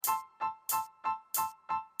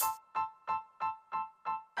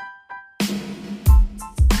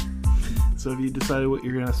So have you decided what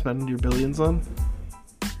you're gonna spend your billions on?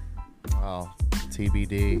 Oh,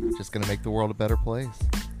 TBD. Just gonna make the world a better place.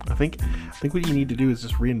 I think what you need to do is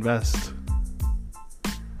just reinvest.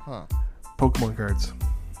 Huh. Pokemon cards.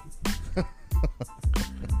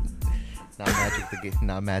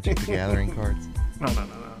 Not Magic the Gathering cards. No.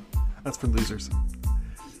 That's for losers.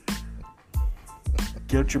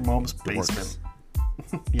 Get out your mom's basement.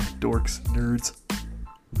 You dorks, nerds.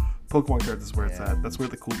 Pokemon cards is where it's at. That's where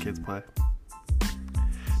the cool kids play.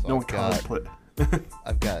 So No one cosplay.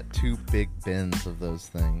 I've got 2 big bins of those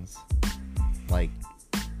things. Like,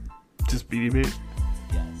 Just Beanie Baby.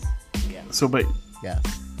 yes. So, but Yes.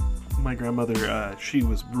 my grandmother, she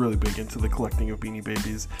was really big into the collecting of Beanie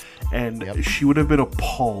Babies, and Yep. she would have been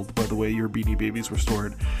appalled by the way your Beanie Babies were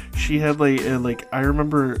stored. She had like I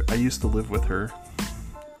remember I used to live with her,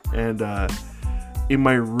 and in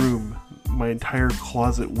my room, my entire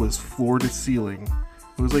closet was floor to ceiling.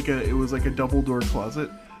 It was like a double door closet,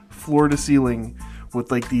 floor to ceiling, with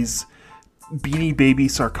like these Beanie Baby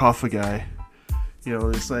sarcophagi. You know,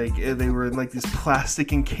 it's like they were in like these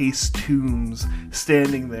plastic encased tombs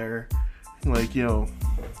standing there, like, you know,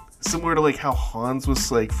 similar to like how Hans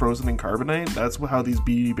was like frozen in carbonite. That's how these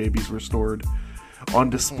Beanie Babies were stored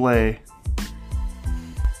on display.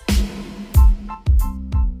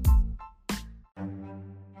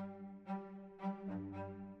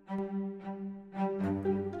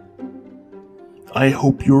 I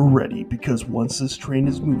hope you're ready, because once this train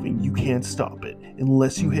is moving, you can't stop it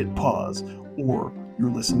unless you hit pause or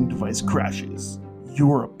your listening device crashes.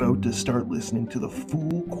 You're about to start listening to the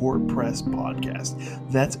Full Court Press podcast.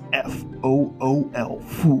 That's F-O-O-L,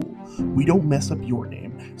 Fool. We don't mess up your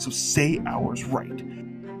name, so say ours right.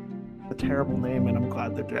 A terrible name, and I'm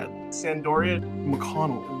glad they're dead. Sandoria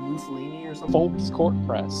McConnell and Mussolini or something. Full Court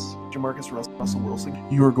Press. Jamarcus Russell Wilson.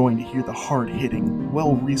 You are going to hear the hard-hitting,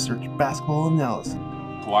 well-researched basketball analysis.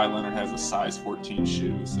 Kawhi Leonard has a size 14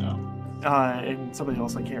 shoe, so. And somebody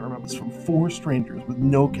else I can't remember. It's from 4 strangers with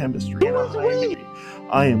no chemistry.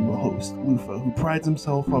 I am the host, Lufa, who prides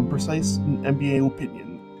himself on precise NBA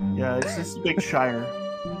opinion. Yeah, it's just Big Shire.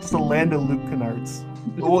 It's the land of Luke Kennards.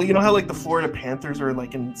 Well, you know how like the Florida Panthers are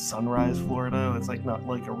like in Sunrise, Florida? It's like not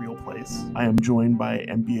like a real place. I am joined by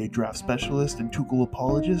NBA draft specialist and Tuchel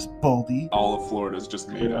apologist, Baldy. All of Florida's just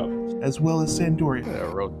made up. As well as Sandoria,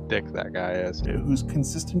 A real dick that guy is. whose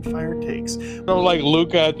consistent fire takes. No, like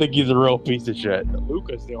Luka, I think he's a real piece of shit.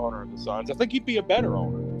 Luka's the owner of the Suns. I think he'd be a better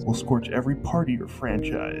owner. Will scorch every party or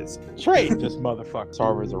franchise. Trade this motherfucker.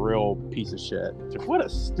 Sarver's a real piece of shit. What a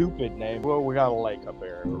stupid name. Well, we got a lake up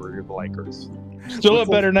there. We're the Lakers. Still a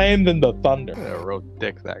better name than the Thunder. A real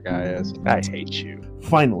dick that guy is. I hate you.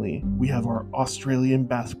 Finally, we have our Australian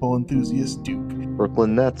basketball enthusiast, Duke.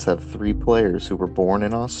 Brooklyn Nets have 3 players who were born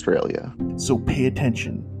in Australia. So pay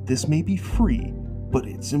attention. This may be free, but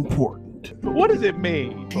it's important. But what does it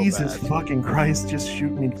mean? Jesus fucking Christ, just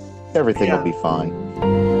shoot me. Everything will be fine.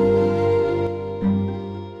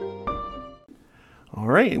 All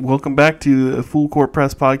right, welcome back to the Full Court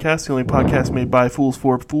Press podcast, the only podcast made by fools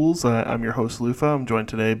for fools. I'm your host, Lufa. I'm joined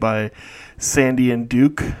today by Sandy and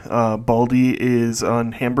Duke. Baldy is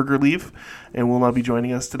on hamburger leave and will not be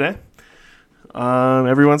joining us today.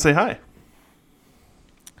 Everyone say hi.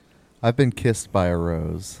 I've been kissed by a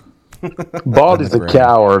rose. Baldy's a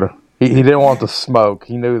coward. He didn't want to smoke.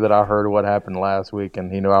 He knew that I heard what happened last week,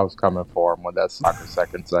 and he knew I was coming for him with that soccer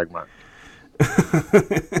second segment.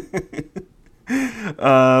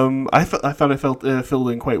 I thought I filled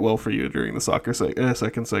in quite well for you during the soccer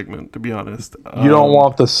second segment, to be honest. You don't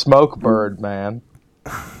want the smoke bird, man.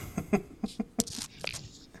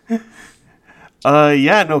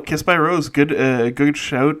 Yeah, no, Kiss by Rose, good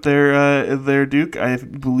shout there, Duke. I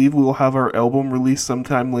believe we will have our album released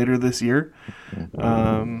sometime later this year.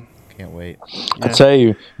 Can't wait. Yeah. I tell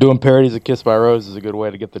you, doing parodies of Kiss by Rose is a good way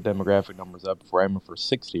to get the demographic numbers up. We're aiming for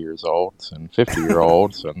 60 years olds and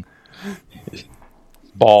 50-year-olds and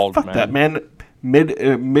bald. Fuck man. that, man. Mid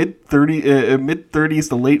 30s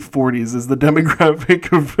to late 40s is the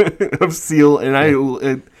demographic of Seal, and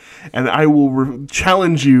I will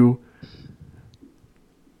challenge you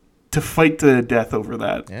to fight to the death over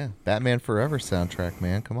that. Yeah, Batman Forever soundtrack,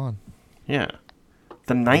 man. Come on. Yeah,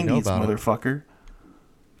 the 90s, about it. motherfucker.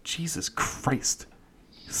 Jesus Christ.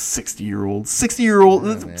 60-year-olds. 60-year-olds.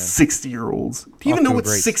 Yeah, man. 60-year-olds. Do you Off even know to a what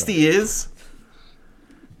great 60 is?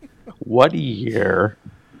 What year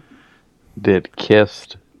did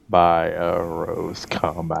Kissed by a Rose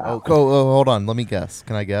come out? Oh, hold on. Let me guess.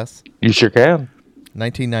 Can I guess? You sure can.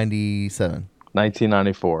 1997.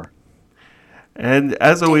 1994. And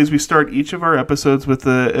as always, we start each of our episodes with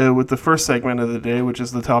the first segment of the day, which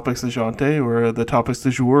is the topics de jante, or the topics du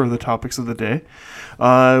jour, or the topics of the day.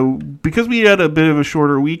 Because we had a bit of a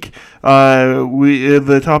shorter week,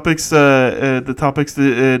 the topics de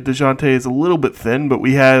jante is a little bit thin, but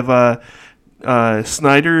we have Quinn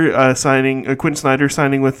Snyder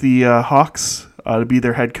signing with the Hawks to be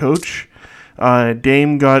their head coach.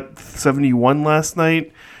 Dame got 71 last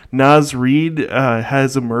night. Naz Reid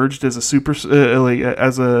has emerged as a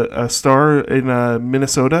as a star in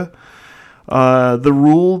Minnesota. The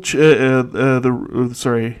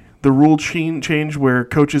rule change where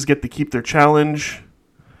coaches get to keep their challenge.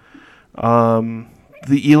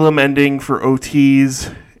 The Elam ending for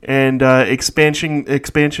OTs, and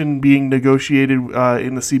expansion being negotiated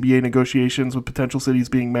in the CBA negotiations, with potential cities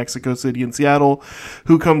being Mexico City and Seattle,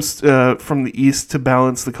 who comes from the East to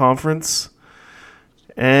balance the conference.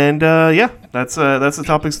 And that's the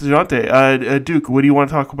topics de jante. Duke, what do you want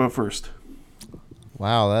to talk about first?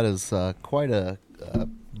 Wow, that is quite a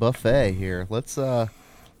buffet here. Let's start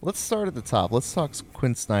at the top. Let's talk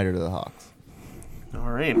Quinn Snyder to the Hawks.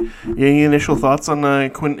 All right. Any initial thoughts on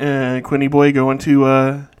Quinny boy going to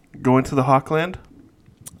the Hawkland?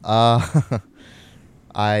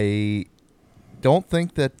 I don't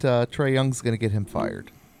think that Trae Young's going to get him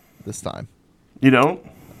fired this time. You don't?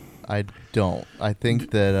 I don't. I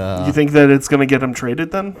think that... you think that it's going to get him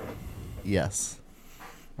traded then? Yes.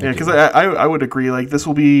 Yeah, because I would agree. Like, this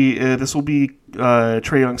will be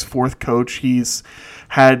Trae Young's fourth coach. He's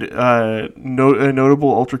had notable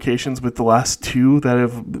altercations with the last two that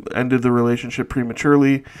have ended the relationship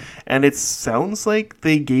prematurely, and it sounds like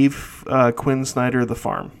they gave Quinn Snyder the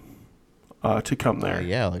farm to come there.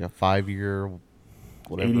 Yeah, like a 5-year,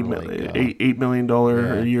 whatever, $8 million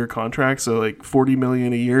a year contract, so like $40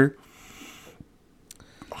 million a year,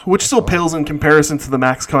 which still pales in comparison to the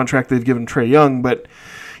max contract they've given Trae Young, but.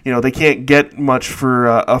 You know, they can't get much for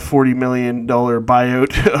a $40 million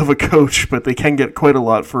buyout of a coach, but they can get quite a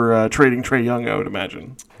lot for trading Trae Young, I would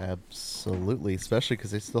imagine. Absolutely, especially because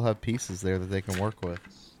they still have pieces there that they can work with.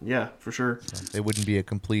 Yeah, for sure. So they wouldn't be a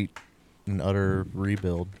complete and utter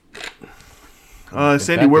rebuild.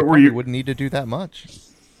 Sandy, what were you? Wouldn't need to do that much.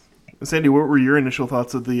 Sandy, what were your initial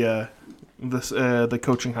thoughts of the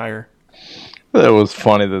coaching hire? It was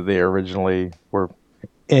funny that they originally were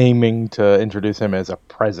aiming to introduce him as a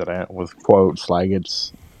president with quotes. Like,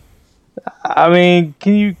 it's, I mean,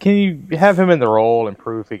 can you have him in the role and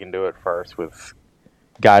prove he can do it first with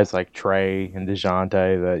guys like Trae and DeJounte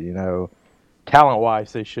that, you know, talent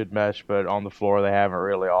wise they should mesh, but on the floor they haven't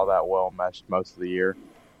really all that well meshed most of the year.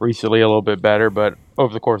 Recently a little bit better, but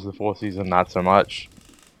over the course of the full season not so much.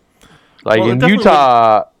 Like, well, in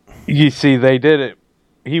Utah, you see they did it.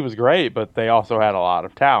 He was great, but they also had a lot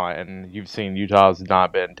of talent, and you've seen Utah's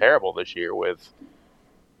not been terrible this year with,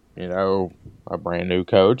 you know, a brand new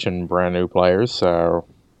coach and brand new players. So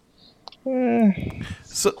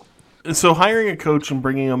hiring a coach and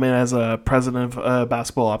bringing him in as a president of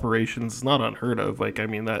basketball operations is not unheard of. Like, I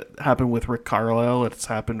mean, that happened with Rick Carlisle. It's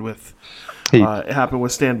happened with it happened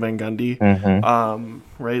with Stan Van Gundy. Mm-hmm.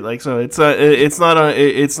 Right? Like, so it's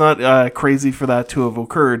not crazy for that to have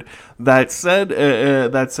occurred. That said,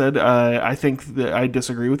 I think that I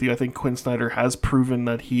disagree with you. I think Quinn Snyder has proven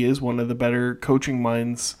that he is one of the better coaching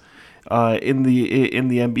minds in the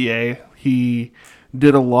NBA. He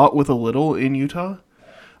did a lot with a little in Utah.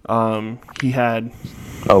 He had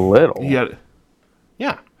a little.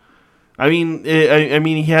 Yeah. I mean,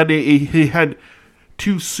 he had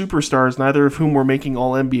two superstars, neither of whom were making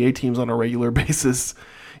all NBA teams on a regular basis.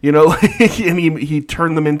 You know, and he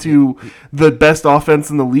turned them into the best offense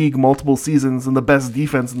in the league multiple seasons and the best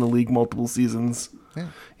defense in the league multiple seasons. Yeah.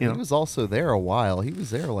 He was also there a while. He was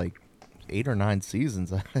there like 8 or 9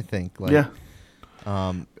 seasons, I think. Like, yeah.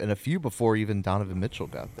 And a few before even Donovan Mitchell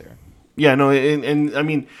got there. Yeah, no, and I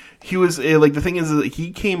mean, he was like, the thing is that he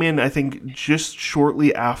came in, I think, just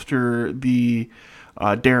shortly after the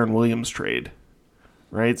Darren Williams trade,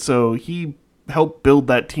 right? So he helped build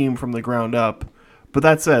that team from the ground up. But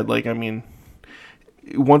that said, like, I mean,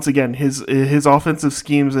 once again, his offensive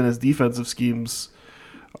schemes and his defensive schemes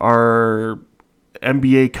are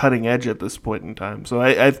NBA cutting edge at this point in time. So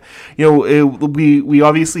we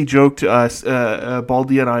obviously joked,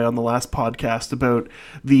 Baldy and I on the last podcast about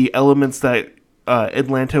the elements that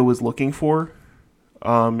Atlanta was looking for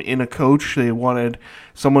in a coach. They wanted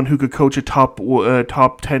someone who could coach a top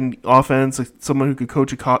 10 offense, someone who could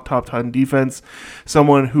coach a top 10 defense,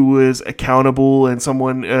 someone who is accountable, and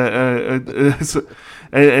someone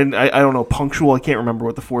and I don't know, punctual. I can't remember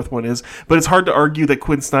what the fourth one is, but it's hard to argue that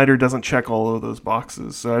Quinn Snyder doesn't check all of those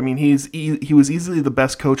boxes. So I mean, he was easily the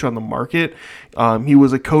best coach on the market. He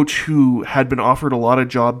was a coach who had been offered a lot of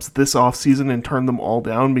jobs this offseason and turned them all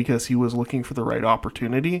down because he was looking for the right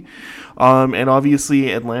opportunity. And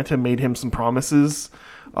obviously Atlanta made him some promises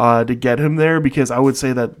to get him there, because I would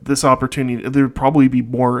say that this opportunity, there would probably be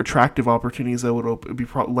more attractive opportunities that would be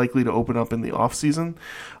likely to open up in the offseason,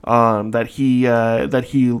 that he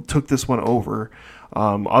took this one over.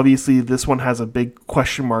 Obviously, this one has a big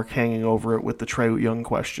question mark hanging over it with the Trae Young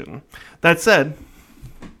question. That said,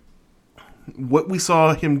 what we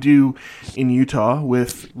saw him do in Utah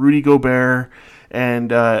with Rudy Gobert and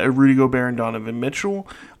Donovan Mitchell,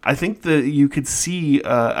 I think that you could see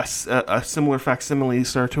a similar facsimile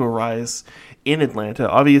start to arise in Atlanta.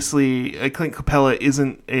 Obviously, Clint Capella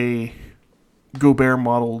isn't a Gobert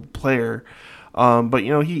modeled player, but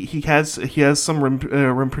he has some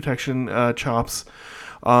rim protection chops.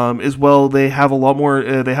 As well, they have a lot more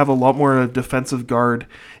defensive guard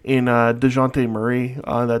in DeJounte Murray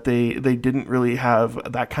that they didn't really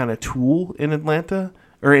have that kind of tool in Atlanta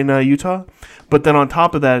or in Utah. But then on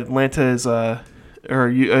top of that,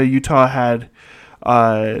 Utah had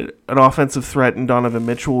an offensive threat in Donovan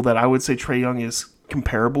Mitchell that I would say Trae Young is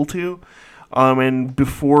comparable to. And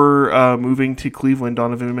before moving to Cleveland,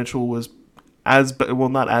 Donovan Mitchell was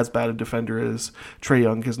not as bad a defender as Trae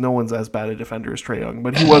Young, because no one's as bad a defender as Trae Young,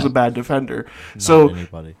 but he was a bad defender. Not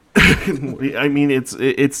anybody. I mean, it's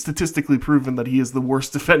statistically proven that he is the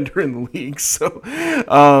worst defender in the league. So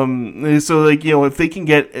if they can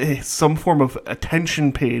get some form of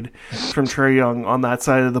attention paid from Trae Young on that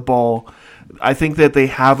side of the ball, I think that they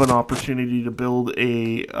have an opportunity to build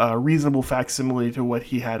a reasonable facsimile to what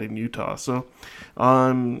he had in Utah. So,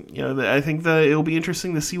 I think that it'll be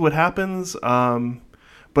interesting to see what happens.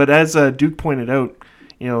 But as Duke pointed out,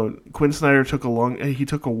 Quinn Snyder took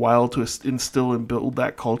a while to instill and build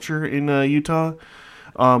that culture in Utah.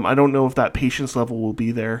 I don't know if that patience level will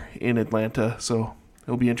be there in Atlanta, so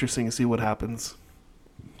it'll be interesting to see what happens.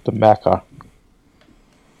 The Mecca.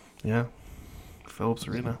 Yeah, Phillips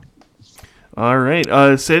Arena. All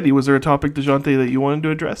right, Sandy, was there a topic, DeJounte, that you wanted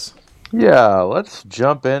to address? Yeah, let's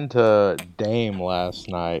jump into Dame last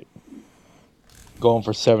night. Going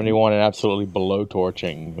for 71 and absolutely below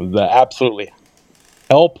torching the absolutely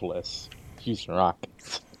helpless Houston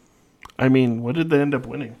Rockets. I mean, what did they end up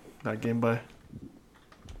winning that game by?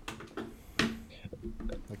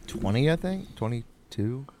 Like 20, I think?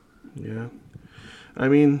 22? Yeah. I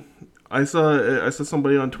mean, I saw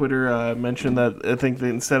somebody on Twitter mention that I think that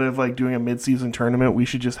instead of doing a mid-season tournament, we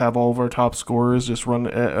should just have all of our top scorers just run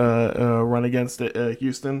against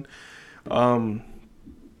Houston. I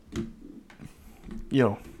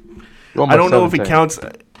don't know if it counts.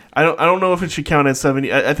 I don't know if it should count as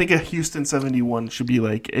 70. I think a Houston 71 should be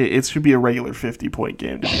it should be a regular 50-point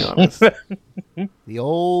game, to be honest. The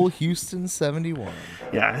old Houston 71.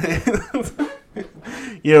 Yeah.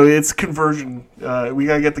 It's conversion. We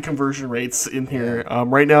gotta get the conversion rates in here.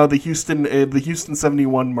 Right now, the Houston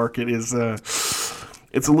 71 market is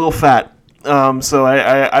it's a little fat. So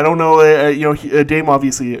I don't know. Dame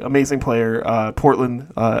obviously amazing player. Portland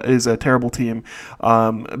is a terrible team.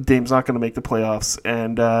 Dame's not going to make the playoffs,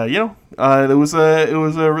 and it was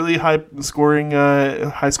a really high scoring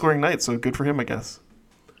night. So good for him, I guess.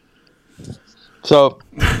 So,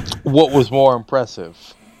 what was more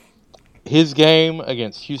impressive? His game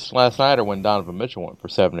against Houston last night, or when Donovan Mitchell went for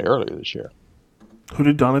 70 earlier this year? Who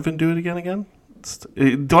did Donovan do it again?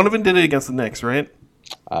 Donovan did it against the Knicks, right?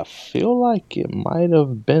 I feel like it might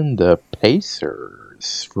have been the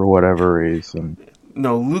Pacers for whatever reason.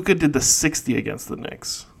 No, Luka did the 60 against the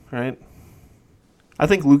Knicks, right? I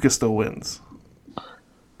think Luka still wins.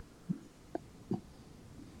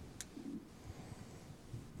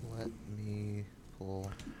 Let me pull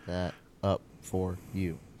that up for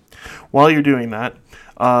you. While you're doing that,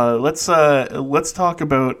 let's talk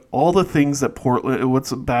about all the things that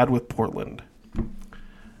what's bad with Portland.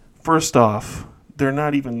 First off, they're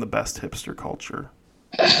not even the best hipster culture.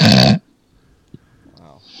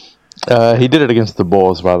 Wow. He did it against the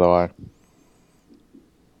Bulls, by the way.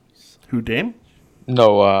 Who, Dame?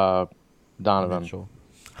 No, Donovan. Mitchell.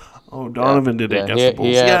 Oh, Donovan did it against the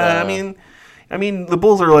Bulls. Yeah, I mean, the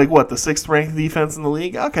Bulls are the 6th ranked defense in the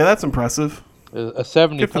league. Okay, that's impressive. A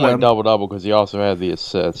 70-point double-double because he also had the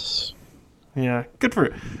assists. Yeah, good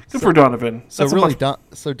for Donovan. So really,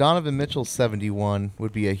 so Donovan Mitchell's 71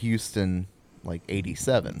 would be a Houston like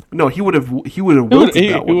 87. No, he would have He wilted would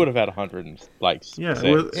that one. have had 100 and like Yeah, six,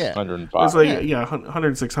 it was- Yeah. It 105. was like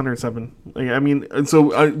 106, 107. Like, I mean, and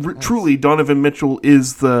so truly, Donovan Mitchell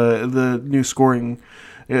is the new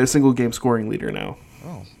single game scoring leader now.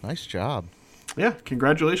 Oh, nice job. Yeah,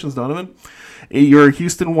 congratulations, Donovan. You're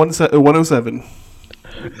Houston 107.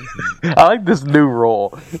 I like this new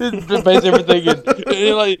rule. It just based everything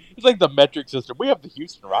it's like the metric system. We have the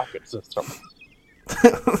Houston Rocket system.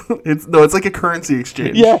 It's like a currency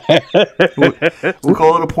exchange. Yeah. We'll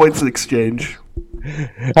call it a points exchange.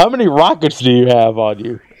 How many rockets do you have on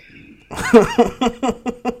you?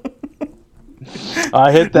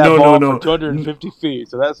 I hit that ball no. for 250 feet,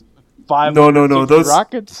 so that's 5 No. Those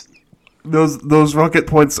rockets. those rocket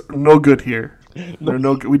points are no good here. They're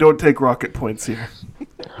no. We don't take rocket points here.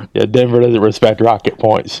 Yeah, Denver doesn't respect rocket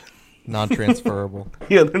points. Non-transferable.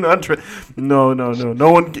 Yeah, they're not. No.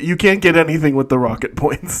 No one. You can't get anything with the rocket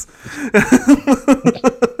points.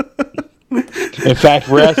 In fact,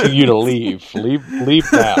 we're asking you to leave.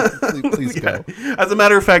 Leave now. Please go. As a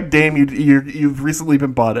matter of fact, Dame, you've recently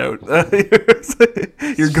been bought out.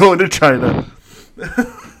 You're going to China.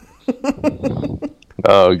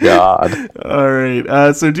 Oh God. All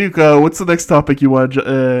right. So Duke, what's the next topic you want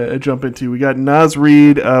to jump into? We got Naz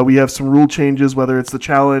Reid. We have some rule changes, whether it's the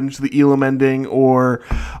challenge, the Elam ending, or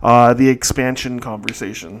the expansion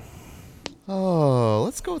conversation. Oh,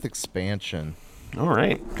 let's go with expansion. All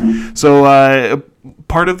right. So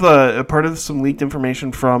part of some leaked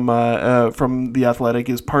information from the Athletic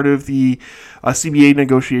is part of the CBA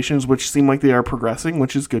negotiations, which seem like they are progressing,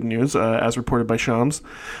 which is good news, as reported by Shams.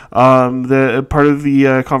 The part of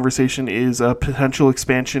the conversation is a potential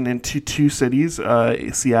expansion into 2 cities,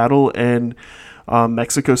 Seattle and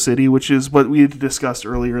Mexico City, which is what we had discussed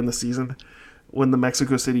earlier in the season when the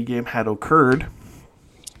Mexico City game had occurred.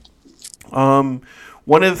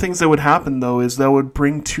 One of the things that would happen, though, is that would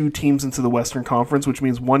bring 2 teams into the Western Conference, which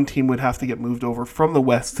means one team would have to get moved over from the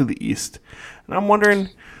West to the East. And I'm wondering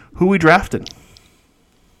who we drafted.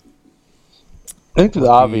 I think the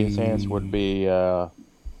obvious answer would be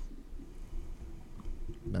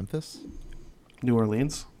Memphis? New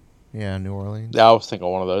Orleans. Yeah, New Orleans. I was thinking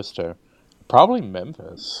one of those 2. Probably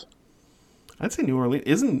Memphis. I'd say New Orleans.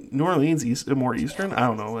 Isn't New Orleans more Eastern? I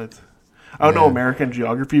don't know. I don't know American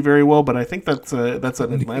geography very well, but I think that's an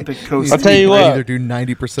Atlantic coast. I'll tell you what. Either do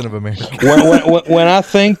 90% of America. When I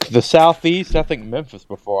think the Southeast, I think Memphis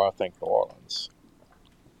before I think New Orleans.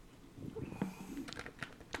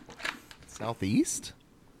 Southeast?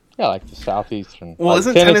 Yeah, like the Southeastern. Well,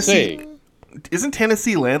 like isn't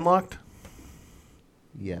Tennessee landlocked?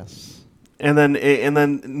 Yes. And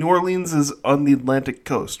then New Orleans is on the Atlantic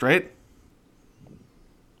coast, right?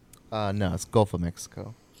 No, it's Gulf of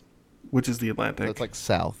Mexico. Which is the Atlantic. So it's like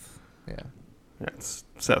south. Yeah. Yeah, it's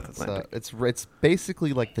South Atlantic. It's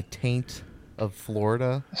basically like the taint of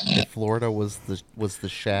Florida. If Florida was the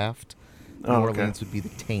shaft, New Orleans would be the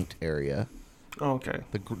taint area. Oh, okay.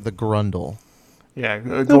 The grundle. Yeah,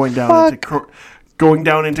 going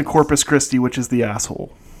down into Corpus Christi, which is the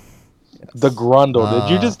asshole. The Grundle.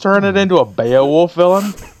 Did you just turn it into a Beowulf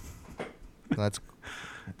villain? That's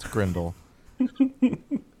Grindle.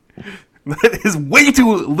 That is way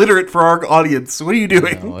too literate for our audience. What are you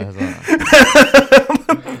doing? No,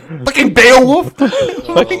 Fucking Beowulf?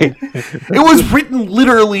 It was written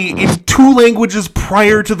literally in 2 languages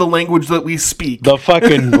prior to the language that we speak. The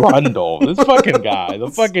fucking Grundle. This fucking guy.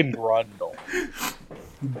 The fucking Grundle.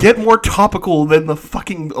 Get more topical than the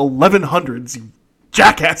fucking 1100s, you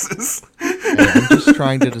jackasses. I'm just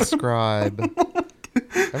trying to describe.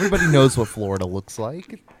 Everybody knows what Florida looks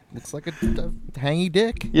like. It looks like a hangy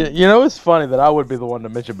dick. You know, it's funny that I would be the one to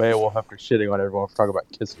mention Beowulf after shitting on everyone for talking about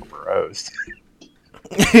kissing a rose.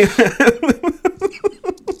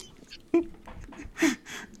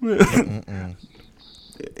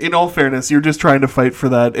 In all fairness, you're just trying to fight for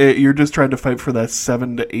that. You're just trying to fight for that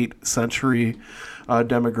 7th to 8th century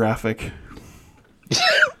demographic.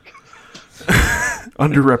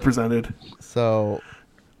 Underrepresented. So,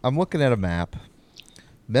 I'm looking at a map.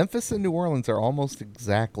 Memphis and New Orleans are almost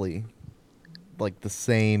exactly like the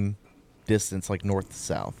same distance, like north to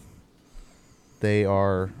south. They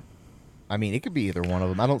are, I mean, it could be either one of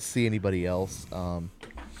them. I don't see anybody else,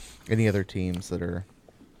 any other teams that are.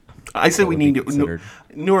 I say we need considered.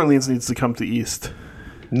 New Orleans needs to come to East.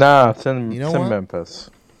 Nah, send what? Memphis.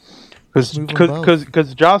 Move 'em both.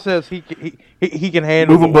 Because Josh says he can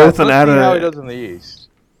handle Move 'em the West. both and Let's add see a- how he does in the East.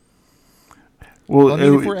 Well, I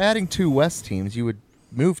mean, if we're adding 2 West teams, you would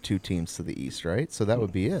move 2 teams to the East, right? So that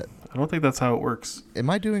would be it. I don't think that's how it works. Am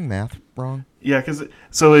I doing math wrong? Yeah,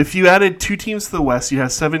 so if you added 2 teams to the West, you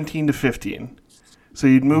have 17 to 15. So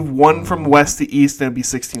you'd move one from west to east, and it'd be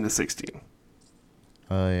 16 to 16.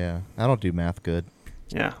 Oh, yeah. I don't do math good.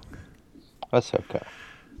 Yeah. That's okay.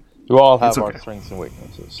 We all have It's our okay. strengths and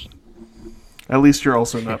weaknesses. At least you're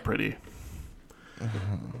also not pretty.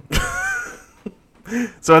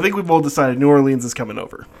 So I think we've all decided New Orleans is coming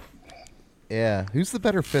over. Yeah. Who's the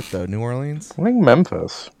better fit, though? New Orleans? I think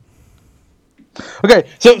Memphis. Okay,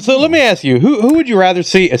 so let me ask you, who would you rather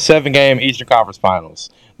see a 7-game Eastern Conference Finals?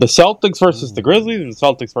 The Celtics versus the Grizzlies, or the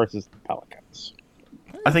Celtics versus the Pelicans?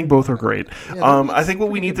 I think both are great. Yeah, I think what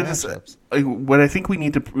we need to what I think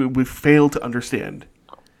we fail to understand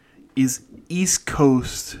is East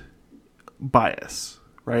Coast bias,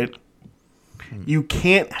 right? You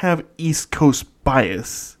can't have East Coast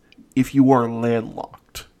bias if you are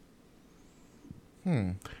landlocked.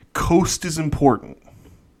 Coast is important.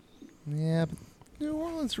 Yeah, but New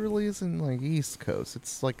Orleans really isn't like East Coast.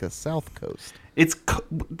 It's like a South Coast.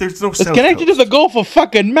 There's no It's South connected Coast. to the Gulf of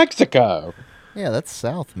fucking Mexico. Yeah, that's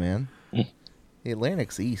South, man. The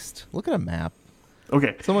Atlantic's East. Look at a map.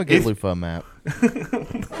 Okay. Someone get Lufa a map.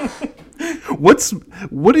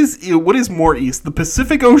 What is more east, the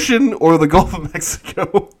Pacific Ocean or the Gulf of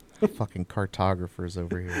Mexico? Fucking cartographers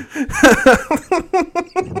over here.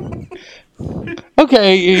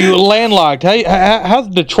 Okay, you landlocked. How's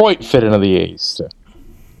Detroit fit into the East?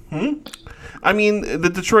 I mean, the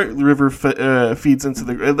Detroit River feeds into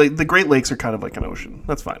the Great Lakes are kind of like an ocean.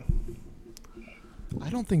 That's fine. I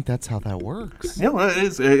don't think that's how that works. Yeah, well, it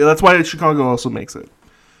is. That's why Chicago also makes it.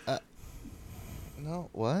 No,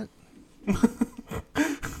 what?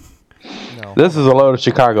 No. This is a load of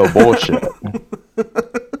Chicago bullshit.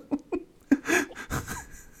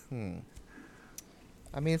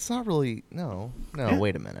 I mean, it's not really. No,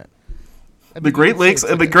 wait a minute. I mean, The Great you could say Lakes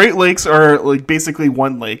it's like the Great Lakes are like basically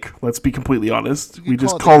one lake. Let's be completely honest. you We could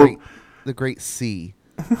just it call the it the Great Sea.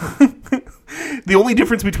 the only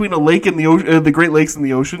difference between a lake and the Great Lakes and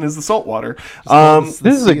the ocean is the salt water. The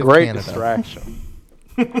This is a Sea of great Canada. distraction.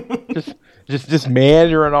 just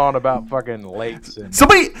meandering on about fucking lakes and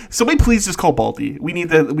Somebody, please just call Baldy. We need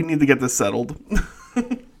to get this settled. Get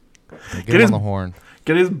Get him his- on the horn.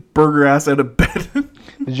 Get his burger ass out of bed.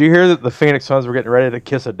 Did you hear that the Phoenix Suns were getting ready to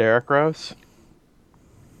kiss a Derrick Rose?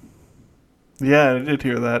 Yeah, I did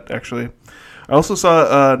hear that, actually. I also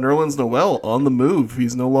saw Nerlens Noel on the move.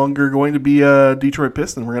 He's no longer going to be a Detroit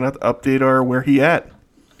Piston. We're going to have to update our where he at.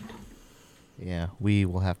 Yeah, we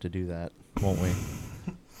will have to do that, won't we?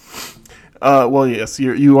 Well, yes,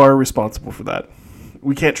 you are responsible for that.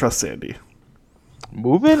 We can't trust Sandy.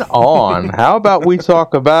 Moving on. How about we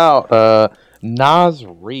talk about Naz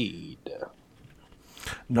Reid?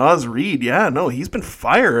 Naz Reid, yeah, no, he's been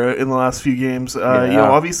fire in the last few games.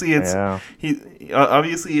 Obviously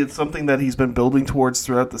obviously it's something that he's been building towards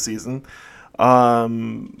throughout the season.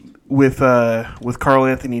 With Karl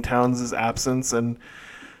Anthony Towns' absence, and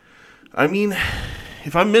I mean,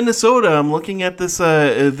 if I'm Minnesota, I'm looking at this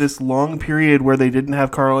long period where they didn't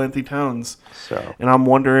have Karl Anthony Towns, and I'm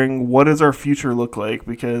wondering what does our future look like,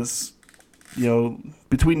 because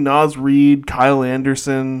between Naz Reid, Kyle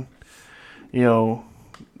Anderson, the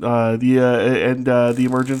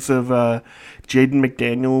emergence of Jaden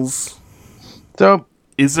McDaniels. So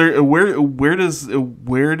Is there where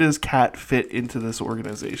does Cat fit into this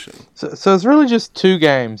organization? So it's really just 2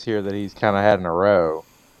 games here that he's kind of had in a row.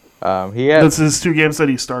 He had That's his 2 games that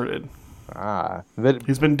he started.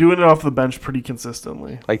 He's been doing it off the bench pretty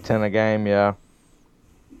consistently. like 10 a game, yeah.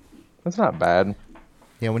 That's not bad.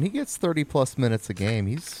 Yeah, when he gets 30-plus minutes a game,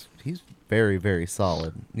 he's very, very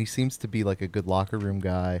solid. He seems to be like a good locker room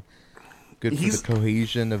guy. Good for the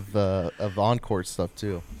cohesion of on-court stuff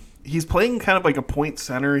too. He's playing kind of like a point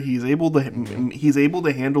center. He's able to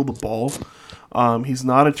handle the ball. He's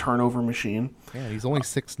not a turnover machine. Yeah, he's only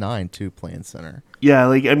 6'9", too, playing center. Yeah,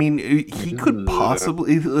 like I mean, he could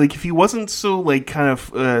possibly if he wasn't so like kind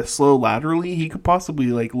of slow laterally, he could possibly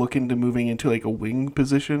like look into moving into like a wing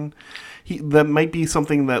position. That might be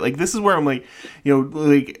something that like this is where I'm like,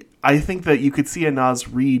 I think that you could see a Naz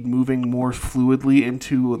Reid moving more fluidly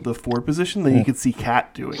into the 4 position than you could see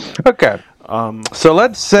Cat doing it. Okay. So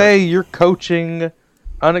let's say you're coaching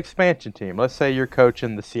an expansion team. Let's say you're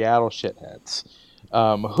coaching the Seattle Shitheads.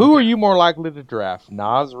 Who are you more likely to draft,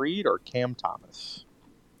 Naz Reid or Cam Thomas?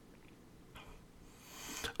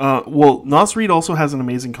 Well, Naz Reid also has an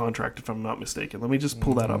amazing contract, if I'm not mistaken. Let me just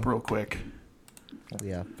pull that up real quick.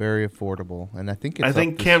 Yeah, very affordable, and I think it's I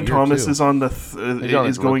think Cam Thomas is on the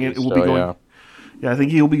is going in. Will be going. Yeah, I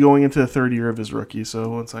think he'll be going into the 3rd year of his rookie. So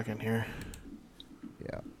 1 second here.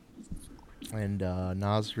 Yeah, and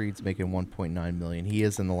Naz Reid's making $1.9 million. He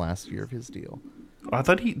is in the last year of his deal. I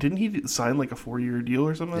thought he sign like a 4-year deal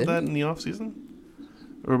or something like Did that he? in the offseason?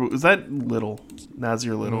 Or was that Little?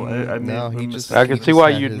 Nazir Little? I mean, No, I'm he mis- just. I can he see just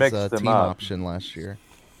why had you'd his, mix them team up. option last year.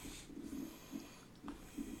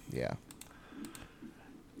 Yeah.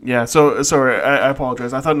 Yeah, so sorry, I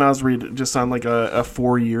apologize. I thought Nas Reed just sounded like a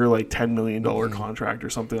 4-year, like $10 million contract or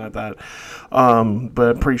something like that. But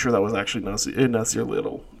I'm pretty sure that was actually Nasir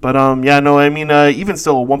Little. But yeah, no, I mean, even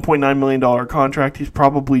still, a $1.9 million contract. He's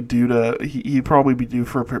probably due to he'd probably be due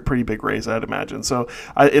for a pretty big raise, I'd imagine. So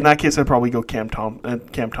in that case, I'd probably go Cam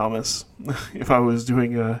Thomas if I was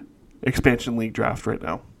doing a expansion league draft right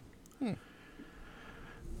now.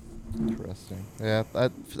 Interesting. Yeah,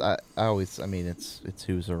 I always. I mean, it's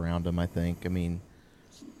who's around him. I think. I mean,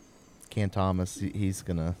 Cam Thomas. He's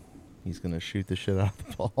gonna shoot the shit out of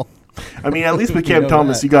the ball. I mean, at least with You Cam know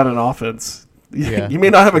Thomas, that. you got an offense. Yeah, You may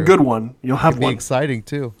not have a true. good one. You'll have It'd be one. exciting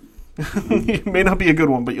too. It may not be a good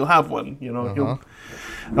one, but you'll have one. You know,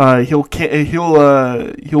 Uh-huh. he'll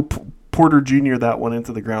Porter Jr. that one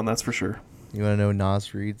into the ground. That's for sure. You want to know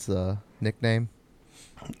Nas Reed's nickname?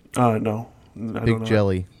 No, I Big don't know.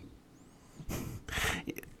 Jelly.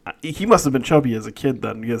 He must have been chubby as a kid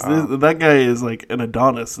then, because that guy is like an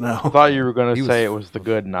Adonis I now. thought you were going He to was- say it was the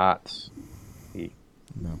good knots. No,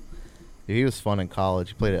 Dude, he was fun in college.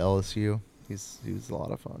 He played at LSU. He was a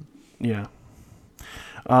lot of fun. Yeah.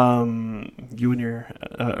 You and your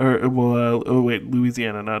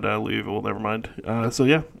Louisiana, not Louisville. Never mind. So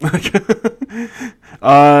yeah.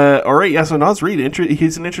 All right. Yeah. So Nas Reed,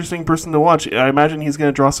 he's an interesting person to watch. I imagine he's going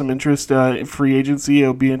to draw some interest in free agency.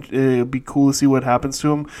 It'll be cool to see what happens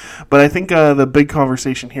to him. But I think the big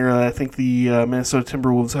conversation here, I think the Minnesota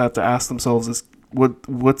Timberwolves have to ask themselves is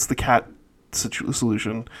what's the cat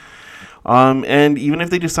solution. And even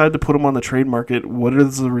if they decide to put him on the trade market, what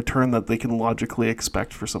is the return that they can logically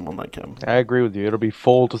expect for someone like him? I agree with you. It'll be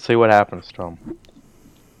full to see what happens to him.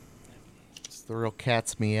 It's the real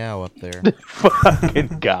cat's meow up there.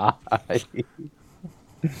 Fucking guy.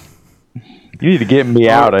 You need to get me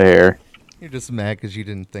out of here. You're just mad because you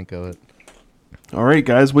didn't think of it. All right,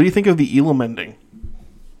 guys, what do you think of the Elam ending?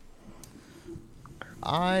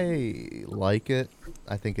 I like it.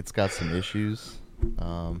 I think it's got some issues.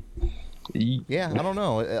 Yeah, I don't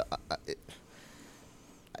know.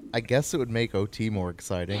 I guess it would make OT more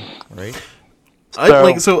exciting, right? Sandy, you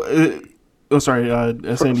were gonna For say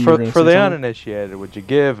the something? uninitiated, would you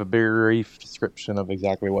give a brief description of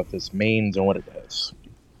exactly what this means and what it is?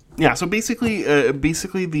 Yeah, so basically the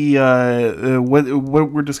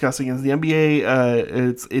what we're discussing is the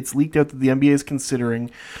NBA. It's leaked out that the NBA is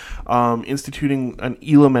considering instituting an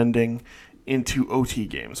Elam ending into OT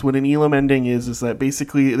games. What an Elam ending is that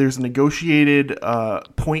basically there's a negotiated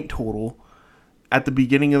point total at the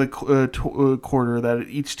beginning of the quarter that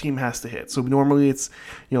each team has to hit. So normally it's,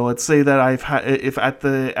 let's say that if at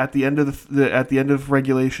the end of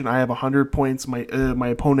regulation I have 100 points, my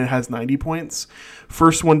opponent has 90 points.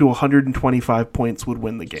 First one to 125 points would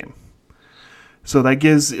win the game. So that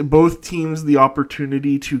gives both teams the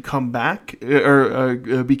opportunity to come back or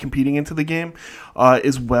be competing into the game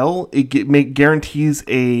as well. It guarantees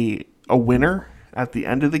a winner at the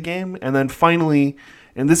end of the game, and then finally.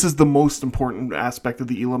 And this is the most important aspect of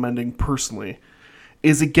the Elam ending personally,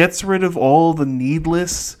 is it gets rid of all the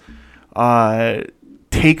needless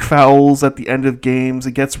take fouls at the end of games.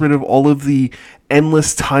 It gets rid of all of the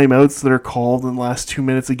endless timeouts that are called in the last 2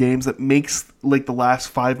 minutes of games that makes like the last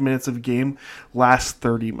 5 minutes of a game last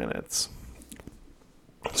 30 minutes.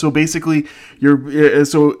 So basically,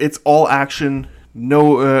 so it's all action.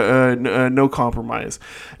 No compromise.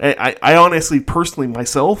 I honestly, personally,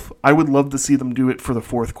 myself, I would love to see them do it for the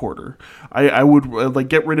fourth quarter. I would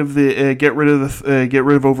get rid of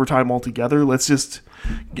overtime altogether. Let's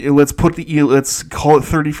call it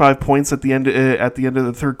 35 points at the end of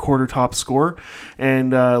the third quarter top score,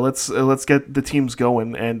 and let's get the teams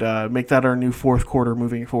going and make that our new fourth quarter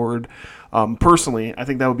moving forward. Personally, I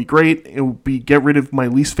think that would be great. It would be get rid of my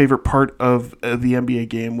least favorite part of the NBA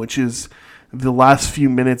game, which is the last few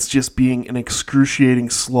minutes just being an excruciating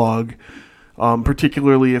slog,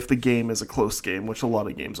 particularly if the game is a close game, which a lot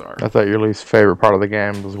of games are. I thought your least favorite part of the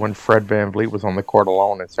game was when Fred VanVleet was on the court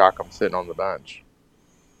alone and Siakam sitting on the bench.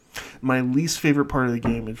 My least favorite part of the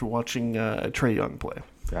game is watching Trae Young play.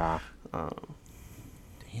 Yeah. Damn.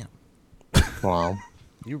 Well,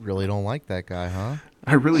 You really don't like that guy, huh?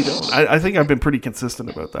 I really don't. I think I've been pretty consistent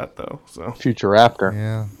about that, though. So future Raptor.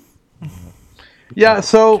 Yeah. Yeah, Kill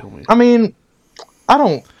so, me. I mean, I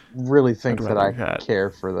don't really think I'd that rather I have had- care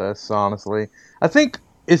for this, honestly. I think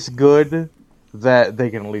it's good that they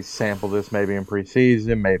can at least sample this maybe in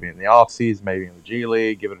preseason, maybe in the offseason, maybe in the G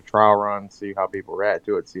League, give it a trial run, see how people react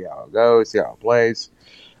to it, see how it goes, see how it plays.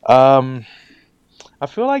 I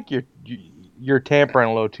feel like you're tampering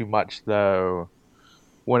a little too much though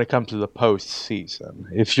when it comes to the postseason.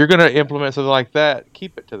 If you're gonna implement something like that,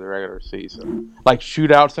 keep it to the regular season, like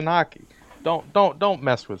shootouts and hockey. Don't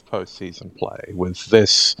mess with postseason play with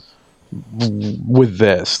this.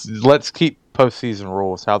 Let's keep postseason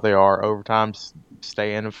rules how they are. Overtimes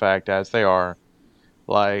stay in effect as they are.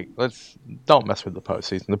 Like, don't mess with the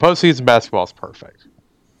postseason. The postseason basketball is perfect.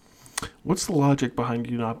 What's the logic behind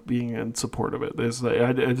you not being in support of it? There's like,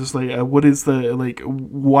 I just like, what is the like?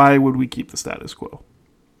 Why would we keep the status quo?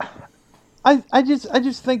 I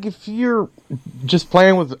just think if you're just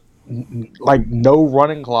playing with like no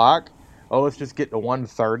running clock, let's just get to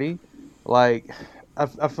 1:30. Like,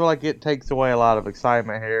 I feel like it takes away a lot of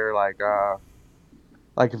excitement here. Like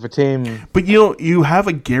if a team, but you have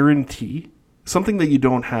a guarantee, something that you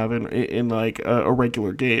don't have in like a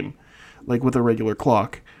regular game, like with a regular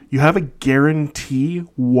clock. You have a guarantee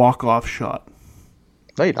walk-off shot.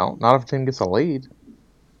 No, you don't. Not if a team gets a lead.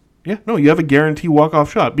 Yeah, no, you have a guarantee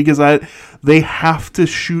walk-off shot because they have to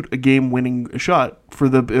shoot a game-winning shot for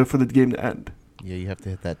the game to end. Yeah, you have to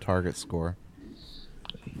hit that target score.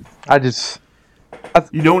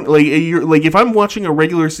 You don't like you're like if I'm watching a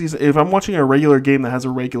regular season, if I'm watching a regular game that has a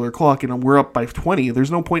regular clock and we're up by 20,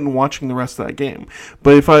 there's no point in watching the rest of that game.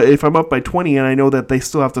 But if I'm up by 20 and I know that they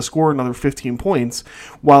still have to score another 15 points,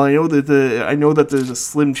 while I know that there's a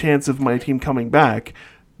slim chance of my team coming back,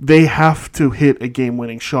 they have to hit a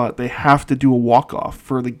game-winning shot. They have to do a walk-off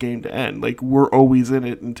for the game to end. Like, we're always in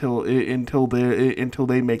it until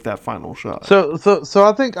they make that final shot. So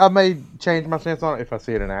I think I may change my stance on it if I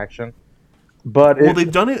see it in action. But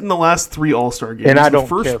they've done it in the last 3 All-Star games. And I don't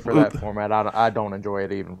care for that format. I don't enjoy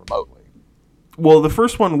it even remotely. Well, the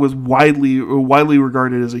first one was widely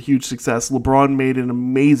regarded as a huge success. LeBron made an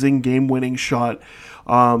amazing game-winning shot.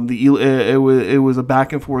 It was a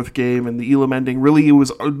back and forth game, and the Elam ending really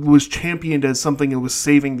was championed as something that was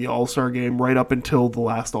saving the All-Star game right up until the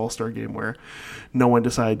last All-Star game where no one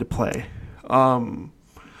decided to play. I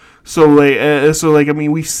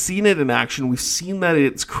mean, we've seen it in action. We've seen that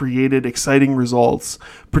it's created exciting results,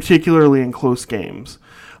 particularly in close games.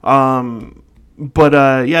 I mean,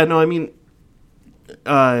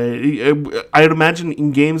 I'd imagine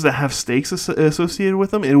in games that have stakes associated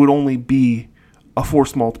with them, it would only be a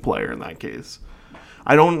force multiplier in that case.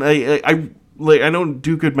 I know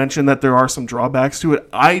Duke had mentioned that there are some drawbacks to it.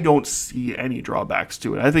 I don't see any drawbacks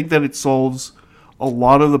to it. I think that it solves a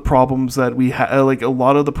lot of the problems that we have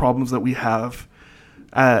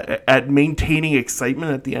at maintaining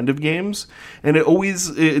excitement at the end of games, and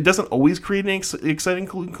it doesn't always create an exciting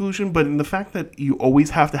conclusion, but in the fact that you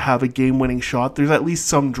always have to have a game-winning shot, there's at least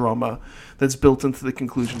some drama that's built into the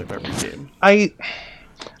conclusion of every game.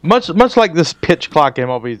 Much like this pitch clock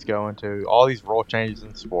MLB is going to, all these rule changes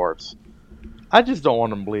in sports, I just don't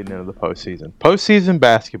want them bleeding into the postseason. Postseason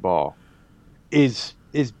basketball is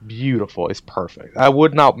beautiful. It's perfect. I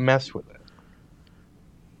would not mess with it.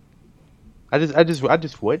 I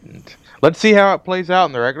just wouldn't. Let's see how it plays out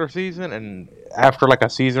in the regular season, and after like a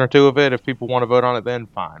season or two of it, if people want to vote on it, then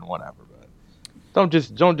fine, whatever. But don't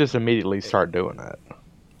just immediately start doing that.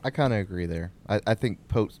 I kind of agree there. I think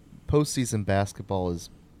postseason basketball is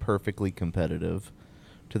perfectly competitive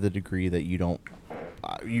to the degree that you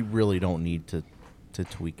really don't need to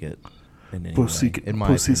tweak it in any way.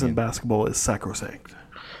 Postseason basketball is sacrosanct.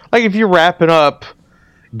 Like if you're wrapping up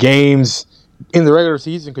games in the regular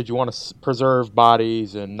season because you want to preserve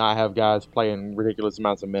bodies and not have guys playing ridiculous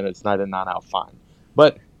amounts of minutes night in, night out, fine.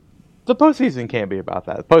 But the postseason can't be about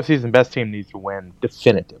that. The postseason best team needs to win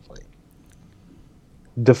definitively.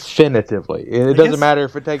 Definitively. And it doesn't matter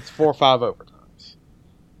if it takes 4 or 5 overtimes.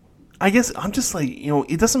 I guess I'm just like,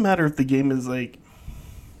 it doesn't matter if the game is like...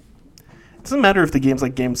 It doesn't matter if the game's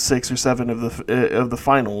like game 6 or 7 of the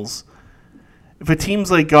finals. If a team's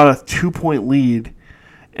like got a 2-point lead,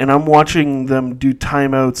 and I'm watching them do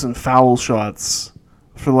timeouts and foul shots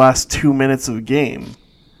for the last 2 minutes of a game,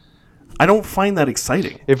 I don't find that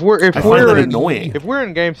exciting. I find that annoying. If we're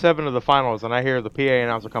in game 7 of the finals and I hear the PA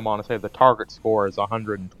announcer come on and say the target score is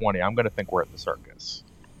 120, I'm going to think we're at the circus.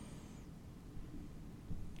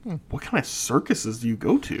 What kind of circuses do you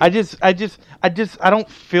go to? I don't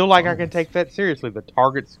feel like I can take that seriously. The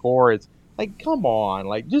target score is like, come on,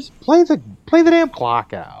 like just play the damn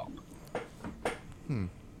clock out.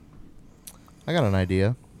 I got an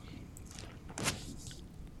idea.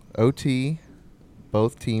 OT,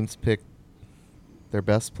 both teams pick their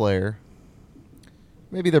best player,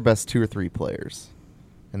 maybe their best 2 or 3 players,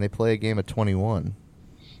 and they play a game of 21.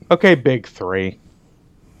 Okay, big 3.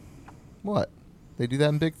 What? They do that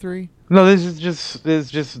in Big 3? No, this is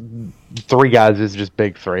just three guys. This is just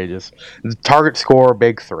big three. Just target score,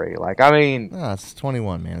 big three. Like, I mean, No, it's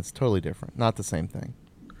 21, man. It's totally different. Not the same thing.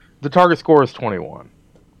 the target score is 21.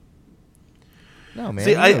 No, man.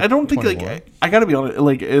 See, I don't think 21. like I gotta be honest.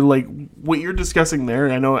 Like what you're discussing there.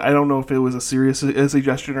 I don't know if it was a serious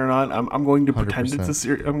suggestion or not. I'm going to pretend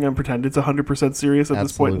 100%. I'm going to pretend it's 100% serious at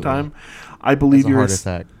this point in Absolutely. time. I believe It's a you're heart as,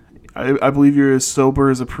 attack. I believe you're as sober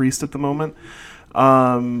as a priest at the moment.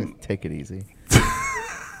 Take it easy.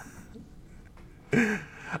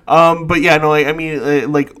 But yeah, no, like, I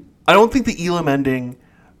mean, like, I don't think the Elam ending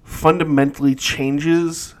fundamentally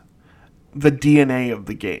changes the DNA of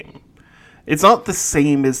the game. It's not the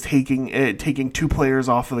same as taking two players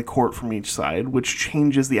off of the court from each side, which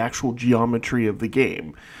changes the actual geometry of the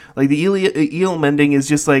game. Like, the Elam ending is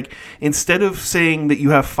just like, instead of saying that you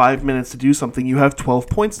have 5 minutes to do something, you have 12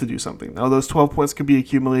 points to do something. Now, those 12 points could be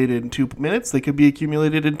accumulated in 2 minutes. They could be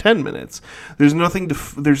accumulated in 10 minutes. There's nothing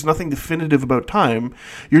definitive about time.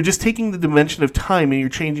 You're just taking the dimension of time and you're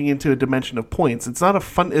changing it into a dimension of points. It's not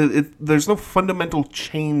there's no fundamental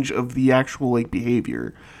change of the actual, like,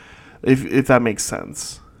 behavior. If that makes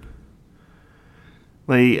sense.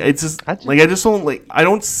 Like, it's just I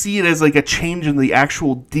don't see it as like a change in the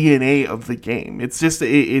actual DNA of the game. It's just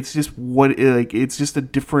it's just a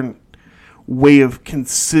different way of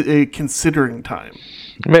considering time.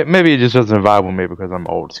 Maybe it just doesn't vibe with me because I'm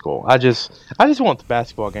old school. I just want the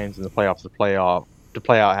basketball games in the playoffs to play out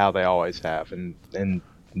how they always have in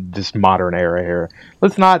this modern era here.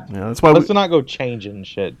 Let's not not go changing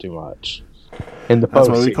shit too much. That's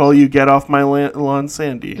why we call you "Get Off My Lawn,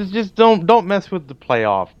 Sandy." Just don't mess with the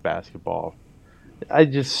playoff basketball.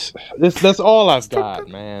 That's all I've got,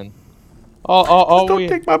 man. Don't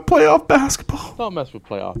take my playoff basketball. Don't mess with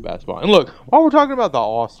playoff basketball. And look, while we're talking about the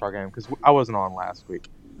All-Star game, because I wasn't on last week,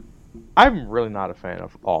 I'm really not a fan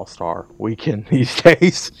of All-Star weekend these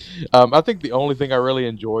days. I think the only thing I really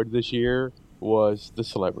enjoyed this year was the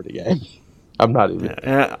celebrity game. I'm not even.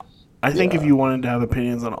 Yeah. I think if you wanted to have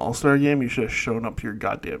opinions on All-Star Game, you should have shown up to your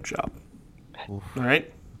goddamn job. All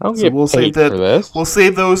right? I don't get paid for this. We'll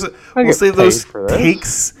save those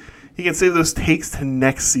takes. You can save those takes to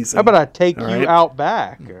next season. How about I take you out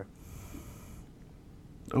back?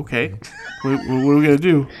 Okay. What are we going to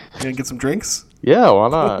do? Going to get some drinks? Yeah, why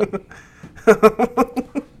not?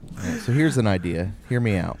 Yeah, so here's an idea. Hear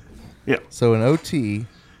me out. Yeah. So in OT,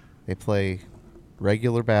 they play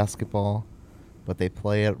regular basketball, but they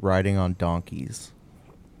play it riding on donkeys.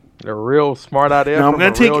 A real smart idea from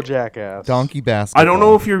a real jackass. Donkey basketball. I don't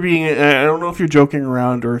know if you're joking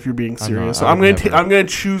around or if you're being serious. So I'm going to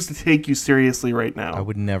choose to take you seriously right now. I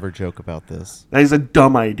would never joke about this. That is a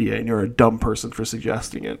dumb idea, and you're a dumb person for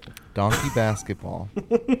suggesting it. Donkey basketball.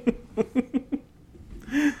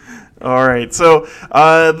 All right. So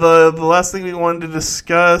the last thing we wanted to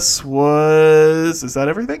discuss is that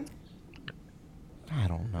everything? I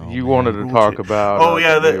don't know. You wanted to talk about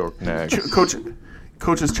New York Knicks.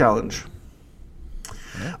 Coach's challenge.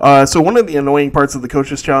 So one of the annoying parts of the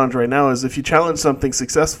coach's challenge right now is if you challenge something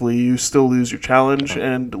successfully, you still lose your challenge,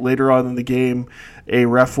 and later on in the game, a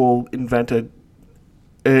ref will invent a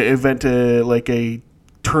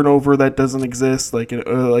turnover that doesn't exist, like an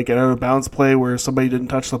out of bounds play where somebody didn't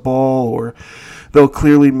touch the ball, or they'll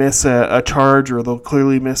clearly miss a charge, or they'll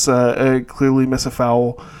clearly miss a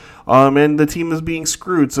foul. And the team is being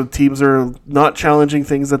screwed, so teams are not challenging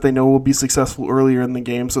things that they know will be successful earlier in the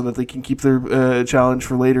game, so that they can keep their challenge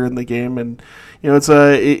for later in the game. And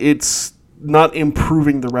it's not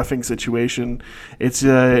improving the reffing situation. It's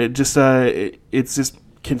just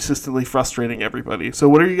consistently frustrating everybody. So,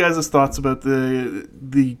 what are you guys' thoughts about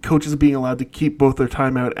the coaches being allowed to keep both their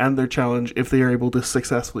timeout and their challenge if they are able to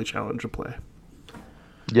successfully challenge a play?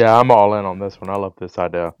 Yeah, I'm all in on this one. I love this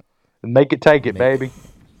idea. Make it take it, baby.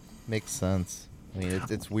 Makes sense. I mean,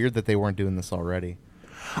 it's weird that they weren't doing this already.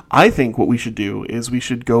 I think what we should do is we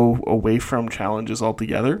should go away from challenges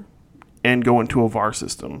altogether and go into a VAR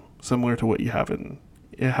system, similar to what you have in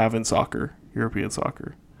soccer, European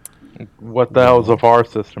soccer. What the hell is a VAR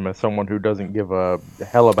system? As someone who doesn't give a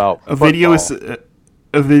hell about football.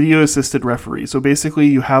 A video assisted referee. So basically,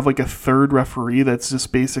 you have like a third referee that's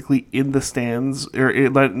just basically in the stands, or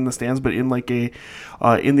not in the stands, but in like in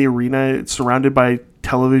the arena, surrounded by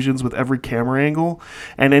televisions with every camera angle.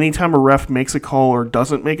 And anytime a ref makes a call or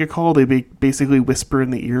doesn't make a call, they basically whisper in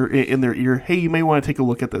their ear, "Hey, you may want to take a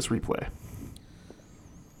look at this replay."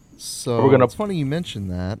 So it's funny you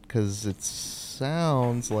mentioned that, because it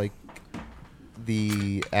sounds like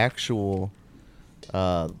the actual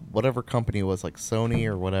whatever company it was, like Sony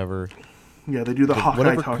or whatever. Yeah, they do the Hawkeye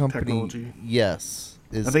whatever talk company, technology. Yes,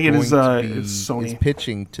 is I think it going is, to be, it's Sony. It's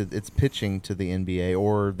pitching to the NBA,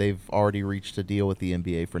 or they've already reached a deal with the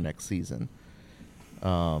NBA for next season.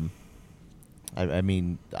 I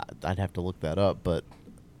mean, I'd have to look that up, but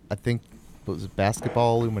I think was it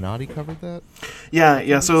Basketball Illuminati covered that?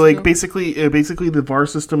 Yeah. So like basically the VAR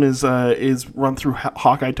system is run through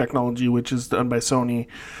Hawkeye technology, which is done by Sony.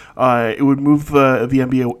 It would move the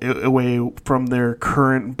NBA away from their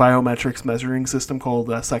current biometrics measuring system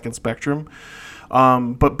called Second Spectrum.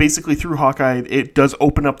 But basically through Hawkeye, it does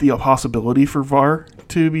open up the possibility for VAR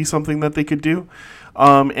to be something that they could do.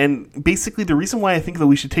 And basically the reason why I think that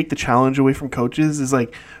we should take the challenge away from coaches is,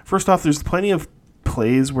 like, first off, there's plenty of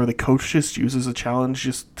plays where the coach just uses a challenge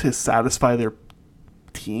just to satisfy their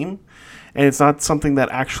team, and it's not something that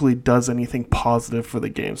actually does anything positive for the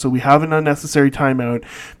game. So we have an unnecessary timeout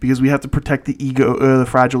because we have to protect the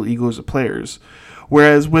fragile egos of players.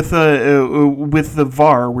 Whereas with the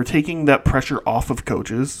VAR, we're taking that pressure off of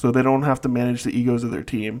coaches, so they don't have to manage the egos of their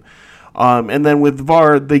team. And then with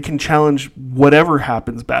VAR, they can challenge whatever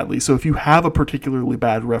happens badly. So if you have a particularly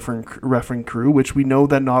bad refereeing crew, which we know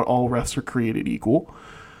that not all refs are created equal,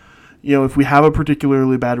 if we have a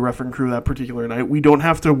particularly bad refereeing crew that particular night, we don't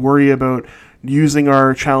have to worry about using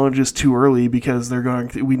our challenges too early because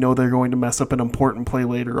we know they're going to mess up an important play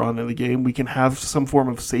later on in the game. We can have some form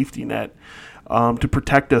of safety net to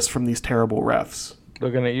protect us from these terrible refs.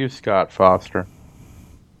 Looking at you, Scott Foster.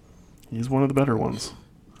 He's one of the better ones.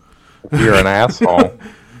 You're an asshole.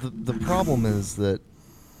 The problem is that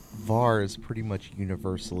VAR is pretty much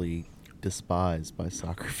universally despised by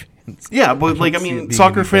soccer fans. Yeah, but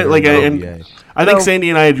soccer fans, I think Sandy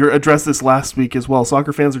and I addressed this last week as well.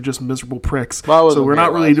 Soccer fans are just miserable pricks, so we're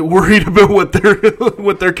not really worried about what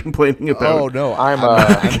they're complaining about. Oh no,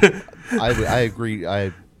 I agree.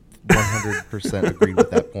 I 100% agreed with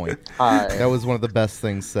that point. That was one of the best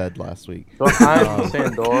things said last week. So I'm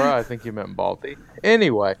Sandora. I think you meant Balti.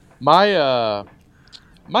 Anyway, my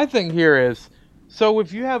thing here is, so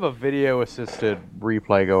if you have a video assisted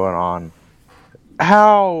replay going on,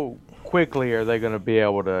 how quickly are they going to be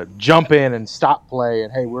able to jump in and stop play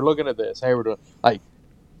and, hey, we're looking at this, hey, we're doing, like,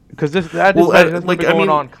 because that's going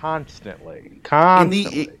on constantly.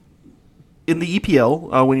 In the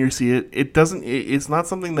EPL, when you see it, it's not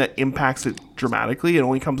something that impacts it dramatically. It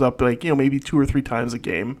only comes up maybe 2 or 3 times a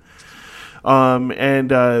game.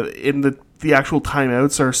 In the actual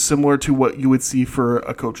timeouts are similar to what you would see for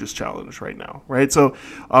a coach's challenge right now, right? So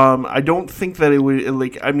I don't think that it would,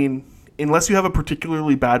 unless you have a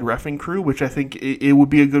particularly bad reffing crew, which I think it would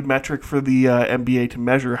be a good metric for the NBA to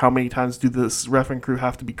measure how many times do this reffing crew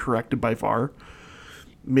have to be corrected by VAR.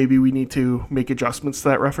 Maybe we need to make adjustments to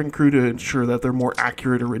that reffing crew to ensure that they're more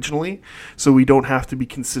accurate originally, so we don't have to be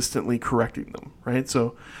consistently correcting them, right?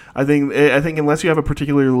 So I think unless you have a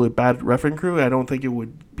particularly bad reffing crew, I don't think it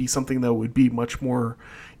would be something that would be much more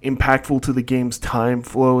impactful to the game's time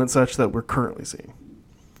flow and such that we're currently seeing.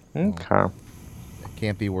 Okay. It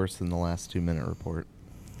can't be worse than the last 2-minute report.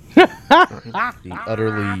 Be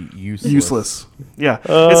utterly useless. Yeah,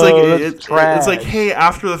 it's like, hey,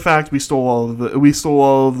 after the fact, we stole all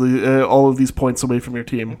of these points away from your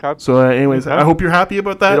team. Okay. So, anyways, I hope you're happy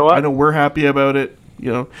about that. You know what? I know we're happy about it.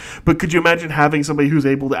 But could you imagine having somebody who's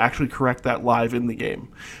able to actually correct that live in the game?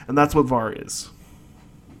 And that's what VAR is.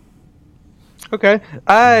 Okay,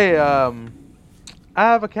 I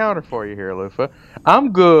have a counter for you here, Lufa.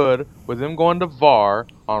 I'm good with them going to VAR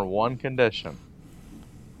on one condition.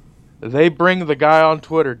 They bring the guy on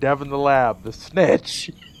Twitter, Devin the Lab, the snitch.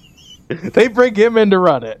 They bring him in to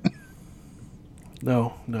run it.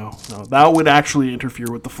 No. That would actually interfere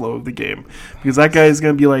with the flow of the game. Because that guy is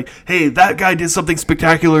going to be like, hey, that guy did something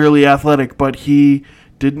spectacularly athletic, but he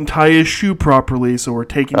didn't tie his shoe properly, so we're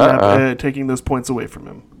taking those points away from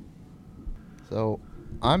him. So,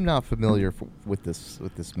 I'm not familiar with this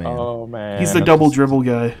man. Oh, man. He's the double dribble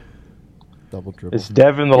guy. Double dribble. It's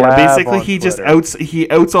Devin the Lab. Basically, he Twitter.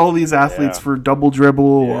 just outs all these athletes for double dribble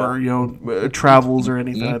or travels or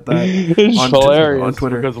anything like that. It's hilarious on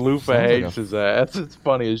Twitter because Lufa hates his ass. It's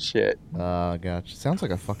funny as shit. Gotcha. Sounds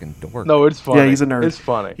like a fucking dork. No, it's funny. Yeah, he's a nerd. It's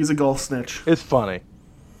funny. He's a golf snitch. It's funny.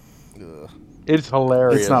 It's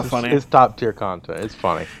hilarious. It's not funny. It's top tier content. It's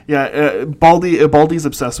funny. Yeah, Baldy's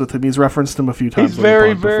obsessed with him. He's referenced him a few times. He's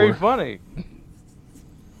very, very funny.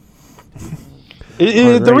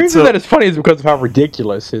 The reason that it's funny is because of how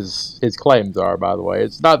ridiculous his claims are, by the way.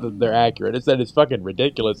 It's not that they're accurate. It's that it's fucking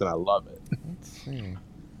ridiculous, and I love it. Let's see.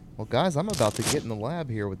 Well, guys, I'm about to get in the lab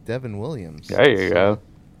here with Devin Williams. There you go.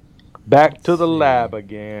 Back to the lab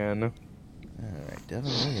again. All right,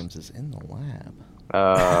 Devin Williams is in the lab.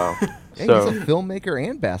 Yeah, He's a filmmaker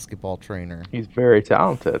and basketball trainer. he's very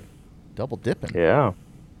talented. Double dipping. Yeah.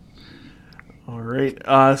 All right.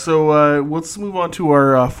 So let's move on to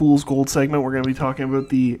our Fool's Gold segment. We're going to be talking about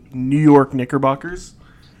the New York Knickerbockers.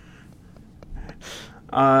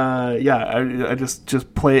 I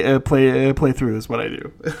just play through is what I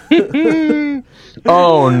do.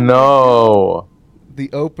 Oh no. The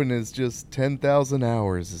open is just 10,000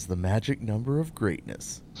 hours is the magic number of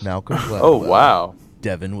greatness. Malcolm Gladwell. Oh wow.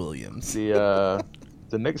 Devin Williams. The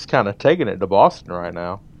Knicks kind of taking it to Boston right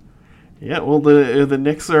now. Yeah, well, the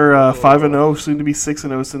Knicks are 5-0, soon to be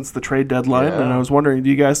 6-0 since the trade deadline. Yeah. And I was wondering, do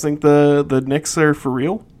you guys think the Knicks are for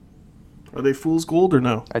real? Are they fool's gold or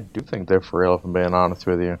no? I do think they're for real, if I'm being honest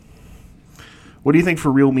with you. What do you think for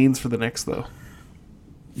real means for the Knicks, though?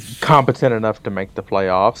 Competent enough to make the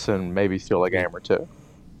playoffs and maybe steal a game or two.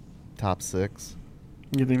 Top 6.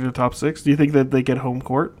 You think they're top 6? Do you think that they get home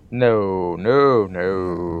court? No.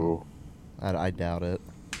 I doubt it.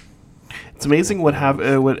 It's amazing what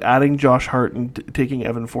adding Josh Hart and taking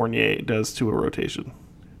Evan Fournier does to a rotation.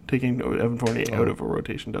 Taking Evan Fournier out of a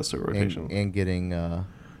rotation does to a rotation. And getting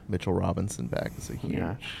Mitchell Robinson back is a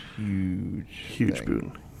huge thing.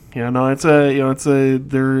 boon. Yeah, no,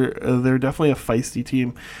 they're definitely a feisty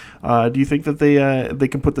team. Do you think that they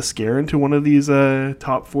can put the scare into one of these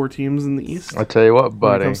top 4 teams in the East? I tell you what, When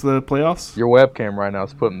buddy. it comes to the playoffs, Your webcam right now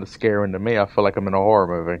is putting the scare into me. I feel like I'm in a horror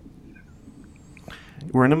movie.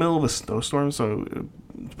 we're in the middle of a snowstorm, so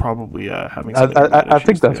it's probably having. I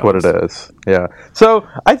think that's what it is. Yeah. So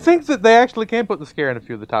I think that they actually can put the scare in a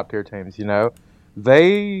few of the top tier teams. You know,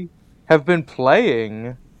 they have been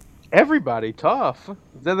playing everybody tough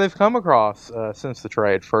that they've come across since the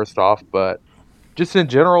trade. First off, but just in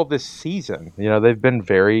general this season, you know, they've been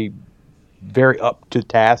very, very up to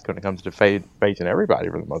task when it comes to facing everybody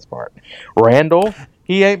for the most part. Randall,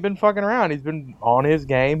 he ain't been fucking around. He's been on his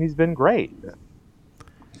game. He's been great.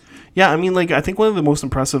 Yeah, I mean, I think one of the most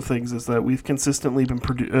impressive things is that we've consistently been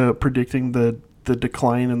predicting the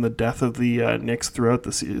decline and the death of the Knicks throughout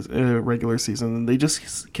the regular season, and they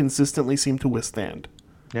just consistently seem to withstand.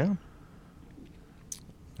 Yeah.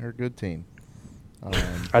 They're a good team.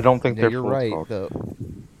 I don't think they're you're full right. smoke.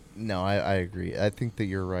 No, I agree. I think that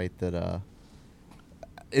you're right that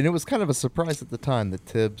and it was kind of a surprise at the time that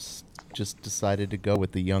Tibbs just decided to go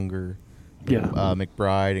with the younger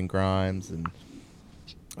McBride and Grimes and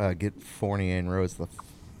get Fournier and Rose the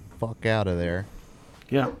fuck out of there.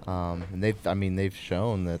 Yeah. And they've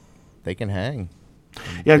shown that they can hang.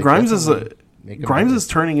 Yeah, They Grimes definitely make 'em Grimes better. is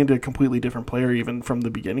turning into a completely different player even from the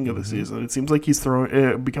beginning of the season. It seems like he's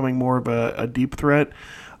becoming more of a deep threat.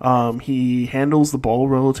 He handles the ball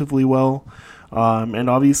relatively well. And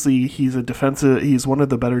obviously he's he's one of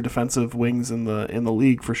the better defensive wings in the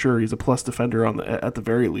league for sure. He's a plus defender at the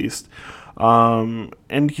very least. And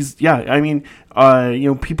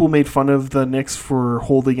people made fun of the Knicks for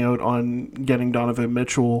holding out on getting Donovan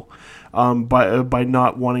Mitchell by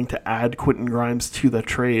not wanting to add Quentin Grimes to the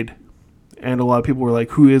trade. And a lot of people were like,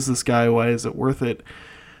 who is this guy? Why is it worth it?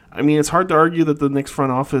 I mean, it's hard to argue that the Knicks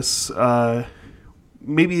front office,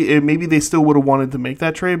 maybe they still would have wanted to make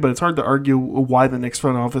that trade, but it's hard to argue why the Knicks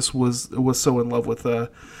front office was so in love with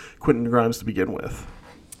Quentin Grimes to begin with.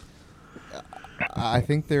 I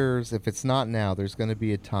think if it's not now, there's going to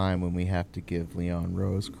be a time when we have to give Leon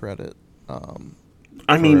Rose credit for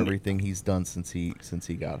everything he's done since he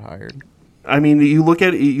got hired. I mean, you look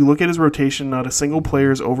at his rotation. Not a single player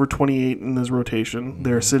is over 28 in his rotation. Mm-hmm.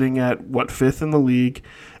 They're sitting at 5th in the league,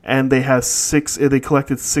 and they have 6. They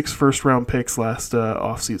collected 6 first-round picks last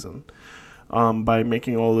offseason by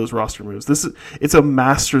making all those roster moves. It's a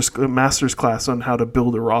master's class on how to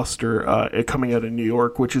build a roster coming out of New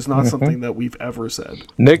York, which is not something that we've ever said.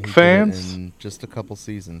 Nick He did it fans, in just a couple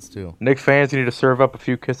seasons too. Nick fans, you need to serve up a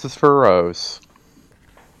few kisses for Rose.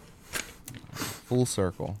 Full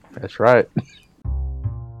circle. That's right.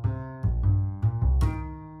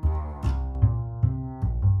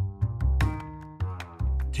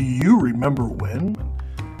 Do you remember when?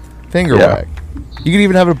 Finger Yeah. wag. You could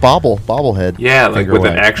even have a bobblehead. Yeah, like finger with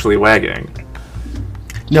wag. it actually wagging.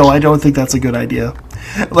 No, I don't think that's a good idea.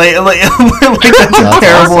 Like that's a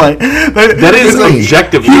terrible idea. That is Really?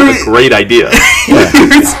 objectively a great idea.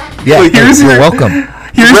 Yeah, here's you're your- welcome.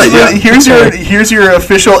 Here's your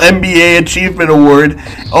official NBA achievement award.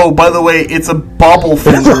 Oh, by the way, it's a bobble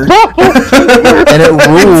finger. And it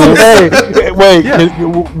rules. Hey, wait.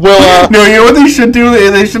 Will No, you know what they should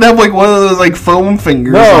do? They should have like one of those like foam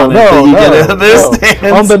fingers on it that you get out of their stands.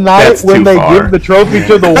 On the night That's when too they far. give the trophy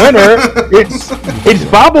to the winner, it's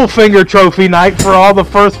Bobblefinger Trophy night for all the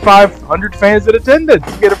first 500 fans that attended.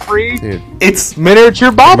 You get a free Dude, It's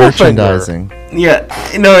miniature Bobblefinger. merchandising. Yeah,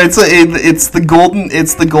 no, it's the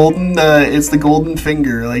golden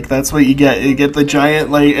finger. Like that's what you get. You get the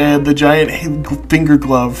giant finger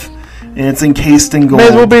glove, and it's encased in gold. May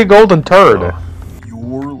as well be a golden turd.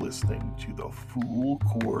 You're listening to the Full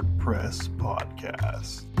Court Press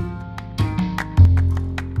podcast.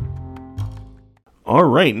 All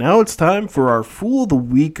right, now it's time for our Fool of the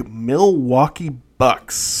Week, Milwaukee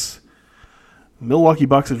Bucks. Milwaukee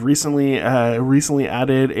Bucks has recently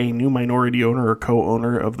added a new minority owner or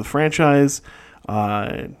co-owner of the franchise.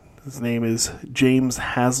 His name is James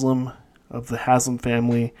Haslam of the Haslam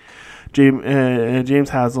family. James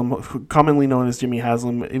Haslam, commonly known as Jimmy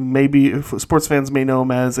Haslam, sports fans may know him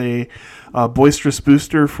as a boisterous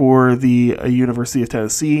booster for the University of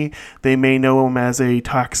Tennessee. They may know him as a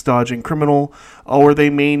tax-dodging criminal, or they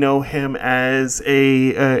may know him as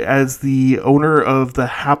the owner of the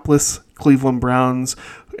hapless Cleveland Browns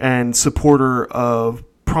and supporter of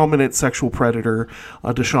prominent sexual predator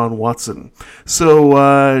Deshaun Watson.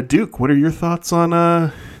 So, Duke, what are your thoughts on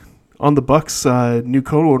the Bucks' new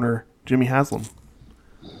co-owner, Jimmy Haslam?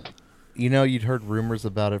 You know, you'd heard rumors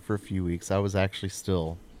about it for a few weeks. I was actually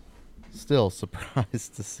still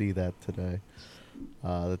surprised to see that today.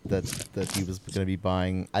 That he was going to be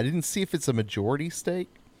buying. I didn't see if it's a majority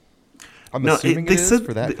stake. I'm assuming it is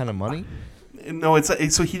for that kind of money. No,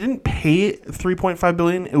 so he didn't pay $3.5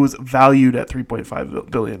 billion. It was valued at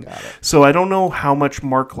 $3.5 billion. So I don't know how much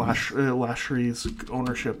Mark Lashley's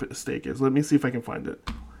ownership stake is. Let me see if I can find it.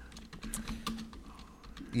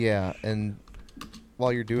 Yeah, and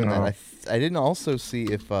while you're doing that, I didn't also see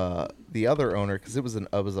if the other owner, because it was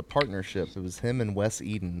a partnership. It was him and Wes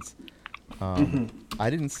Edens.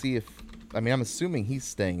 I didn't see if. I mean, I'm assuming he's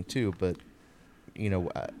staying too, but. You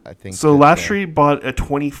know, I think so. Lashley bought a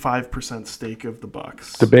 25% stake of the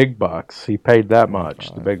Bucks. The big bucks. He paid that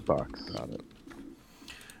much. The big bucks. Got it.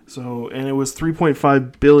 So, and it was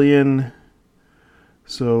 $3.5 billion.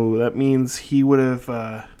 So that means he would have.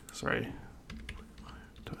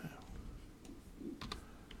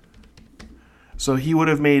 So he would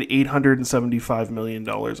have made $875 million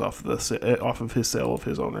off of his sale of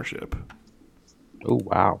his ownership. Oh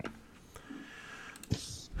wow.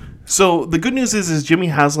 So the good news is Jimmy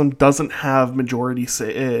Haslam doesn't have majority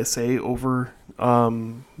say over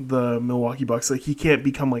the Milwaukee Bucks. Like he can't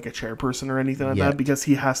become like a chairperson or anything like that because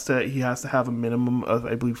he has to have a minimum of,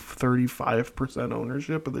 I believe, 35%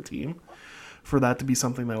 ownership of the team for that to be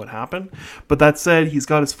something that would happen. But that said, he's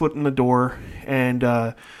got his foot in the door, and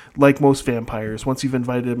like most vampires, once you've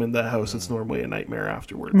invited him in the house, it's normally a nightmare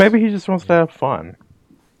afterwards. Maybe he just wants to have fun.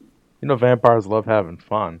 You know, vampires love having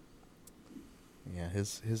fun. Yeah,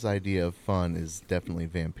 his idea of fun is definitely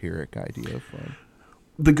vampiric idea of fun.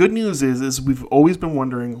 The good news is we've always been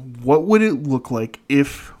wondering what would it look like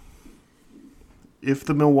if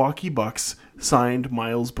the Milwaukee Bucks signed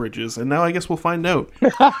Miles Bridges, and now I guess we'll find out.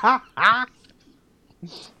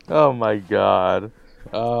 Oh my God!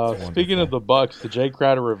 Speaking of the Bucks, the Jay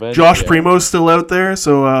Crowder revenge. Josh Primo's still out there,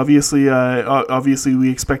 so obviously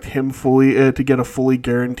we expect him to get a fully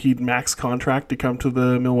guaranteed max contract to come to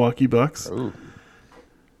the Milwaukee Bucks. Ooh.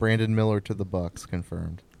 Brandon Miller to the Bucks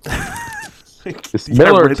confirmed. It's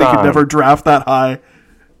Miller They time. could never draft that high.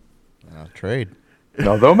 Trade.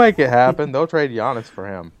 No, they'll make it happen. They'll trade Giannis for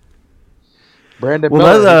him. Brandon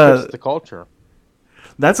Miller fits the culture.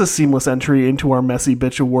 That's a seamless entry into our Messy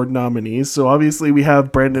Bitch Award nominees. So obviously we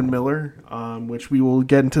have Brandon Miller, which we will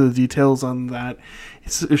get into the details on that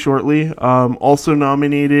shortly. Also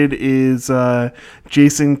nominated is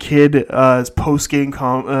Jason Kidd's post-game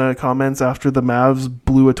comments after the Mavs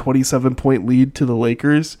blew a 27-point lead to the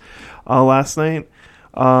Lakers last night.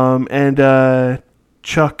 And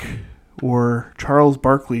Chuck, or Charles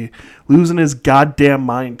Barkley, losing his goddamn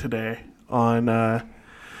mind today on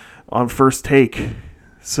First Take.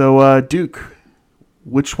 So, Duke,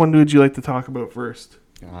 which one would you like to talk about first?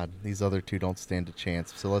 God, these other two don't stand a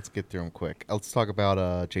chance. So let's get through them quick. Let's talk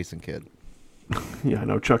about Jason Kidd. Yeah,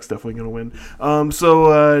 no, Chuck's definitely going to win.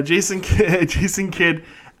 Jason Kidd,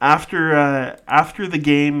 after the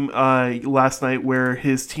game last night where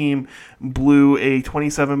his team blew a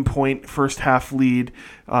 27-point first-half lead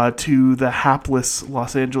to the hapless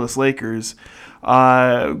Los Angeles Lakers,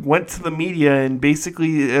 went to the media and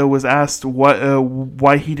basically was asked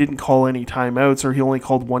why he didn't call any timeouts, or he only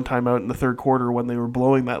called one timeout in the third quarter when they were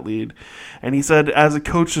blowing that lead. And he said, as a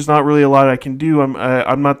coach, there's not really a lot I can do.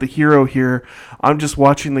 I'm not the hero here. I'm just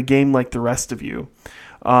watching the game like the rest of you.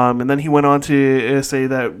 And then he went on to say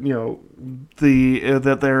that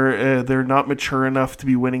that they're not mature enough to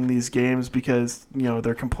be winning these games because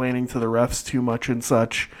they're complaining to the refs too much and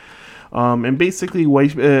such. and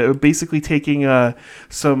basically taking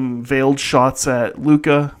some veiled shots at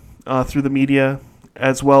Luka through the media,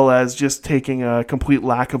 as well as just taking a complete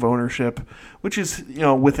lack of ownership, which is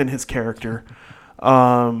within his character,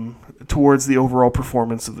 towards the overall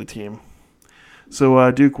performance of the team.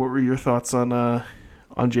 So, Duke, what were your thoughts on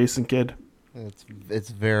Jason Kidd? It's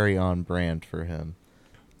very on brand for him.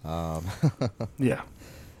 Yeah.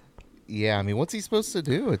 Yeah, I mean, what's he supposed to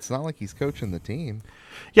do? It's not like he's coaching the team.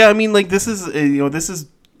 Yeah, I mean, like, this is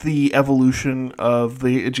the evolution of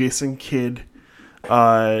the Jason Kidd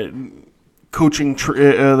coaching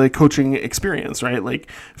experience, right?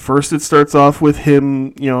 Like, first it starts off with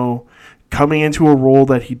him, coming into a role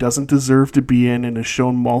that he doesn't deserve to be in, and has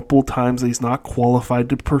shown multiple times that he's not qualified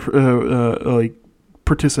to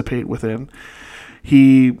participate within.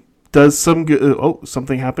 He does some good.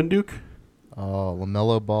 Something happened, Duke? Oh,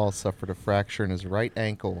 LaMelo Ball suffered a fracture in his right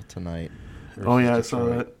ankle tonight. Oh yeah, I saw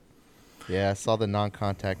that. Yeah, I saw the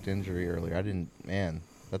non-contact injury earlier. Man,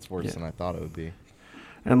 that's worse than I thought it would be.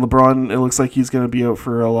 And LeBron, it looks like he's going to be out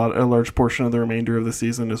for a large portion of the remainder of the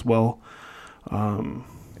season as well. God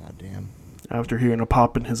damn. After hearing a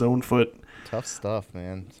pop in his own foot. Tough stuff,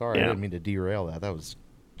 man. Sorry, I didn't mean to derail that. That was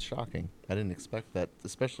shocking. I didn't expect that,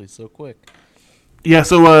 especially so quick. Yeah,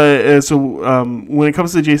 so when it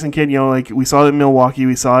comes to Jason Kidd, like we saw it in Milwaukee,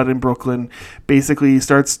 we saw it in Brooklyn. Basically, he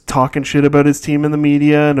starts talking shit about his team in the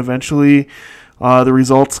media, and eventually the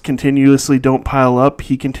results continuously don't pile up.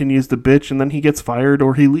 He continues to bitch, and then he gets fired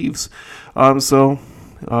or he leaves. So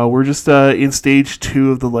we're just in stage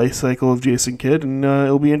 2 of the life cycle of Jason Kidd, and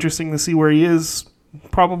it'll be interesting to see where he is.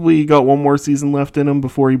 Probably got one more season left in him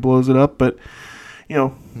before he blows it up, but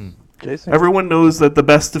Jason. Everyone knows that the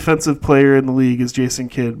best defensive player in the league is Jason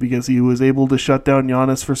Kidd because he was able to shut down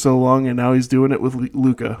Giannis for so long, and now he's doing it with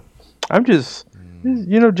Luka. I'm just,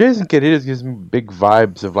 Jason Kidd, he just gives me big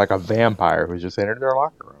vibes of like a vampire who's just entered their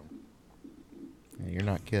locker room. Yeah, you're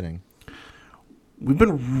not kidding. We've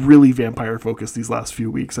been really vampire focused these last few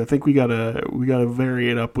weeks. I think we gotta vary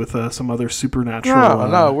it up with some other supernatural.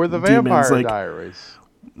 No, we're the demons. Vampire Diaries.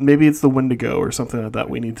 Maybe it's the Wendigo or something like that.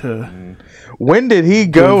 We need to. When did he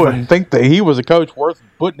go and think that he was a coach worth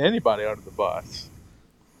putting anybody under the bus?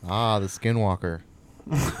 Ah, the Skinwalker.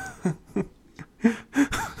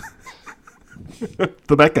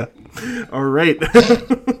 The Becca. All right.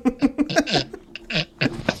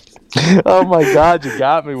 Oh my God, you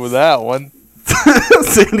got me with that one.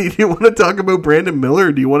 Sandy, do you want to talk about Brandon Miller,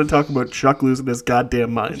 or do you want to talk about Chuck losing his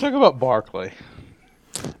goddamn mind? Let's talk about Barkley.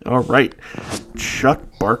 All right, Chuck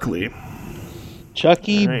Barkley.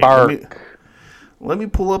 Chucky All right, Bark. Let me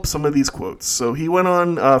pull up some of these quotes. So he went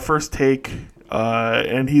on First Take,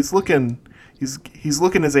 and he's looking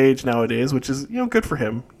his age nowadays, which is good for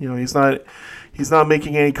him. He's not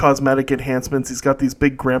making any cosmetic enhancements. He's got these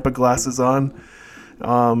big grandpa glasses on,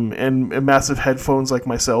 and massive headphones like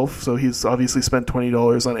myself. So he's obviously spent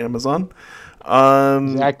 $20 on Amazon.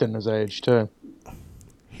 He's acting his age too.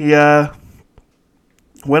 He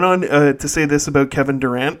went on to say this about Kevin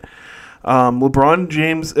Durant.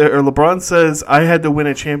 LeBron says, "I had to win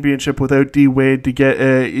a championship without D Wade to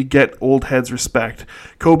get old heads respect."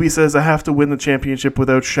 Kobe says, "I have to win the championship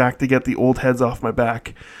without Shaq to get the old heads off my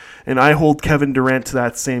back," and I hold Kevin Durant to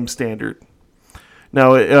that same standard.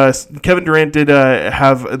 Now, Kevin Durant did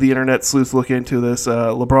have the internet sleuths look into this.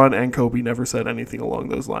 LeBron and Kobe never said anything along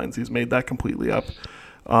those lines. He's made that completely up.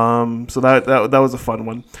 So that was a fun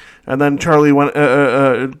one. And then Chuck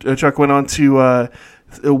went on to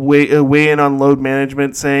weigh in on load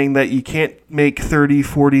management, saying that you can't make $30,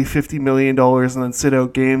 $40, $50 million and then sit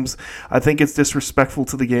out games. I think it's disrespectful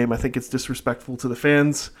to the game. I think it's disrespectful to the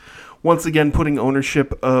fans. Once again, putting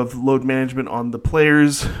ownership of load management on the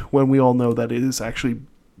players when we all know that it is actually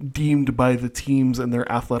deemed by the teams and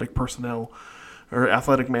their athletic personnel or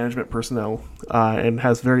athletic management personnel, and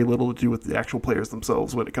has very little to do with the actual players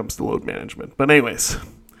themselves when it comes to load management. But anyways,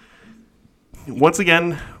 once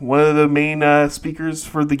again, one of the main speakers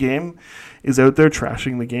for the game is out there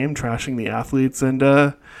trashing the game, trashing the athletes,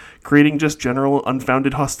 and creating just general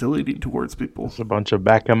unfounded hostility towards people. It's a bunch of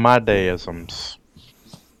back in my day-isms.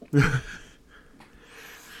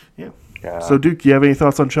 Yeah. So, Duke, do you have any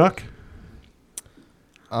thoughts on Chuck?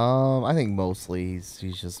 I think mostly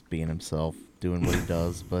he's just being himself, doing what he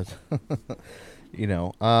does. But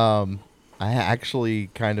I actually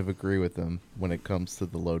kind of agree with him when it comes to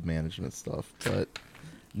the load management stuff, but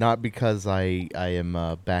not because I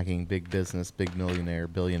am backing big business, big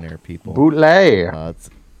billionaire people. Bootleg.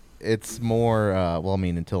 It's more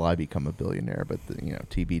until I become a billionaire, but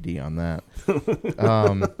TBD on that.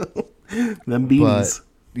 Them beanies.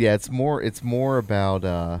 But, yeah, it's more about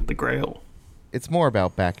the Grail. it's more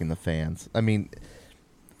about backing the fans. I mean,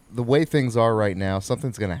 the way things are right now,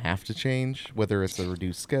 something's going to have to change, whether it's a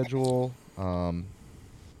reduced schedule. They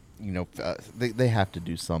have to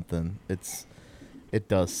do something. It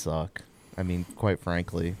does suck. I mean, quite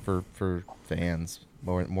frankly, for fans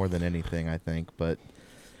more than anything, I think. But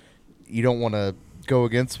you don't want to go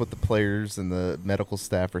against what the players and the medical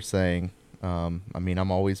staff are saying. I mean,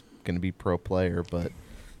 I'm always going to be pro player, but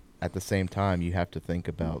at the same time, you have to think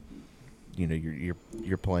about,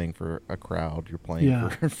 you're playing for a crowd, you're playing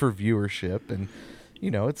for viewership, and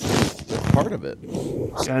it's part of it.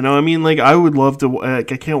 I know. I mean, like, I would love to. I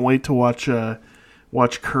can't wait to watch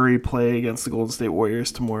Curry play against the Golden State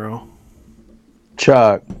Warriors tomorrow.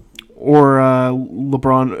 Chuck. Or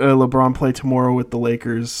LeBron play tomorrow with the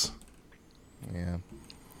Lakers. Yeah.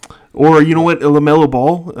 Or, you know what, LaMelo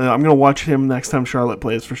Ball? I'm going to watch him next time Charlotte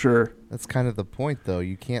plays for sure. That's kind of the point, though.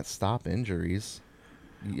 You can't stop injuries.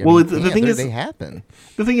 The thing is, they happen.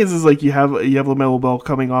 The thing is like you have LaMelo Ball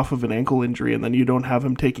coming off of an ankle injury, and then you don't have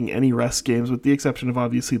him taking any rest games, with the exception of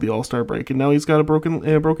obviously the All-Star break, and now he's got a broken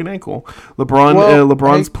ankle.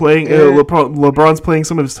 LeBron's playing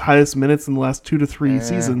some of his highest minutes in the last 2 to 3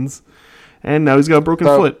 seasons, and now he's got a broken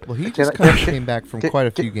foot. Well, he just kind of came back from quite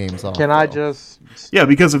a few games off. Can I just? Yeah,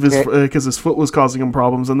 because his foot was causing him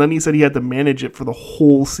problems, and then he said he had to manage it for the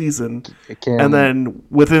whole season. And then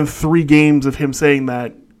within 3 games of him saying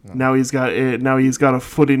that, now he's got a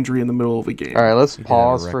foot injury in the middle of a game. All right, let's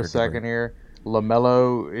pause for a second here.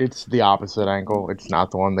 LaMelo, it's the opposite ankle. It's not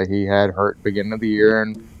the one that he had hurt beginning of the year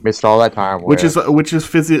and missed all that time with. Which is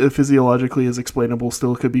physiologically is explainable.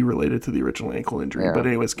 Still could be related to the original ankle injury. Yeah. But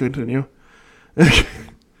anyways, continue.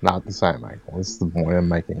 Not the same ankle. This is the point I'm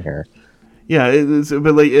making here. Yeah,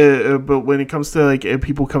 but when it comes to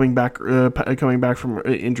people coming back from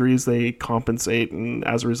injuries, they compensate, and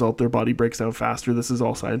as a result, their body breaks down faster. This is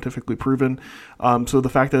all scientifically proven. So the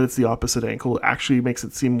fact that it's the opposite ankle actually makes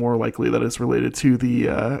it seem more likely that it's related to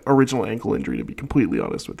the original ankle injury. To be completely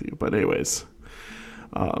honest with you, but anyways,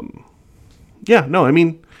 I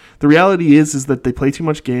mean, the reality is that they play too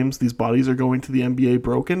much games. These bodies are going to the NBA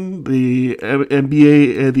broken. The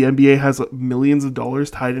NBA has millions of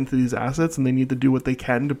dollars tied into these assets, and they need to do what they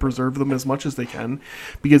can to preserve them as much as they can,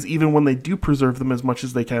 because even when they do preserve them as much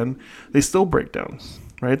as they can, they still break down,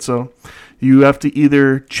 right? So you have to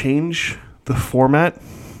either change the format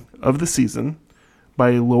of the season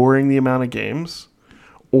by lowering the amount of games,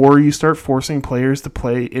 or you start forcing players to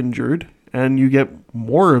play injured, and you get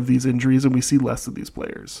more of these injuries, and we see less of these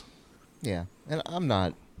players. Yeah, and I'm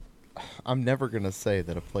never going to say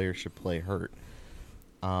that a player should play hurt.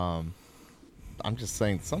 I'm just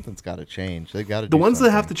saying something's got to change. They got to. The ones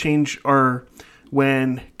that have to change are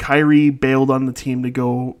when Kyrie bailed on the team to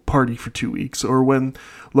go party for 2 weeks, or when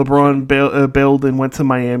LeBron bailed and went to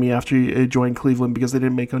Miami after he joined Cleveland because they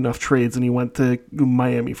didn't make enough trades, and he went to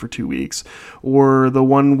Miami for 2 weeks, or the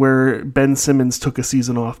one where Ben Simmons took a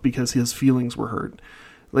season off because his feelings were hurt.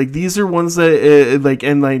 Like, these are ones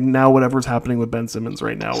that, now whatever's happening with Ben Simmons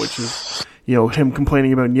right now, which is, him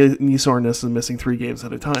complaining about knee soreness and missing 3 games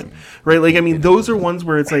at a time, right? Like, I mean, those are ones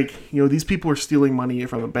where it's like, these people are stealing money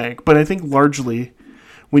from the bank. But I think largely,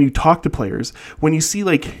 when you talk to players, when you see,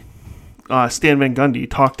 Stan Van Gundy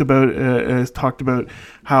talked about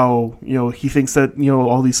how he thinks that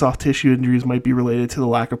all these soft tissue injuries might be related to the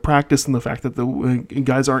lack of practice and the fact that the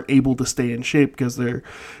guys aren't able to stay in shape because they're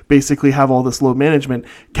basically have all this load management.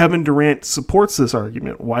 Kevin Durant supports this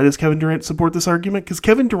argument. Why does Kevin Durant support this argument? Because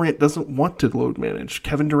Kevin Durant doesn't want to load manage.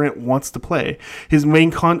 Kevin Durant wants to play. His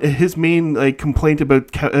main complaint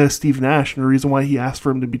about Steve Nash, and the reason why he asked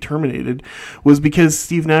for him to be terminated, was because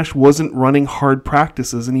Steve Nash wasn't running hard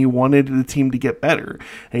practices, and he wanted the team to get better,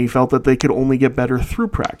 and he felt that they could only get better through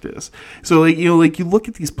practice. So you look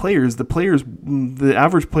at these players, the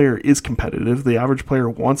average player is competitive. The average player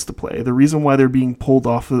wants to play. The reason why they're being pulled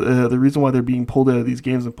out of these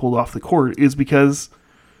games and pulled off the court is because,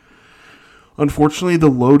 unfortunately, the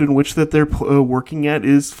load in which that they're working at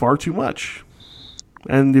is far too much.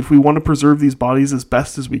 And if we want to preserve these bodies as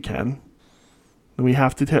best as we can, then we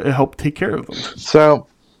have to help take care of them. So,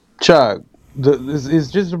 Chuck, this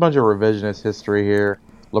is just a bunch of revisionist history here.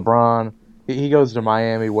 LeBron, he goes to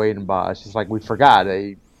Miami, Wade and Bosh. It's like we forgot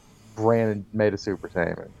he ran and made a super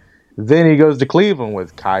team. Then he goes to Cleveland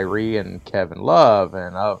with Kyrie and Kevin Love,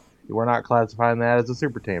 and we're not classifying that as a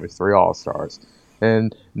super team. It's 3 All-Stars.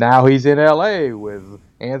 And now he's in L.A. with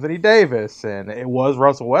Anthony Davis, and it was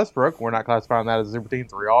Russell Westbrook. We're not classifying that as a super team.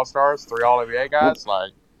 3 All-Stars, 3 All-NBA guys.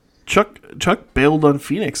 Chuck bailed on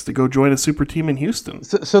Phoenix to go join a super team in Houston.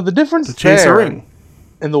 So the difference to chase a ring.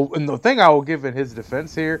 And the thing I will give in his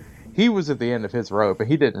defense here he was at the end of his rope, and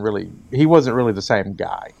he wasn't really the same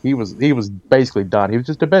guy. He was basically done. He was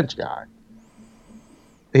just a bench guy.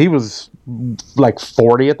 He was like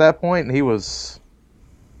 40 at that point, and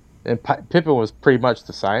Pippen was pretty much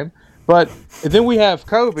the same. But then we have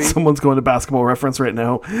Kobe. Someone's going to Basketball Reference right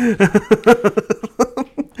now.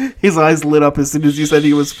 His eyes lit up as soon as you said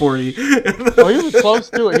he was 40. Oh, he was close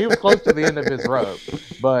to it. He was close to the end of his rope.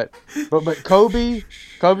 But Kobe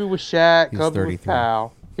was Shaq. He was Kobe 33. was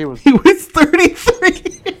Powell. He was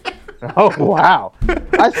 33. Oh, wow.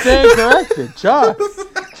 I stand corrected. Chuck.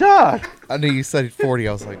 I knew you said 40.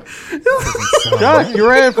 I was like, Chuck, you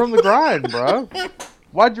ran from the grind, bro.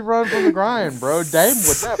 Why'd you run from the grind, bro? Dame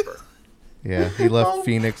would never. yeah, he left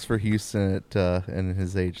Phoenix for Houston in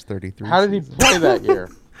his age 33. How did he play that year?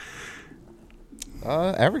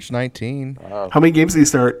 Average 19. How many games did he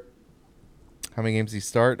start? How many games did he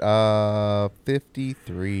start?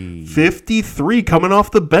 53. 53 coming off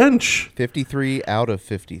the bench. 53 out of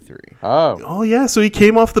 53. Oh, yeah. So he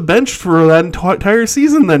came off the bench for that entire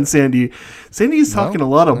season then, Sandy. Sandy's talking a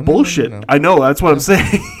lot of bullshit. No. I know. That's what I'm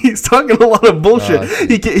saying. He's talking a lot of bullshit.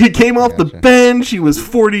 He came off the bench. He was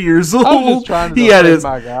 40 years old. I'm just trying to he had defend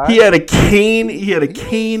my guy. He had a cane. He had a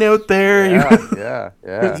cane out there. Yeah.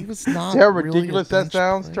 He was not See how really a ridiculous that bench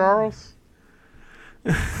sounds, player. Charles?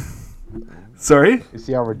 Sorry? You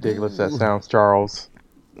see how ridiculous that sounds, Charles?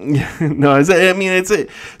 No,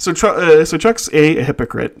 so Chuck's a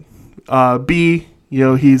hypocrite. B,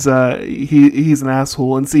 he's an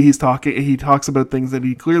asshole, and C, he talks about things that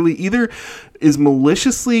he clearly either is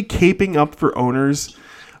maliciously caping up for owners,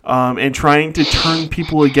 and trying to turn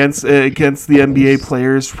people against the NBA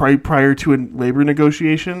players prior to a labor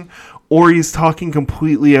negotiation, or he's talking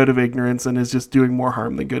completely out of ignorance and is just doing more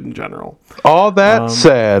harm than good in general. All that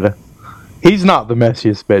said, he's not the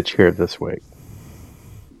messiest bitch here this week.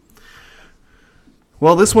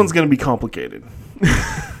 Well, this one's going to be complicated.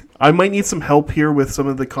 I might need some help here with some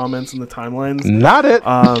of the comments and the timelines. Not it.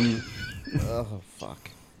 Oh, fuck.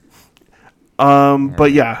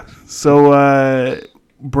 But yeah, so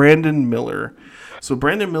Brandon Miller. So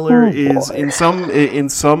Brandon Miller is in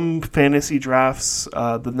some fantasy drafts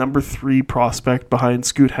the number 3 prospect behind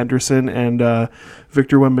Scoot Henderson and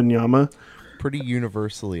Victor Wembanyama. Pretty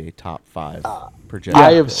universally a top 5 projection.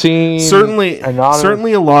 I have seen Certainly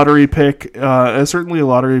a lottery pick.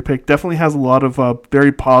 Definitely has a lot of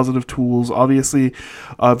very positive tools. Obviously,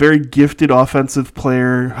 a very gifted offensive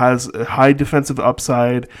player, has a high defensive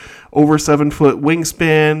upside, over 7 foot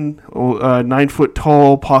wingspan, 9 foot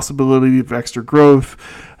tall, possibility of extra growth.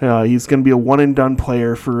 He's going to be a one and done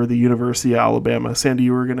player for the University of Alabama. Sandy,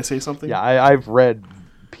 you were going to say something? Yeah, I've read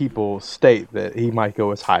people state that he might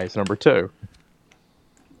go as high as number 2.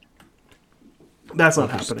 That's not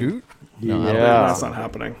happening. Scoot? No, That's not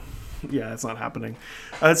happening. Yeah, it's not happening.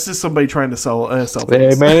 It's just somebody trying to sell Hey,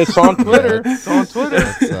 things. man, it's on Twitter. It's on Twitter.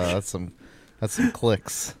 That's some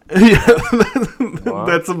clicks. Yeah,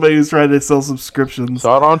 that's somebody who's trying to sell subscriptions.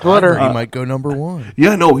 Saw it on Twitter. He might go number 1.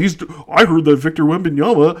 Yeah, no, I heard that Victor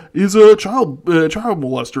Wembanyama is a child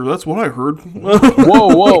molester. That's what I heard. Whoa.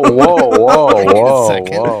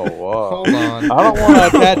 Hold on. I don't want to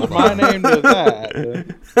attach my name to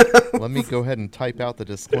that. Let me go ahead and type out the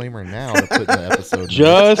disclaimer now to put in the episode.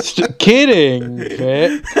 Just kidding,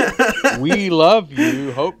 Vic. We love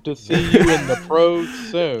you. Hope to see you in the pros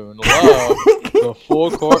soon. Love, the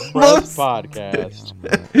Full Court Press podcast.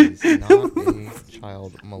 He's not a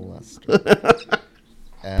child molester.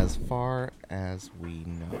 As far as we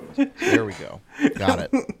know. There we go. Got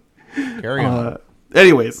it. Carry on.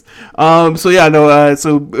 Anyways,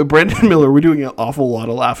 so Brandon Miller, we're doing an awful lot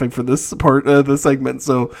of laughing for this part of the segment,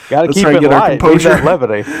 so Gotta let's keep try and it get our light. Need composure. that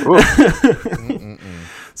levity.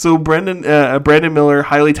 So Brandon Miller,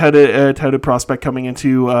 highly touted prospect coming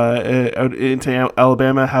into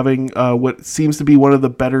Alabama, having what seems to be one of the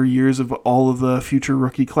better years of all of the future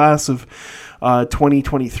rookie class of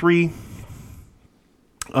 2023.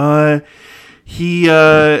 His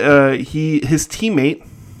teammate,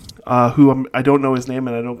 who I don't know his name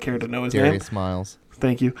and I don't care to know his name. Darius Miles.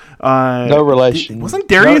 Thank you. No relation. Wasn't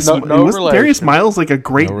Darius? No wasn't relation. Darius Miles like a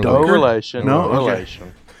great No dunker? No relation. No? No Okay.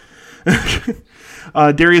 relation.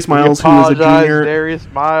 Darius We Miles, who is a apologize, junior. Darius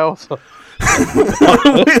Miles. Damn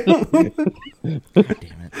it. All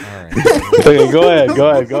right. Okay, go ahead.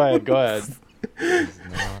 He's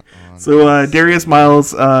not on. So Darius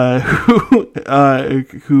Miles, who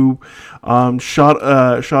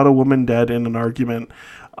shot a woman dead in an argument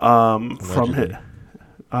from Allegedly. hit.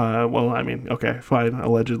 Okay, fine.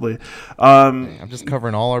 Allegedly, I'm just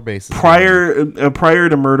covering all our bases. prior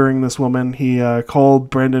to murdering this woman, he called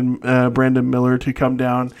Brandon Miller to come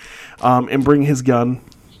down and bring his gun.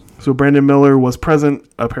 So Brandon Miller was present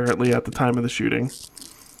apparently at the time of the shooting.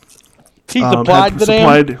 He supplied the damn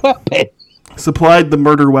weapon. Supplied the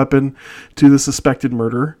murder weapon to the suspected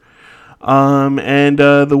murderer. And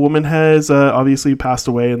the woman has obviously passed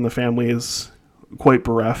away, and the family is quite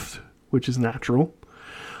bereft, which is natural.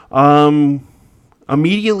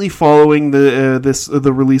 Immediately following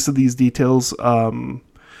the release of these details,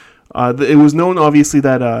 it was known obviously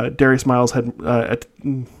that Darius Miles had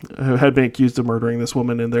been accused of murdering this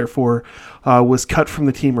woman, and therefore was cut from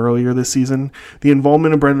the team earlier this season. The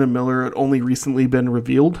involvement of Brandon Miller had only recently been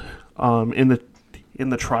revealed in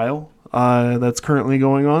the trial that's currently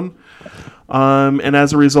going on, and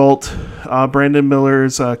as a result, Brandon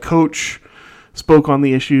Miller's coach spoke on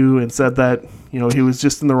the issue and said that he was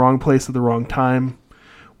just in the wrong place at the wrong time.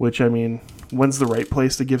 Which, I mean, when's the right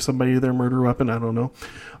place to give somebody their murder weapon? I don't know.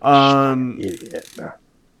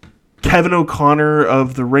 Kevin O'Connor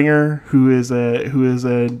of The Ringer, who is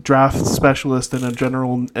a draft specialist and a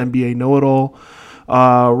general NBA know-it-all,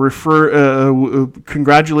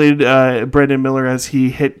 congratulated Brandon Miller as he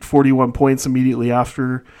hit 41 points immediately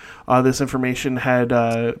after this information had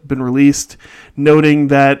been released, noting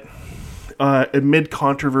that amid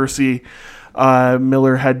controversy,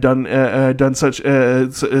 Miller had done such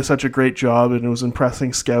a great job, and it was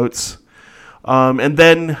impressing scouts. And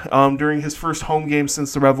then during his first home game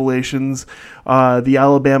since the revelations, the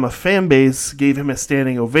Alabama fan base gave him a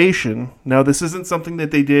standing ovation. Now, this isn't something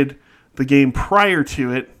that they did the game prior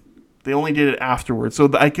to it. They only did it afterwards.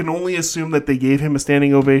 So I can only assume that they gave him a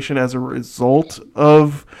standing ovation as a result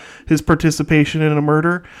of his participation in a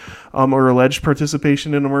murder, or alleged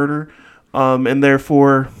participation in a murder. And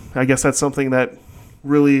therefore, I guess that's something that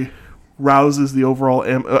really rouses the overall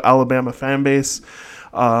Alabama fan base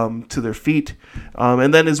to their feet.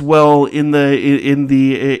 And then as well in the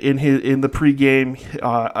pregame,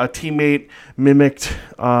 a teammate mimicked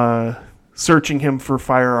searching him for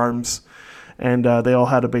firearms, and they all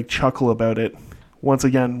had a big chuckle about it. Once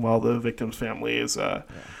again, while the victim's family is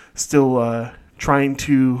still trying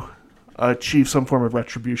to achieve some form of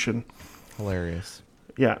retribution. Hilarious.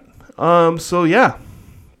 Yeah. So yeah,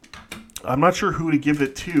 I'm not sure who to give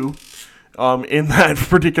it to in that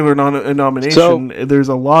particular nomination. So, there's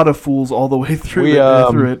a lot of fools all the way through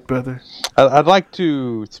it, but I'd like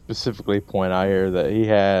to specifically point out here that he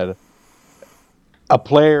had a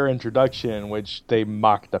player introduction which they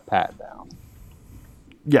mocked a pat down.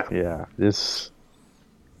 Yeah, this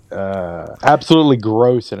absolutely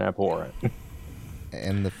gross and abhorrent.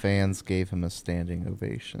 And the fans gave him a standing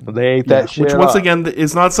ovation. They ate that shit which once up. again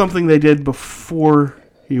is not something they did before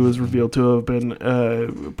he was revealed to have been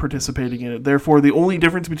participating in it. Therefore, the only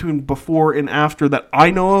difference between before and after that I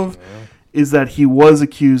know of is that he was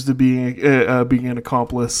accused of being an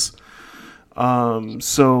accomplice.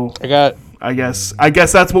 So I guess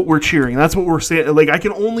that's what we're cheering. That's what we're saying. Like, I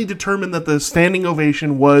can only determine that the standing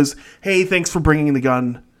ovation was, "Hey, thanks for bringing the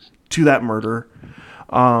gun to that murder."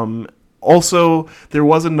 Also, there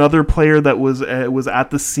was another player that was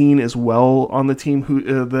at the scene as well on the team who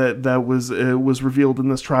that was revealed in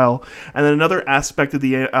this trial. And then another aspect of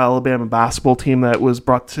the Alabama basketball team that was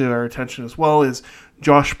brought to our attention as well is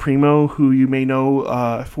Josh Primo, who you may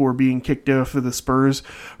know for being kicked out for the Spurs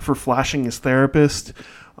for flashing his therapist,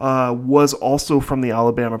 was also from the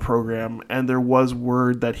Alabama program, and there was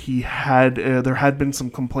word that he had there had been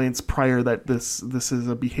some complaints prior that this is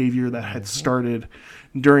a behavior that had started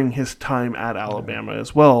during his time at Alabama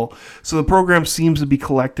as well. So the program seems to be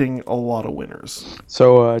collecting a lot of winners.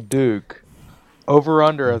 So Duke, over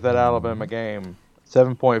under of that Alabama game,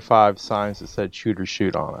 7.5 signs that said shoot or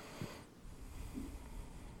shoot on it.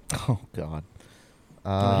 Oh God.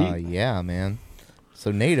 Yeah, man.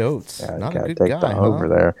 So Nate Oates, not a good take guy, the huh? over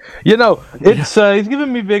there. You know, it's he's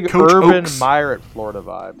giving me big Coach Urban Oaks. Meyer at Florida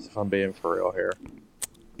vibes. If I'm being for real here.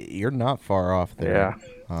 You're not far off there.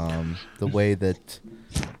 The way that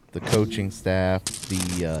the coaching staff,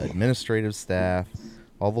 the administrative staff,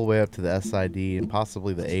 all the way up to the SID and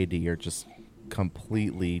possibly the AD are just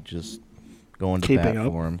completely just going to Keeping bat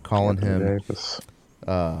up. for him, calling him, Davis.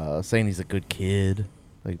 saying he's a good kid,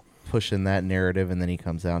 like pushing that narrative, and then he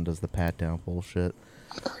comes out and does the pat down bullshit.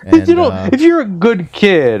 And, You know, if you're a good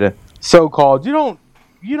kid, so called, you don't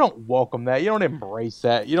welcome that. You don't embrace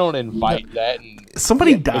that. You don't invite that. And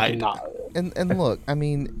Somebody died. And look, I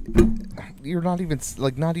mean, you're not even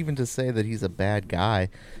to say that he's a bad guy.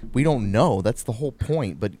 We don't know. That's the whole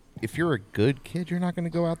point. But if you're a good kid, you're not going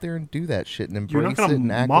to go out there and do that shit and You're not embrace it going and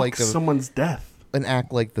to act mock like someone's death.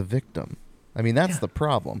 the victim. I mean, that's the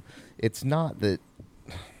problem. It's not that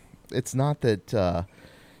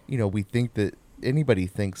we think that anybody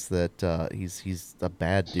thinks that he's a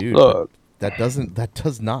bad dude. Look. that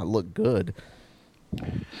does not look good.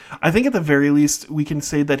 I think at the very least we can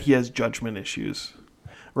say that he has judgment issues,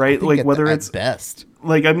 right? Like whether it's best,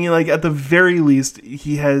 like I mean, like at the very least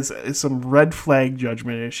he has some red flag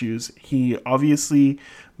judgment issues. He obviously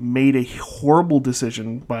made a horrible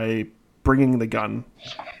decision by bringing the gun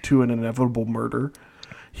to an inevitable murder.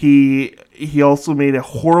 He also made a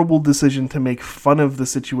horrible decision to make fun of the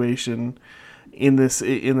situation in this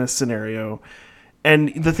scenario.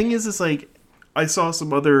 And the thing is like I saw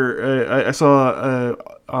some other I saw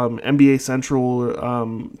NBA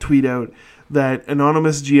Central tweet out that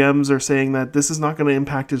anonymous GMs are saying that this is not going to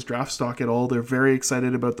impact his draft stock at all. They're very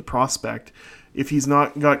excited about the prospect. If he's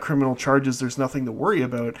not got criminal charges, there's nothing to worry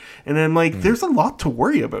about. And then, like, there's a lot to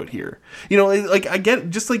worry about here. You know, like, I get,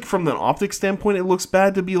 just, like, from an optics standpoint, it looks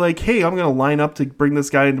bad to be like, hey, I'm going to line up to bring this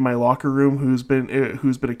guy into my locker room who's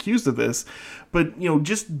been accused of this. But, you know,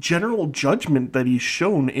 just general judgment that he's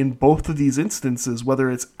shown in both of these instances, whether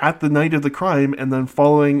it's at the night of the crime and then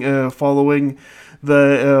following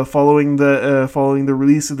the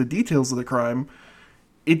release of the details of the crime,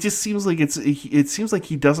 it just seems like it seems like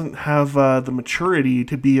he doesn't have the maturity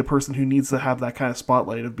to be a person who needs to have that kind of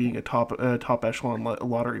spotlight of being a top echelon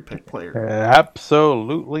lottery pick player.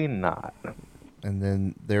 Absolutely not. And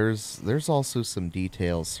then there's also some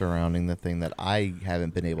details surrounding the thing that I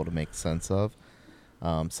haven't been able to make sense of,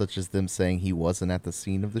 such as them saying he wasn't at the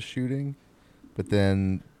scene of the shooting, but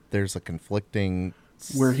then there's a conflicting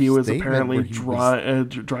where he was apparently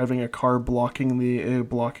driving a car blocking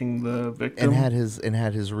the victim and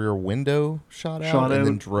had his rear window shot out and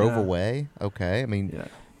then drove away. Okay, I mean,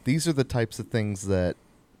 these are the types of things that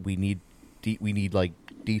we need like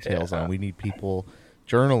details on. We need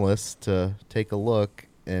journalists to take a look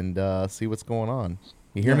and see what's going on.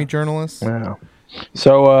 You hear me, journalists? Yeah.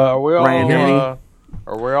 So are we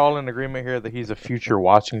all in agreement here that he's a future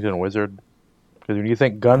Washington Wizard? Because when you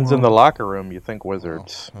think guns in the locker room, you think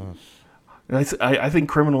Wizards. I think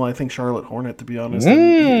criminal. I think Charlotte Hornet. To be honest,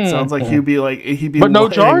 it sounds like he'd be but no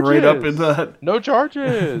charges. Right up in that. No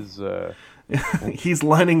charges. He's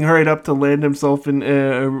lining right up to land himself in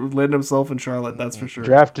Charlotte. That's for sure.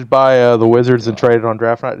 Drafted by the Wizards and traded on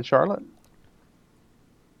draft night to Charlotte.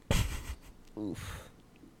 Oof.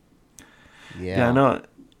 Yeah, no.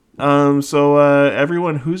 So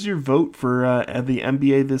everyone, who's your vote for the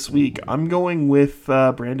NBA this week? I'm going with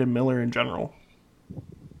Brandon Miller in general.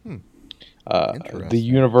 The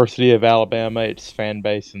University of Alabama, its fan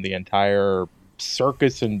base, and the entire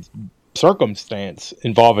circus and circumstance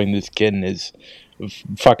involving this kid and his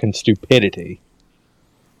fucking stupidity.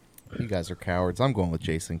 You guys are cowards. I'm going with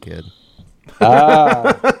Jason Kidd.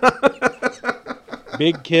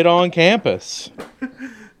 Big kid on campus.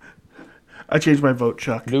 I changed my vote,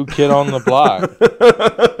 Chuck. New kid on the block.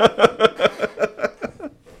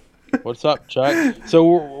 What's up, Chuck? So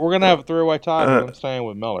we're going to have a three-way tie, but I'm staying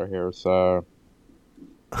with Miller here, so...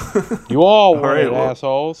 You all win, right,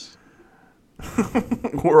 assholes.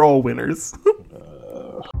 We're all winners.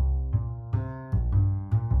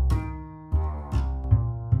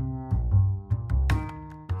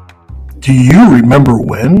 Do you remember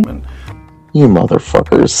when? You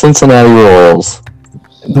motherfuckers. Cincinnati Royals.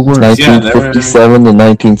 The worst. 1957 to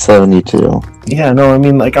 1972. Yeah, no, I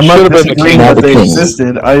mean, like, I'm not disagreeing that they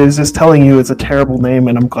existed. I was just telling you it's a terrible name,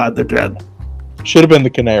 and I'm glad they're dead. Should have been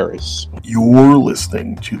the Canaries. You're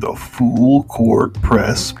listening to the Full Court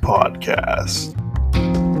Press Podcast.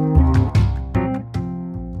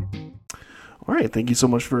 All right, thank you so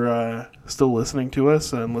much for still listening to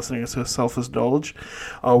us and listening to self-indulge.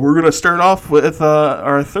 We're going to start off with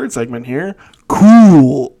our third segment here,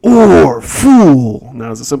 Cool or Fool.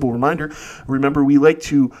 Now, as a simple reminder, remember we like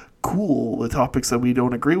to cool the topics that we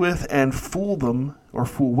don't agree with and fool them or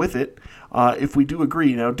fool with it if we do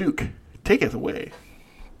agree. Now, Duke, take it away.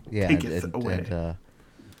 Yeah, and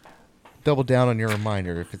double down on your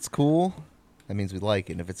reminder. If it's cool, that means we like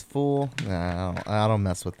it. And if it's fool, I don't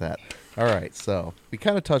mess with that. All right, so we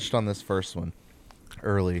kind of touched on this first one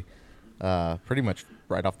early, pretty much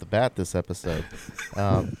right off the bat this episode.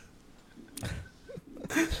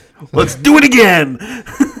 Let's do it again.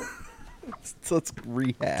 Let's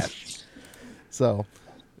rehash. So,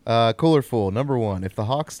 cool or fool? Number one, if the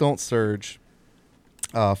Hawks don't surge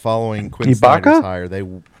following Quinn Snyder's hire,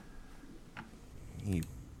 you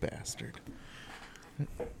bastard.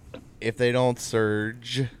 If they don't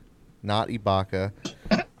surge, not Ibaka,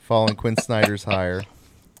 following Quinn Snyder's hire,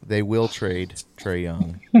 they will trade Trae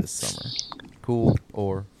Young this summer. Cool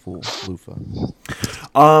or fool, Lufa?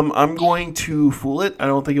 I'm going to fool it. I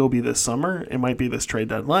don't think it will be this summer. It might be this trade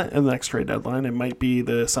deadline, and the next trade deadline. It might be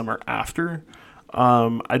the summer after.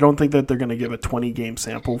 I don't think that they're going to give a 20-game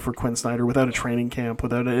sample for Quinn Snyder without a training camp,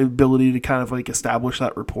 without an ability to kind of like establish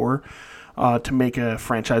that rapport to make a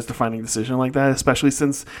franchise-defining decision like that, especially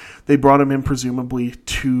since they brought him in presumably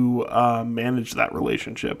to manage that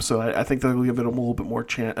relationship. So I think they'll give it a little bit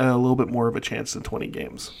more of a chance than 20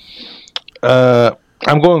 games.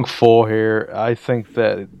 I'm going full here. I think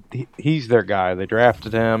that he's their guy. They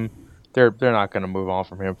drafted him. They're not going to move on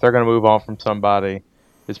from him. If they're going to move on from somebody,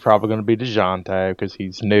 it's probably going to be DeJounte because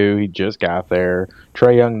he's new. He just got there.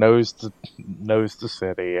 Trae Young knows the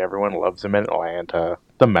city. Everyone loves him in Atlanta,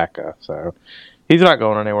 the Mecca. So he's not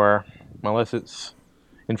going anywhere unless it's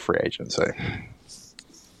in free agency.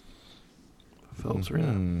 Phillips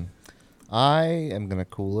Arena. I am going to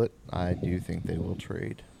cool it. I do think they will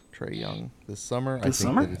trade Trae Young this summer.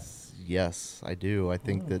 Yes, I do. I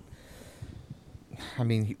think that. I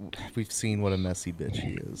mean, we've seen what a messy bitch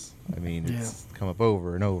he is. I mean, it's come up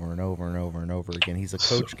over and over and over and over and over again. He's a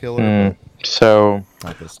coach killer. So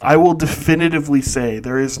not this time. I will definitively say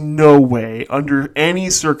there is no way, under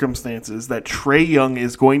any circumstances, that Trae Young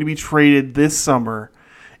is going to be traded this summer.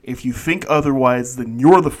 If you think otherwise, then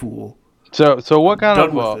you're the fool. So what kind Done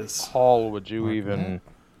of with this. haul would you even?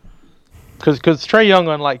 Because Trae Young,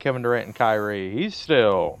 unlike Kevin Durant and Kyrie, he's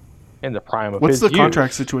still in the prime of What's his the youth.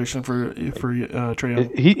 contract situation for Trae Young?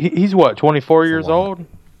 He's what, 24 years lot. old?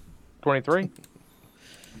 23?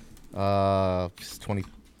 He's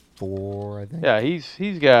 24, I think. Yeah,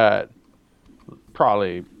 he's got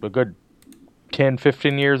probably a good 10,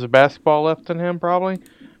 15 years of basketball left in him, probably.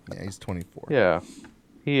 Yeah, he's 24. Yeah.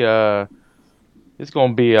 It's going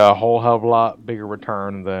to be a whole hell of a lot bigger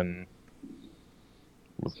return than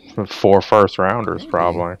 4 first rounders,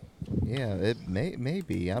 probably. Yeah, it may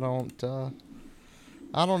be. I don't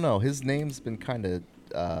know. His name's been kind of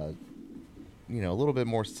a little bit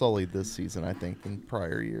more sullied this season, I think, than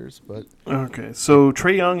prior years. But Okay, so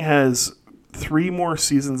Trae Young has 3 more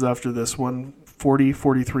seasons after this one, 40,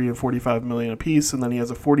 43, and 45 million apiece, and then he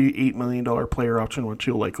has a $48 million player option, which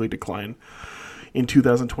he'll likely decline in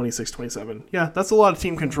 2026-27. Yeah, that's a lot of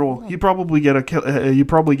team control. You probably get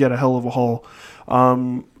a hell of a haul.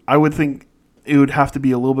 I would think it would have to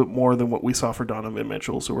be a little bit more than what we saw for Donovan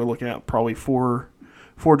Mitchell. So we're looking at probably four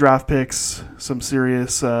draft picks, some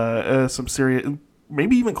serious,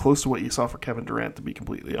 maybe even close to what you saw for Kevin Durant, to be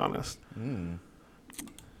completely honest.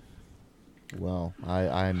 well,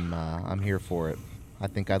 I'm here for it. I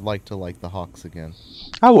think I'd like to like the Hawks again.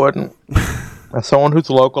 I wouldn't. As someone who's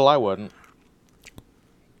local, I wouldn't.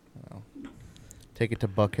 Take it to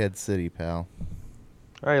Buckhead City, pal.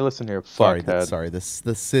 Hey, listen here, Sorry, fuckhead.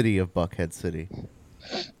 the city of Buckhead City.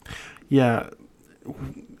 Yeah,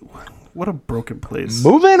 what a broken place.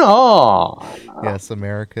 Moving on. Yes,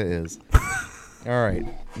 America is. All right,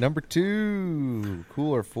 number 2,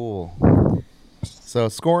 cool or fool. So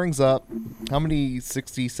scoring's up. How many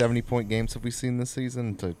 60, 70-point games have we seen this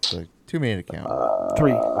season? Too many to count.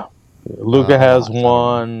 3. Luka has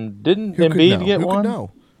one. Didn't Who could Embiid know? get Who one? could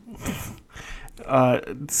know?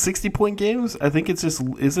 60-point games. I think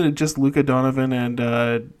isn't it just Luka, Donovan, and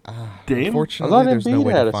Dame? I Unfortunately, thought there's Embiid no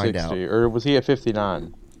way had to a find 60, out. or was he at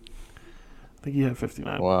 59? I think he had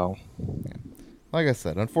 59. Wow. Like I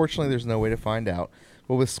said, unfortunately, there's no way to find out.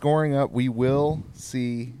 But with scoring up, we will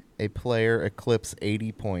see a player eclipse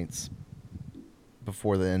 80 points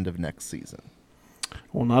before the end of next season.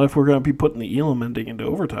 Well, not if we're going to be putting the Elam ending into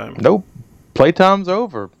overtime. Nope. Playtime's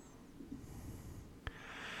over.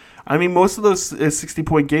 I mean, most of those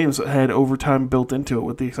 60-point games had overtime built into it,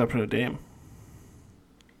 with the exception of Dame.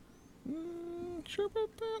 Sure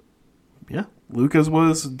about that? Yeah, Luka's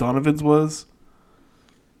was, Donovan's was.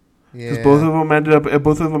 Yeah. Because both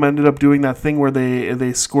of them ended up doing that thing where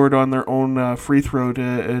they scored on their own free throw on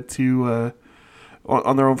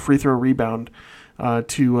their own free throw rebound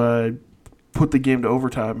to put the game to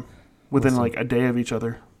overtime within like a day of each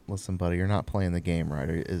other. Listen, buddy, you're not playing the game right.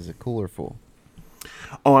 Is it cool or fool?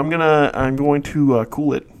 Oh, I'm going to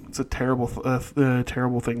cool it. It's a terrible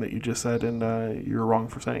thing that you just said, and you're wrong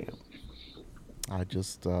for saying it. I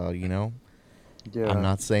just, Yeah. I'm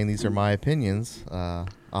not saying these are my opinions,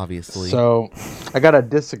 obviously. So, I gotta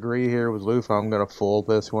disagree here with Lufa. I'm gonna fool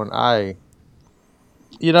this one. I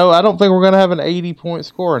don't think we're gonna have an 80-point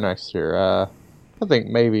score next year. I think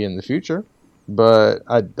maybe in the future, but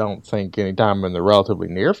I don't think anytime in the relatively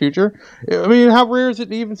near future. I mean, how rare is it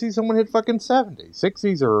to even see someone hit fucking 70?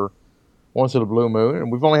 60s are once in a blue moon,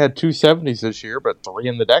 and we've only had 2 70s this year, but 3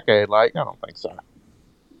 in the decade. Like, I don't think so.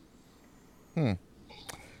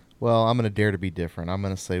 Well, I'm going to dare to be different. I'm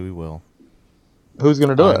going to say we will. Who's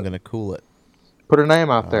gonna do I'm it? going to cool it. Put a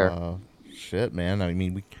name out there. Shit, man. I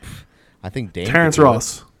mean, I think Dame. Terrence could do it.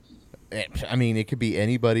 Ross. I mean, it could be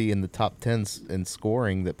anybody in the top 10 in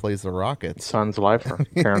scoring that plays the Rockets. Son's lifer,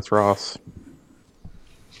 Terrence Ross.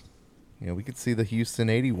 You know, we could see the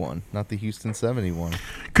Houston 81, not the Houston 71.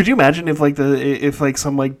 Could you imagine if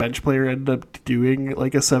some like bench player ended up doing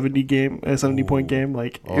like a 70-point game,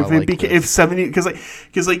 like Oh, if I it like became this. if 70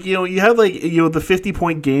 because you know you have like you know the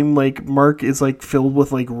 50-point game like mark is like filled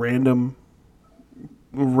with like random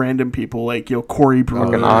people like you know Corey Brewer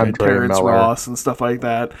an and Andre Terrence Miller. Ross and stuff like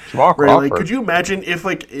that. Jamal Right, like Crawford. could you imagine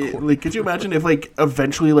if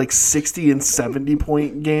eventually like 60 and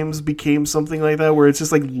 70-point games became something like that where it's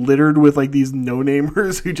just like littered with like these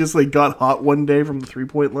no-namers who just like got hot one day from the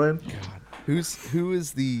 3-point line? Who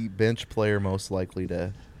is the bench player most likely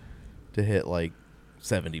to hit like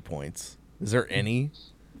 70 points? Is there any?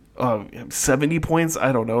 70 points?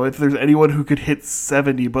 I don't know if there's anyone who could hit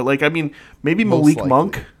 70, but like I mean maybe Most Malik likely.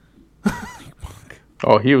 Monk.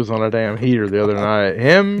 Oh, he was on a damn heater the other night.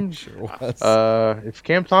 Him, Sure was. if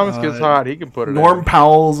Cam Thomas gets hot, he can put it Norm in.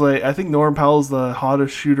 Powell's like I think Norm Powell's the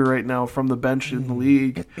hottest shooter right now from the bench in the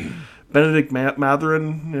league. Benedict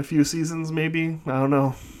Mathurin in a few seasons maybe. I don't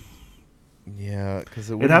know. Yeah, because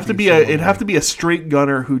It'd have to be a straight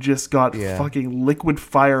gunner who just got Yeah. fucking liquid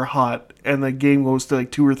fire hot, and the game goes to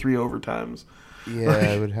like 2 or 3 overtimes. Yeah,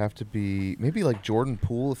 it would have to be maybe like Jordan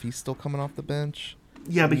Poole if he's still coming off the bench.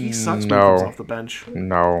 Yeah, but he sucks when he No. comes off the bench.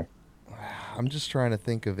 No. I'm just trying to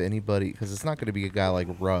think of anybody because it's not going to be a guy like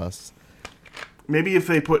Russ. Maybe if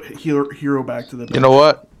they put Hero back to the bench You know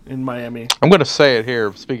what? in Miami. I'm going to say it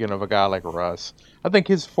here, speaking of a guy like Russ. I think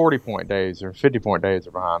his 40-point days or 50-point days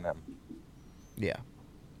are behind him. Yeah.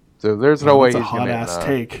 So there's no way That's a he's going to hot-ass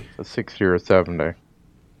take. a 60 or a 70.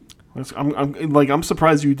 I'm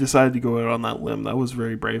surprised you decided to go out on that limb. That was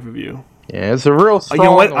very brave of you. Yeah, it's a real strong You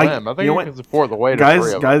know what? limb. I think you know you what? can support the weight of three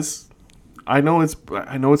of them. Guys, I know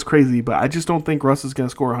it's crazy, but I just don't think Russ is going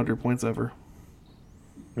to score 100 points ever.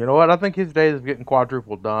 You know what? I think his days of getting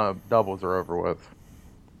quadruple doubles are over with.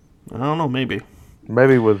 I don't know, maybe.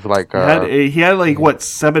 Maybe with like He had like what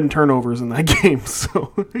 7 turnovers in that game,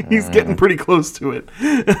 so he's getting pretty close to it.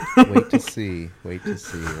 Wait to see. Wait to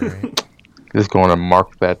see, right? just going to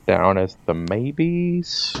mark that down as the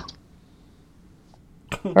maybes.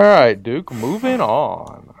 All right, Duke, moving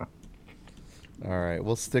on. All right,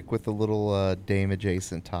 we'll stick with a little Dame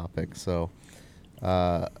adjacent topic. So,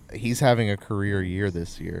 he's having a career year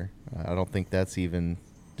this year. I don't think that's even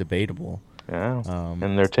debatable. Yeah, Um,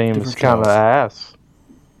 and their team's different kind of shows. ass.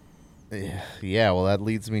 Yeah, well, that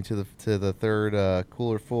leads me to the third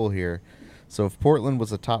cooler full here. So, if Portland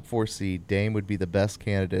was a top 4 seed, Dame would be the best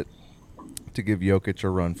candidate to give Jokic a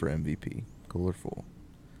run for MVP. Cooler full.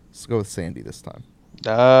 Let's go with Sandy this time.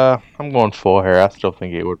 I'm going full here. I still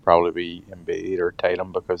think it would probably be Embiid or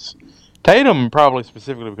Tatum because Tatum probably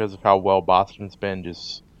specifically because of how well Boston's been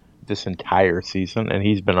just this entire season, and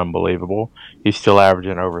he's been unbelievable. He's still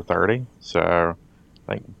averaging over 30, so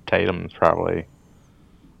I think Tatum's probably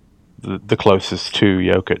the closest to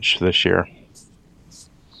Jokic this year.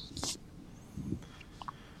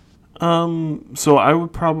 So I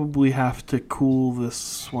would probably have to cool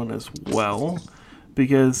this one as well,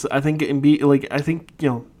 because I think Embiid's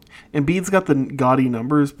got the gaudy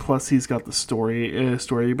numbers, plus he's got the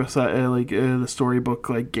story beside the storybook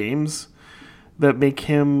like games that make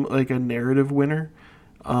him like a narrative winner.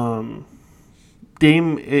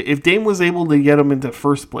 If Dame was able to get him into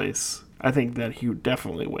first place, I think that he would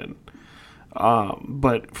definitely win.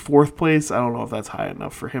 But fourth place, I don't know if that's high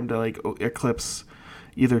enough for him to like eclipse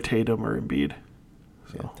either Tatum or Embiid.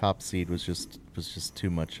 Yeah, top seed was just too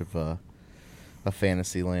much of a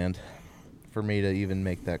fantasy land for me to even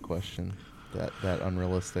make that question. That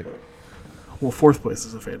unrealistic. Well, fourth place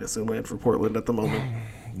is a fantasy land for Portland at the moment.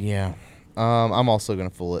 Yeah. I'm also gonna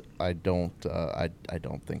fool it. I don't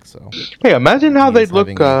think so. Hey, imagine how He they'd is look.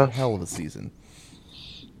 having a hell of a season.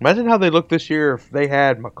 Imagine how they look this year if they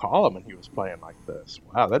had McCollum and he was playing like this.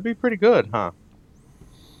 Wow, that'd be pretty good, huh?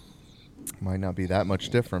 Might not be that much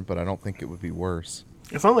different, but I don't think it would be worse.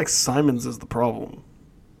 It's not like Simons is the problem.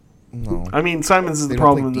 No. I mean, Simons is They the don't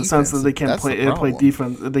problem play in the sense that defense. they can't That's the play problem.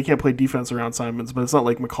 defense. They can't play defense around Simons, but it's not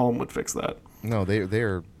like McCollum would fix that. No,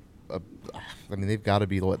 they're. I mean, they've got to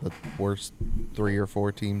be the worst 3 or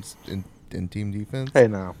 4 teams in team defense. Hey,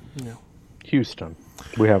 now, Yeah. Houston,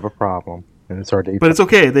 we have a problem, and it's our defense. But it's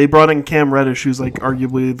okay. They brought in Cam Reddish, who's like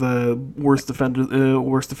arguably the worst defender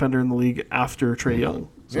in the league after Trae Young.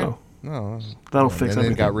 So No, that'll yeah, fix and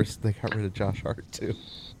then everything. they got rid of Josh Hart too.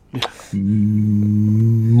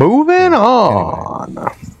 Moving on.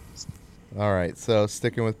 All right, so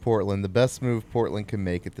sticking with Portland, the best move Portland can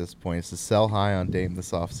make at this point is to sell high on Dame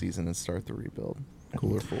this offseason and start the rebuild.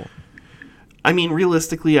 Cooler fool. I mean,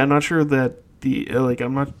 realistically, I'm not sure that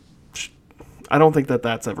I don't think that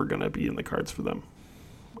that's ever going to be in the cards for them.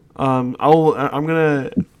 I'm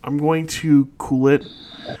going to cool it.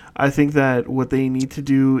 I think that what they need to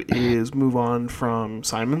do is move on from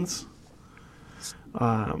Simons.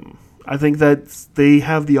 I think that they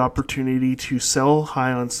have the opportunity to sell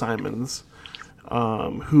high on Simons,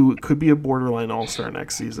 who could be a borderline all-star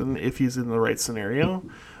next season if he's in the right scenario,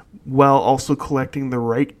 while also collecting the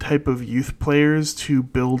right type of youth players to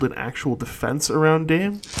build an actual defense around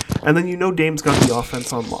Dame. And then Dame's got the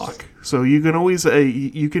offense on lock. So you can always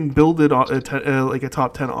you can build it like a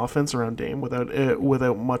top 10 offense around Dame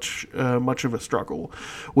without much of a struggle.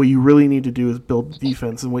 What you really need to do is build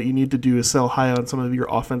defense, and what you need to do is sell high on some of your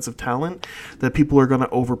offensive talent that people are going to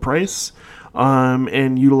overprice.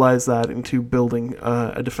 And utilize that into building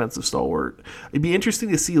a defensive stalwart. It'd be interesting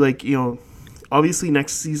to see, obviously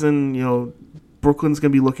next season, Brooklyn's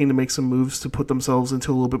going to be looking to make some moves to put themselves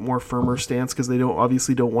into a little bit more firmer stance because they don't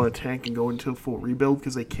want to tank and go into a full rebuild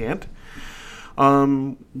because they can't.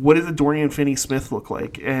 What does a Dorian Finney-Smith look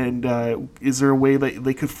like? And is there a way that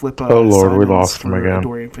they could flip Oh, Lord, Simons we lost him for again. a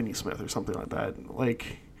Dorian Finney-Smith or something like that?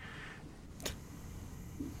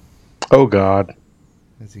 Oh, God.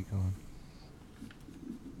 Is he gone?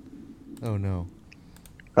 Oh, no.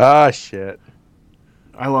 Ah, shit.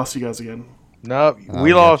 I lost you guys again. No, Oh,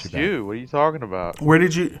 we got lost you you. back. What are you talking about? Where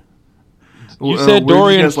did you... You where said did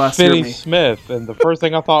Dorian you guys last hear me? Finney-Smith, and the first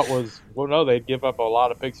thing I thought was, well, no, they'd give up a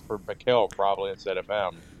lot of picks for Mikal probably instead of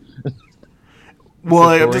him. Well,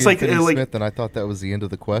 I'm Dorian just like Finney-Smith, and I thought that was the end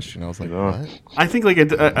of the question. I was like, Yeah. what? I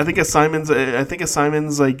think a Simons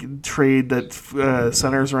trade that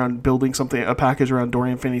centers around building a package around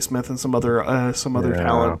Dorian Finney-Smith and some other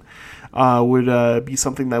talent would be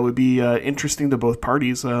something that would be interesting to both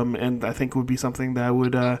parties, and I think would be something that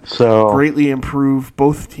would greatly improve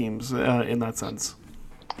both teams in that sense.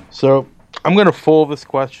 So I'm going to fool this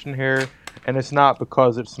question here, and it's not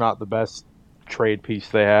because it's not the best trade piece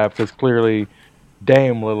they have, because clearly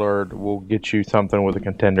Dame Lillard will get you something with a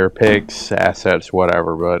contender, picks, assets,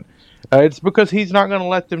 whatever, but it's because he's not going to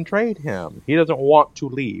let them trade him. He doesn't want to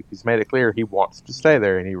leave. He's made it clear he wants to stay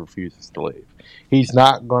there, and he refuses to leave. He's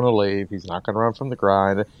not going to leave. He's not going to run from the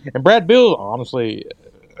grind. And Brad Beal, honestly,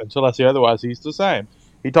 until I say otherwise, he's the same.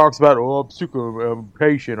 He talks about, I'm super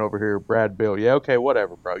patient over here, Brad Beal. Yeah, okay,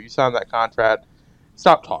 whatever, bro. You signed that contract.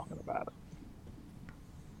 Stop talking about it.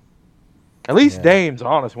 At least Dame's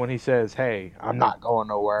honest when he says, hey, I'm not going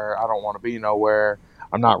nowhere. I don't want to be nowhere.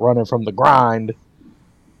 I'm not running from the grind.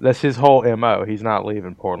 That's his whole MO. He's not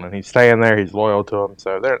leaving Portland. He's staying there. He's loyal to him.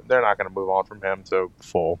 So they're not going to move on from him. So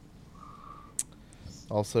full.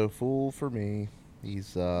 Also, fool for me.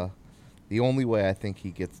 He's the only way I think he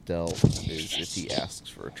gets dealt is if he asks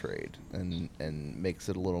for a trade and makes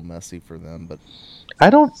it a little messy for them. But I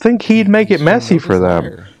don't think he'd make it messy for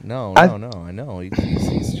them. No. I know.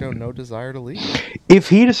 He's shown no desire to leave. If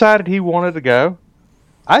he decided he wanted to go,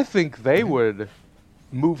 I think they would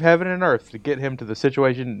move heaven and earth to get him to the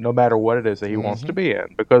situation, no matter what it is that he wants to be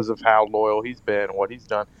in, because of how loyal he's been and what he's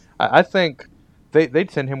done. I think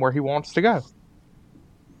they'd send him where he wants to go.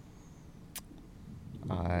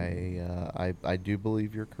 I do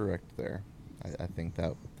believe you're correct there. I think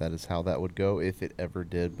that is how that would go if it ever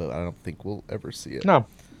did, but I don't think we'll ever see it. No.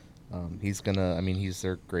 He's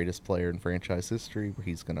their greatest player in franchise history.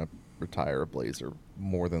 He's gonna retire a Blazer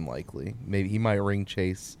more than likely. Maybe he might ring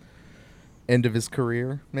chase end of his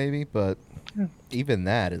career, maybe, but even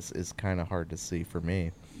that is kind of hard to see for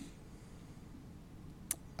me.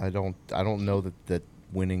 I don't know that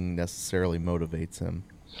winning necessarily motivates him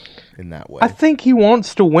in that way. I think he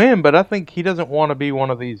wants to win, but I think he doesn't want to be one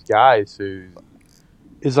of these guys who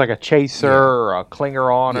is like a chaser or a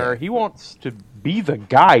clinger-oner. He wants to be the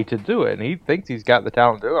guy to do it, and he thinks he's got the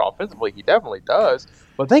talent to do it. Offensively, he definitely does,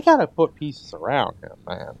 but they got to put pieces around him,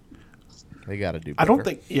 man. They got to do better. I don't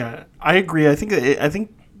think. Yeah, I agree. I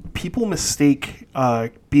think people mistake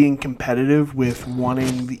being competitive with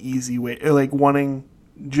wanting the easy way, like wanting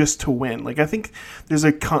just to win. Like I think there's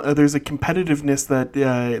a competitiveness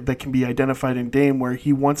that can be identified in Dame where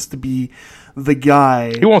he wants to be the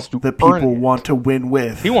guy that people want to win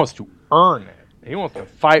with. He wants to earn it. He wants to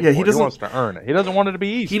fight for it. He wants to earn it. He doesn't want it to be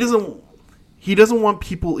easy. He doesn't want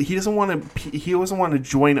people. He doesn't want to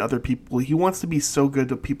join other people. He wants to be so good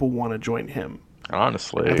that people want to join him.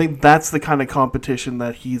 Honestly, I think that's the kind of competition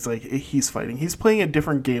that he's fighting. He's playing a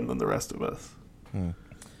different game than the rest of us.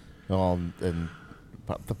 Well, and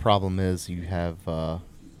the problem is you have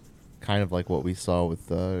kind of like what we saw with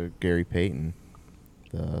Gary Payton,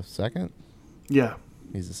 the second. Yeah.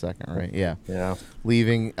 He's the second, right? Yeah. Yeah.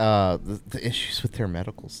 Leaving the issues with their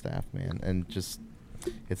medical staff, man, and just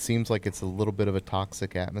it seems like it's a little bit of a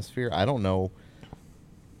toxic atmosphere. I don't know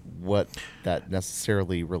what that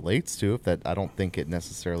necessarily relates to. I don't think it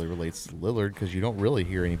necessarily relates to Lillard because you don't really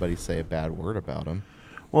hear anybody say a bad word about him.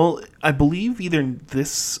 Well, I believe either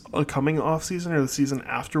this coming off season or the season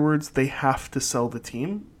afterwards, they have to sell the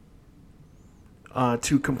team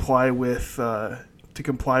to comply with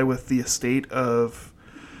the estate of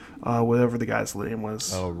whatever the guy's name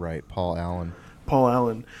was. Oh, right, Paul Allen.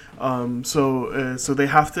 So they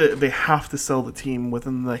have to sell the team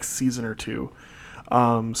within the next season or two.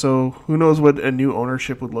 So who knows what a new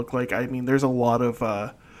ownership would look like? I mean, there's a lot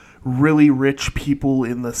of really rich people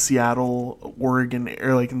in the Seattle, Oregon,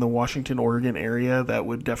 or like in the Washington, Oregon area that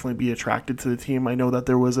would definitely be attracted to the team. I know that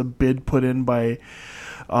there was a bid put in by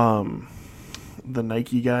the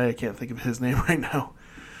Nike guy. I can't think of his name right now.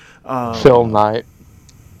 Phil Knight.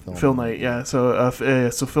 Phil Knight, yeah. So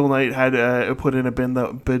Phil Knight had put in a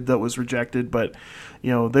bid that was rejected, but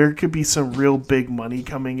there could be some real big money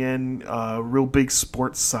coming in, real big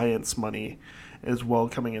sports science money as well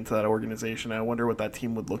coming into that organization. I wonder what that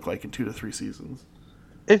team would look like in 2 to 3 seasons.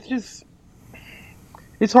 It's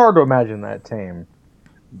hard to imagine that team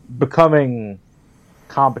becoming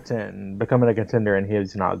competent and becoming a contender, and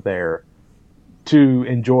he's not there to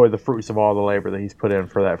enjoy the fruits of all the labor that he's put in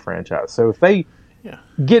for that franchise. So if they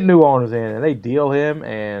get new owners in and they deal him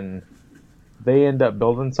and they end up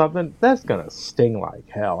building something, that's going to sting like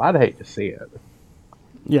hell. I'd hate to see it.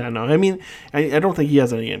 Yeah, no, I mean, I don't think he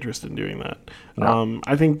has any interest in doing that. No.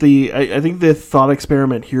 I think the thought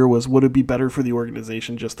experiment here was, would it be better for the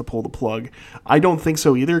organization just to pull the plug? I don't think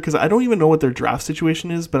so either, because I don't even know what their draft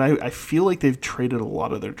situation is, but I feel like they've traded a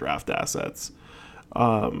lot of their draft assets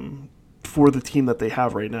for the team that they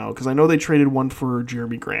have right now, because I know they traded one for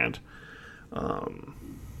Jeremy Grant.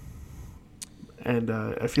 And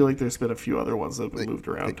I feel like there's been a few other ones that have been moved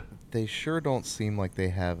around. They sure don't seem like they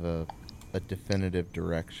have a definitive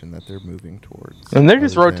direction that they're moving towards. And they're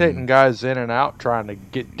just rotating guys in and out, trying to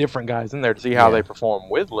get different guys in there to see how they perform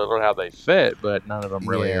with Lillard, how they fit, but none of them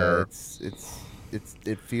really are.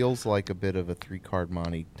 It feels like a bit of a 3-card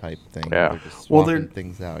Monty type thing. Yeah. They're just swapping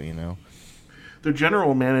things out, Their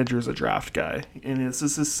general manager is a draft guy, and this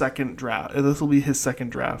is his second draft. This will be his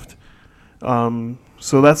second draft.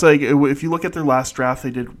 So that's like, if you look at their last draft,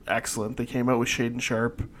 they did excellent. They came out with Shaden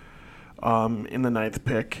Sharp in the 9th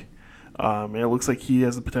pick. And it looks like he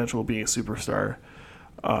has the potential of being a superstar.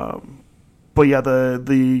 But yeah,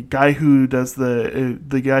 the guy who does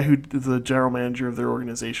the general manager of their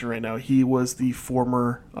organization right now, he was the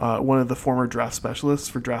former one of the former draft specialists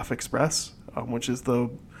for Draft Express, which is the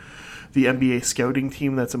NBA scouting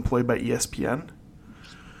team that's employed by ESPN.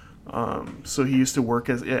 So he used to work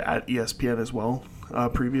at ESPN as well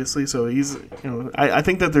previously. So he's I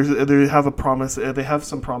think that they have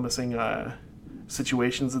some promising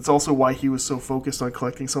situations. It's also why he was so focused on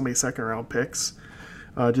collecting so many second-round picks,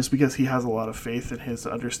 just because he has a lot of faith in his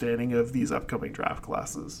understanding of these upcoming draft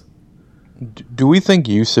classes. Do we think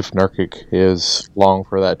Yusuf Nurkic is long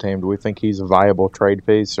for that team? Do we think he's a viable trade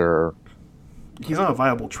piece, or he's not a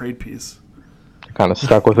viable trade piece? Kind of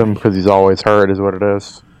stuck with him because he's always hurt, is what it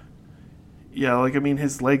is. Yeah,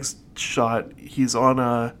 his leg's shot. He's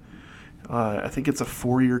on I think it's a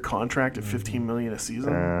 4-year contract at $15 million a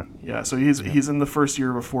season. Yeah, so he's in the first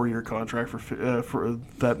year of a 4-year contract for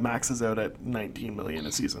that maxes out at $19 million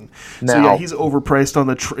a season. Now, so yeah, he's overpriced on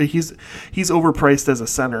he's overpriced as a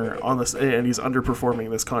center on this, and he's underperforming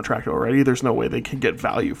this contract already. There's no way they can get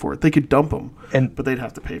value for it. They could dump him, but they'd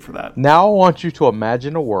have to pay for that. Now I want you to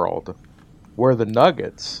imagine a world where the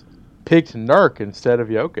Nuggets picked Nurk instead of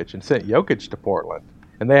Jokic and sent Jokic to Portland,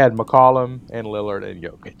 and they had McCollum and Lillard and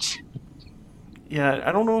Jokic. Yeah,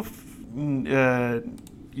 I don't know if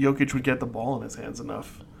Jokic would get the ball in his hands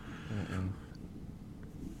enough.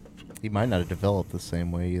 He might not have developed the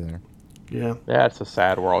same way either. Yeah. Yeah, it's a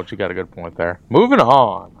sad world. You got a good point there. Moving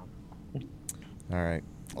on. All right.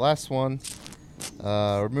 Last one.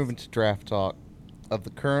 We're moving to draft talk. Of the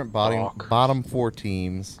current bottom 4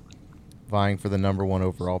 teams vying for the number 1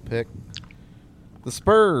 overall pick, the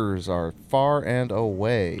Spurs are far and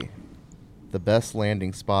away the best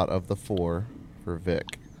landing spot of the 4 for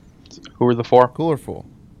Vic. Who are the 4? Cooler full.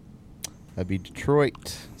 That'd be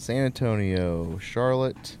Detroit, San Antonio,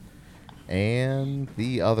 Charlotte, and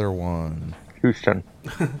the other one. Houston.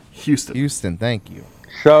 Houston, thank you.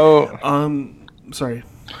 So, sorry.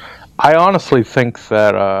 I honestly think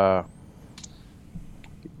that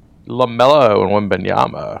LaMelo and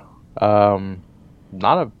Wembanyama,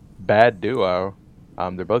 not a bad duo.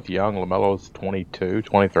 They're both young. LaMelo's 22,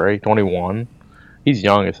 23, 21. He's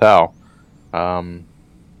young as hell.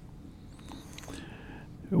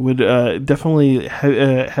 Would definitely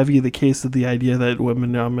heavy the case of the idea that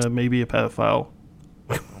Wembanyama may be a pedophile.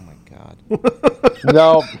 Oh my god.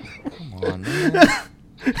 No, Come on, man.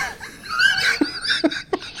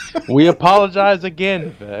 we apologize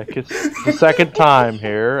again, Vic. It's the second time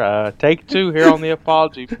here. Take 2 here on the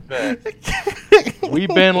apology for Vic. We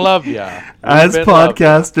been love ya. As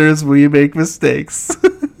podcasters, we make mistakes.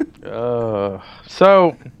 So,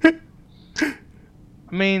 I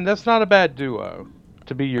mean, that's not a bad duo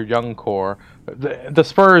to be your young core. The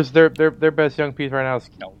Spurs, their best young piece right now is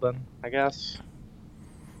Keldon, I guess.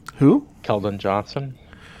 Who? Keldon Johnson.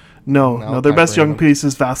 No, their best young piece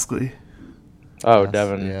is Vasquez. Oh, Yes,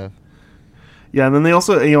 Devin. Yeah. Yeah, and then they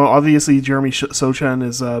also, obviously Jeremy Sochan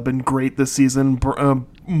has been great this season. Branham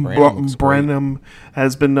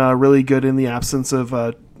has been really good in the absence of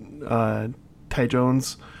Ty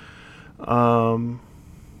Jones.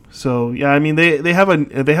 So yeah, I mean they have a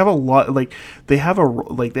lot, like they have a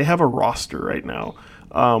roster right now,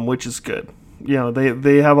 which is good.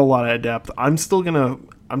 They have a lot of depth. I'm still gonna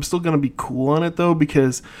be cool on it though,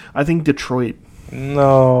 because I think Detroit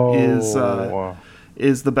is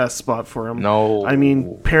the best spot for him. No, I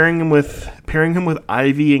mean pairing him with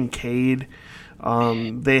Ivy and Cade.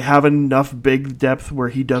 They have enough big depth where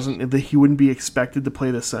he wouldn't be expected to play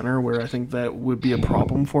the center, where I think that would be a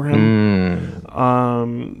problem for him.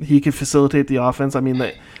 He could facilitate the offense. I mean,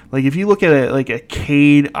 like if you look at it like a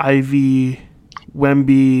Cade, Ivy,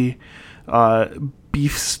 Wemby,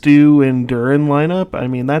 Beef Stew, and Duran lineup, I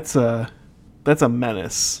mean that's a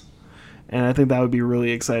menace, and I think that would be really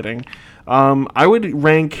exciting. I would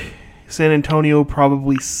rank San Antonio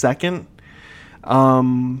probably second.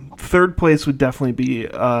 Third place would definitely be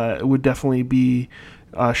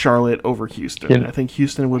Charlotte over Houston. I think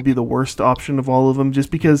Houston would be the worst option of all of them, just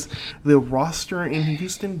because the roster in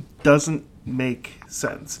Houston doesn't make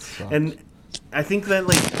sense. And I think that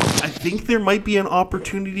I think there might be an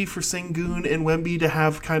opportunity for Sengun and Wemby to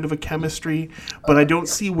have kind of a chemistry, but I don't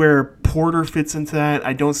see where Porter fits into that.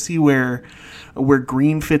 I don't see where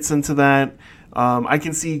Green fits into that. I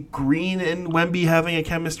can see Green and Wemby having a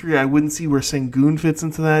chemistry. I wouldn't see where Sengun fits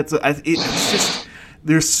into that. So it's just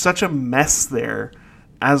there's such a mess there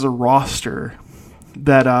as a roster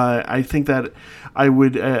that I think that I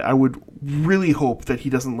would really hope that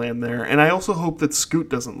he doesn't land there, and I also hope that Scoot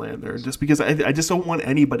doesn't land there, just because I just don't want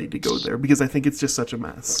anybody to go there, because I think it's just such a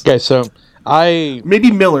mess. Okay, so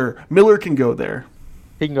maybe Miller can go there.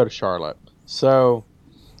 He can go to Charlotte. So,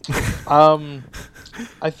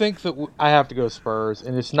 I think that I have to go Spurs,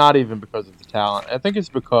 and it's not even because of the talent. I think it's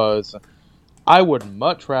because I would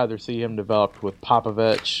much rather see him developed with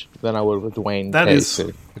Popovich than I would with Dwayne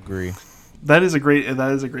Casey. Agree. That is a great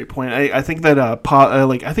point. I think that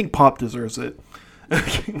Pop deserves it.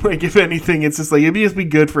 Like, if anything, it's just like it'd just be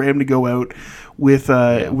good for him to go out with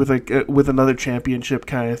another championship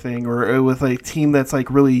kind of thing, or with a team that's like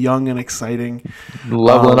really young and exciting,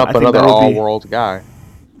 leveling up another all-world guy.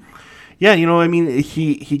 Yeah, I mean,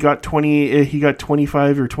 he got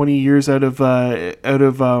 25 or 20 years out of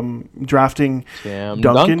drafting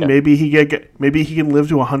Duncan. Maybe he can live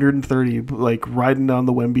to 130, like riding on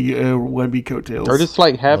the Wemby coattails. Or just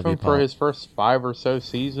like have him for his first 5 or so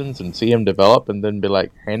seasons and see him develop, and then be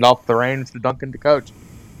like, hand off the reins to Duncan to coach.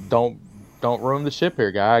 Don't ruin the ship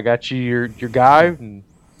here, guy. I got you your guy. And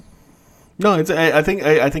no, I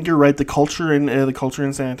think you're right. The culture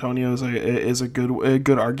in San Antonio is a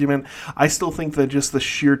good argument. I still think that just the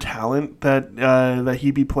sheer talent that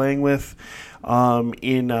he'd be playing with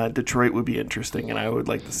in Detroit would be interesting, and I would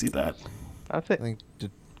like to see that. I think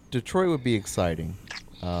Detroit would be exciting.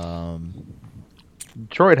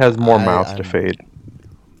 Detroit has more mouths to feed.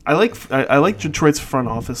 I like Detroit's front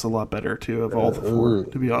office a lot better too, of all the four,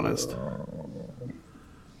 to be honest.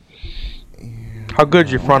 How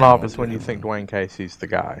good's your front office when you think Dwayne Casey's the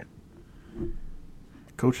guy?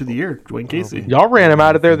 Coach of the year, Dwayne Casey. Y'all ran him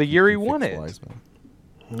out of there the year he won it.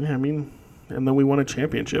 Yeah, I mean, and then we won a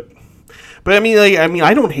championship. But I mean,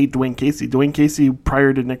 I don't hate Dwayne Casey. Dwayne Casey,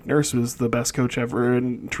 prior to Nick Nurse, was the best coach ever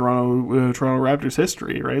in Toronto Raptors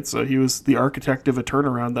history, right? So he was the architect of a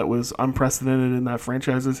turnaround that was unprecedented in that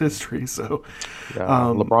franchise's history. So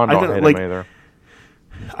LeBron don't hate him either.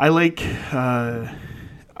 I like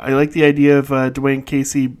the idea of Dwayne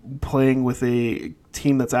Casey playing with a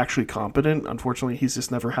team that's actually competent. Unfortunately, he's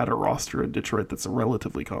just never had a roster in Detroit that's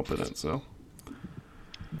relatively competent. So,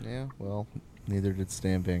 yeah, well, neither did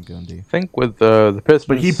Stan Van Gundy. I think with the Pistons,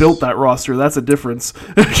 but he built that roster. That's a difference.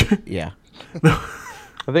 Yeah.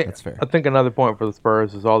 That's fair. I think another point for the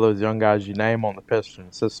Spurs is all those young guys you name on the Pistons.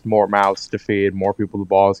 It's just more mouths to feed, more people the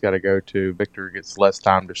ball's got to go to. Victor gets less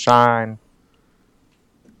time to shine.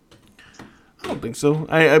 I don't think so.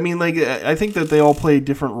 I mean, like, I think that they all play a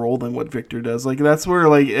different role than what Victor does. Like, that's where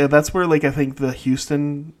I think the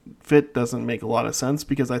Houston fit doesn't make a lot of sense,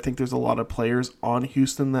 because I think there's a lot of players on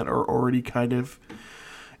Houston that are already kind of,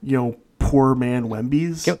 poor man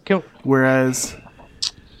Wembies. Whereas,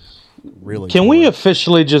 Really? Can we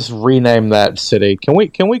officially just rename that city? Can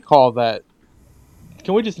we call that?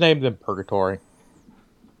 Can we just name them Purgatory?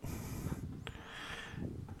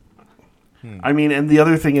 I mean, and the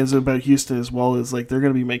other thing is about Houston as well is, like, they're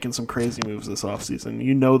going to be making some crazy moves this offseason.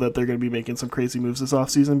 You know that they're going to be making some crazy moves this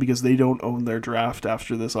offseason because they don't own their draft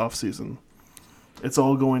after this offseason. It's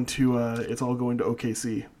all going to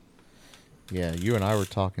OKC. Yeah, you and I were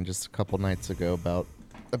talking just a couple nights ago about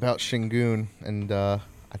Şengün, and I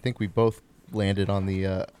think we both landed on we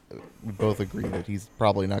both agree that he's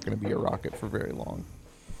probably not going to be a Rocket for very long.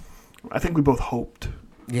 I think we both hoped.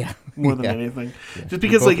 Yeah, more than anything, yeah. just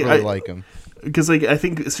because really like him. Because I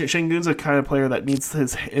think Şengün's a kind of player that needs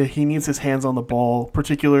his hands on the ball,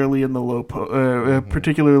 particularly in the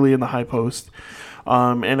particularly in the high post.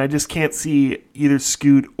 And I just can't see either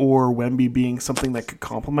Scoot or Wemby being something that could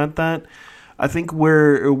complement that. I think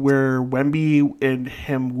where Wemby and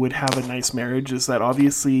him would have a nice marriage is that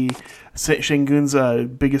obviously Şengün's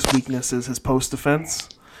biggest weakness is his post defense.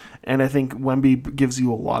 And I think Wemby gives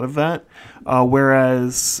you a lot of that,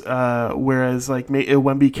 whereas like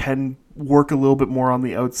Wemby can work a little bit more on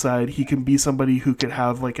the outside. He can be somebody who could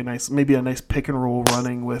have like a nice pick and roll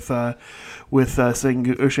running with Şengün,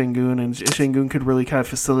 and Şengün could really kind of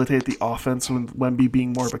facilitate the offense with Wemby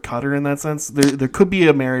being more of a cutter in that sense. There could be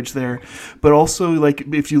a marriage there, but also like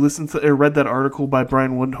if you listen to or read that article by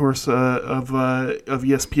Brian Windhorst of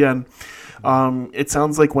ESPN. It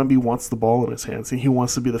sounds like Wemby wants the ball in his hands and he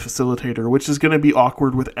wants to be the facilitator, which is going to be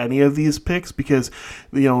awkward with any of these picks because,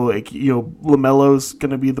 LaMelo's going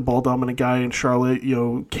to be the ball dominant guy in Charlotte,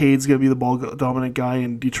 Cade's going to be the ball dominant guy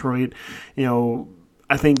in Detroit.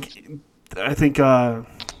 I think the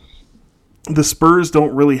Spurs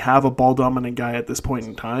don't really have a ball dominant guy at this point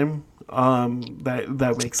in time.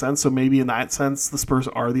 That makes sense. So maybe in that sense, the Spurs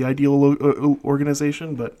are the ideal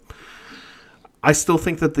organization, but I still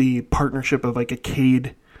think that the partnership of like a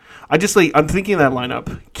Cade, I'm thinking of that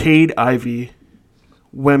lineup: Cade, Ivy,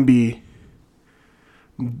 Wemby,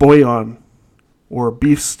 Bojan, or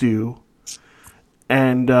Beef Stew,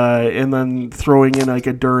 and then throwing in like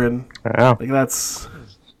a Duran. Yeah. Like that's,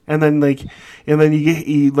 and then then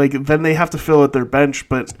they have to fill out their bench.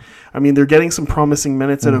 But I mean, they're getting some promising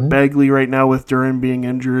minutes out of Bagley right now with Duran being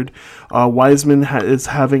injured. Wiseman is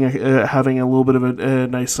having a little bit of a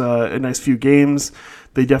nice few games.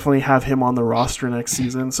 They definitely have him on the roster next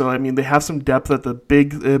season. So I mean, they have some depth at the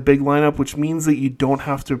big lineup, which means that you don't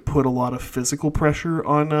have to put a lot of physical pressure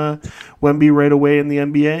on Wemby right away in the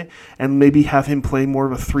NBA, and maybe have him play more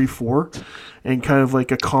of a 3-4 and kind of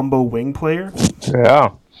like a combo wing player.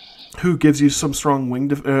 Yeah. Who gives you some strong wing,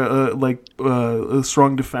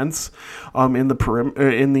 strong defense, in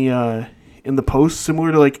the in the post,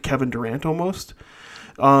 similar to like Kevin Durant almost.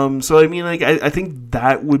 So I mean, like I think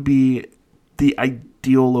that would be the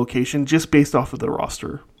ideal location just based off of the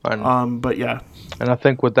roster. But yeah, and I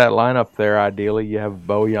think with that lineup there, ideally you have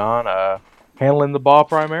Bojan handling the ball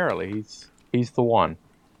primarily. He's the one.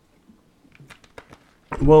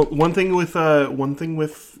 Well, one thing with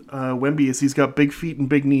Wemby is he's got big feet and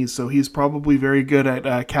big knees, so he's probably very good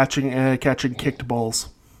at catching kicked balls.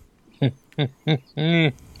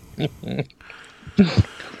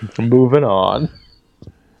 Moving on.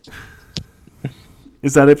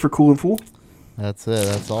 Is that it for Cool and Fool? That's it.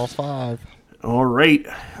 That's all 5. All right.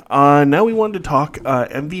 Now we wanted to talk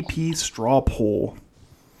MVP straw poll.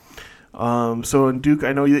 So, Duke,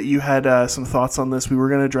 I know that you had some thoughts on this. We were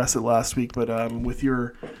going to address it last week, but with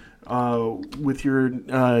your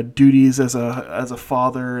duties as a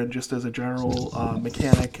father and just as a general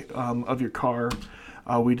mechanic of your car,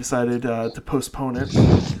 we decided to postpone it.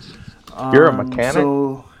 You're a mechanic?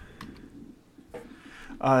 So,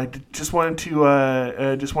 just wanted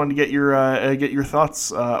to get your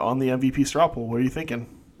thoughts on the MVP straw poll. What are you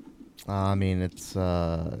thinking? I mean, it's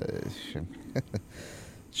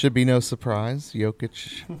should be no surprise.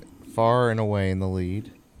 Jokic far and away in the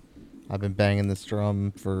lead. I've been banging this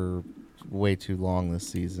drum for way too long this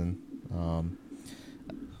season,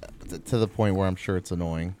 to the point where I'm sure it's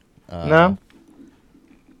annoying. No.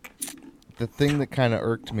 The thing that kind of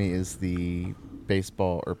irked me is the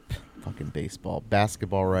basketball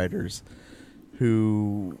writers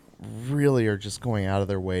who really are just going out of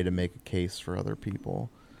their way to make a case for other people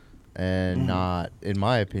and not, in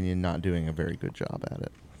my opinion, not doing a very good job at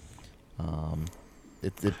it.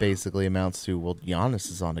 It basically amounts to, well, Giannis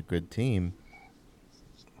is on a good team,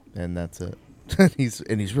 and that's it.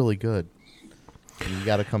 he's really good. And you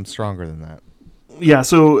got to come stronger than that. Yeah,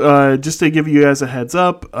 so just to give you guys a heads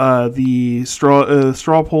up, the straw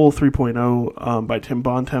poll 3.0 by Tim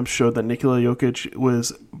Bontemps showed that Nikola Jokic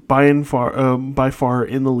was by far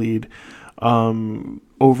in the lead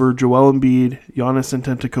over Joel Embiid, Giannis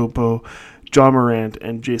Antetokounmpo, Ja Morant,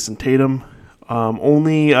 and Jason Tatum.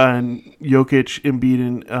 Only Jokic, Embiid,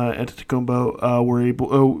 and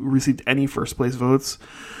Antetokounmpo received any first place votes.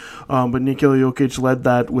 But Nikola Jokic led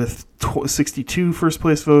that with 62 first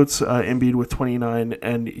place votes, Embiid with 29,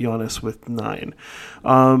 and Giannis with 9.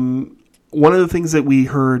 One of the things that we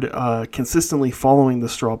heard consistently following the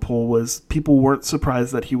straw poll was people weren't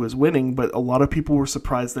surprised that he was winning, but a lot of people were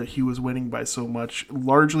surprised that he was winning by so much,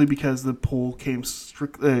 largely because the poll came so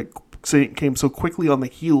quickly on the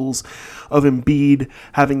heels of Embiid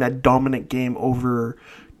having that dominant game over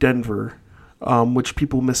Denver. Which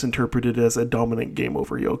people misinterpreted as a dominant game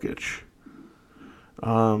over Jokic.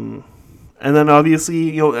 And then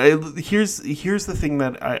obviously, here's the thing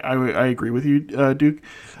that I agree with you, Duke,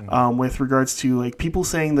 with regards to like people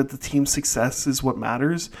saying that the team's success is what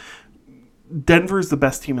matters. Denver's the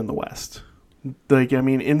best team in the West. Like, I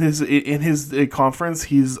mean, in his conference,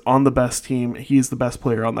 he's on the best team. He's the best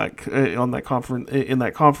player on that conference. In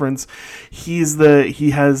that conference, he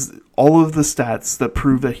has all of the stats that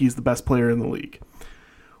prove that he's the best player in the league.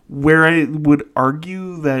 Where I would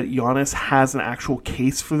argue that Giannis has an actual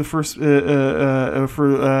case for the first for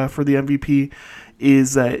the MVP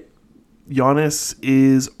is that Giannis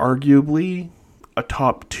is arguably a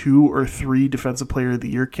top 2 or 3 Defensive Player of the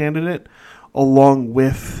Year candidate, along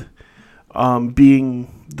with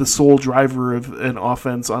being the sole driver of an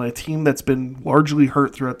offense on a team that's been largely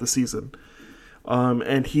hurt throughout the season.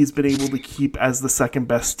 And he's been able to keep as the second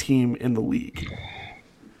best team in the league,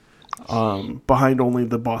 behind only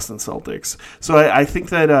the Boston Celtics. So I think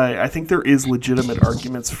that I think there is legitimate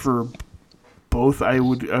arguments for both. I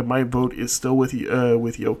would my vote is still with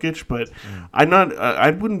Jokic, but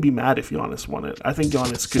I wouldn't be mad if Giannis won it. I think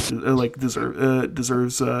Giannis could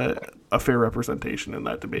deserves a fair representation in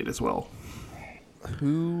that debate as well.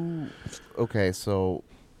 Okay, so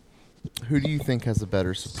who do you think has a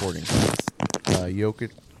better supporting cast?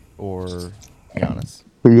 Jokic or Giannis?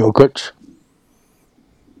 Jokic.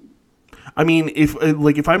 I mean,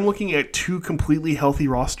 if I'm looking at 2 completely healthy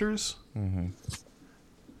rosters,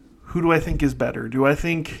 who do I think is better? Do I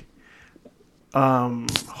think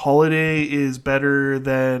Holiday is better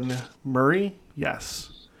than Murray?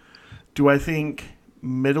 Yes. Do I think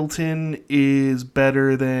Middleton is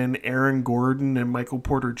better than Aaron Gordon and Michael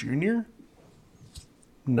Porter Jr.?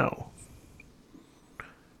 No.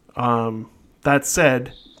 That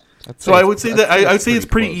said, I would say it's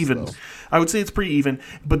pretty even. Though. I would say it's pretty even.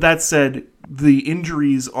 But that said, the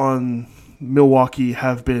injuries on Milwaukee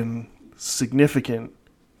have been significant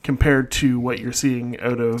compared to what you're seeing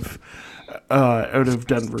out of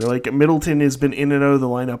Denver. Like, Middleton has been in and out of the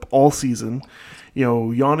lineup all season.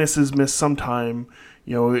 Giannis has missed some time.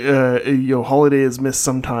 Holiday has missed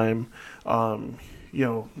some time.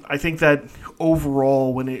 I think that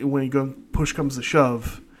overall, when push comes to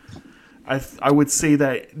shove, I would say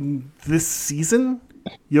that this season,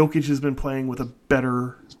 Jokic has been playing with a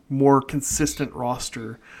better, more consistent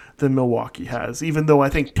roster than Milwaukee has. Even though I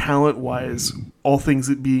think talent-wise, all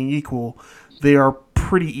things being equal, they are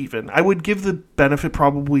pretty even. I would give the benefit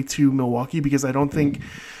probably to Milwaukee because I don't think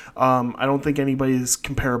anybody is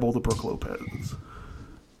comparable to Brook Lopez.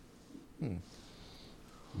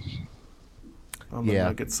 On the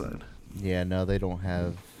Nuggets side. Yeah, no, they don't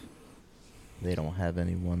have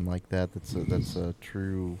anyone like that. That's a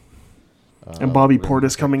true. And Bobby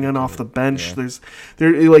Portis coming in off the bench.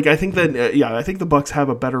 Yeah. I think the Bucks have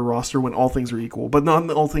a better roster when all things are equal, but not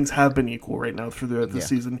all things have been equal right now throughout the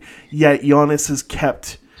season. Yet Giannis has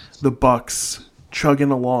kept the Bucks chugging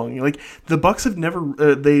along. Like, the Bucks have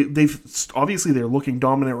never they've obviously they're looking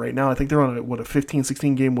dominant right now. I think they're on a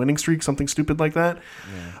 15-16 game winning streak, something stupid like that.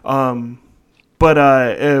 Yeah. But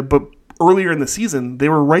earlier in the season, they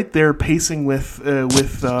were right there pacing with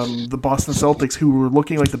the Boston Celtics, who were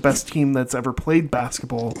looking like the best team that's ever played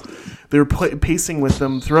basketball. They were pacing with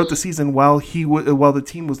them throughout the season while the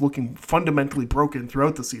team was looking fundamentally broken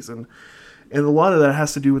throughout the season. And a lot of that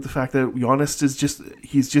has to do with the fact that Giannis is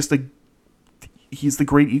he's the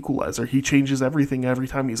great equalizer. He changes everything every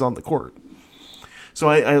time he's on the court. So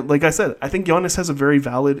I like I said, I think Giannis has a very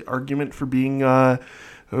valid argument for being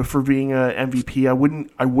for being a MVP. I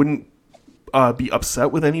wouldn't be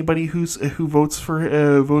upset with anybody who votes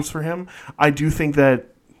for him. I do think that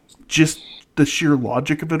just the sheer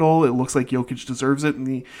logic of it all, it looks like Jokic deserves it,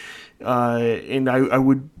 and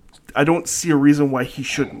I don't see a reason why he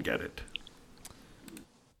shouldn't get it.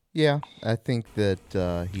 Yeah, I think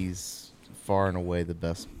that he's far and away the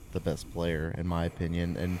best player in my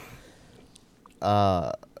opinion, and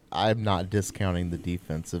I'm not discounting the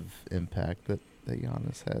defensive impact that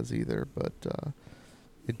Giannis has either, but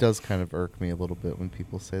it does kind of irk me a little bit when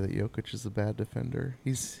people say that Jokic is a bad defender.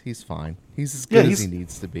 He's fine. He's as good as he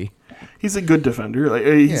needs to be. He's a good defender. Like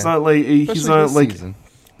he's not like it's not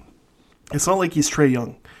like he's Trae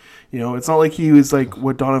Young. It's not like he was like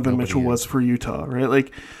what Donovan Mitchell was for Utah, right?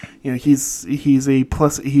 Like, he's a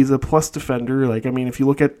plus defender. Like, I mean, if you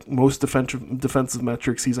look at most defensive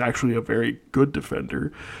metrics, he's actually a very good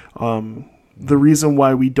defender. The reason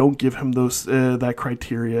why we don't give him those that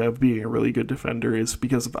criteria of being a really good defender is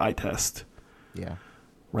because of eye test. Yeah.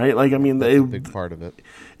 Right? Like, I mean, that's a big part of it.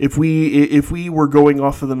 If we were going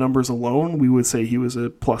off of the numbers alone, we would say he was a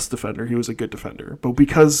plus defender. He was a good defender. But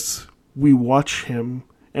because we watch him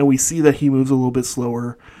and we see that he moves a little bit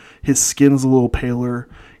slower, his skin's a little paler,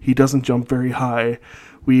 he doesn't jump very high,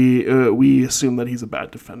 we assume that he's a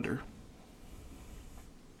bad defender.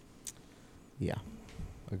 Yeah,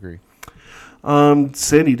 agree.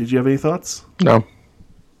 Sandy, did you have any thoughts? No.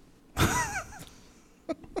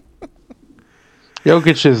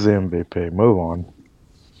 Jokic is the MVP. Move on.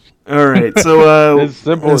 All right, so as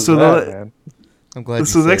simple as that, man. I'm glad you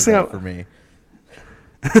said that for me.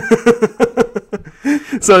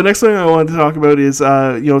 So the next thing I wanted to talk about is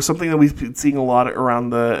something that we've been seeing a lot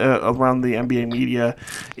around the NBA media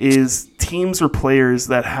is teams or players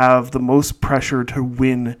that have the most pressure to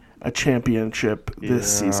win a championship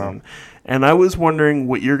this season. And I was wondering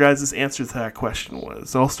what your guys' answer to that question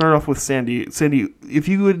was. So I'll start off with Sandy. Sandy, if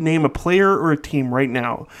you would name a player or a team right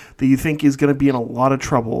now that you think is going to be in a lot of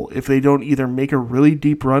trouble if they don't either make a really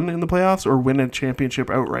deep run in the playoffs or win a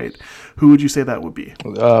championship outright, who would you say that would be?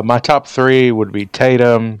 My top three would be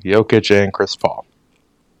Tatum, Jokic, and Chris Paul.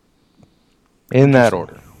 In that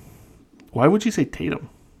order. Why would you say Tatum?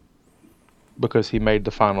 Because he made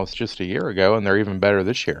the finals just a year ago, and they're even better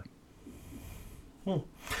this year.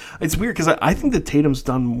 It's weird because I think that Tatum's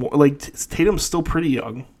done more. Like, Tatum's still pretty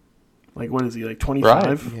young. Like, what is he, like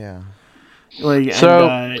 25? Right. Yeah. Like, so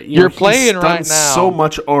and, you're playing right now. So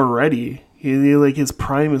much already. He like his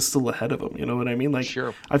prime is still ahead of him. You know what I mean? Like,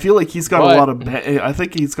 sure. I feel like he's got a lot of. I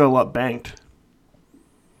think he's got a lot banked.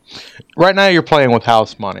 Right now, you're playing with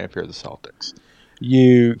house money. If you're the Celtics,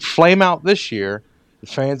 you flame out this year. The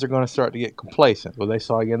fans are going to start to get complacent. Well, they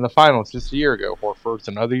saw you in the finals just a year ago. Horford's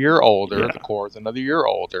another year older. Yeah. The core's another year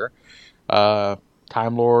older.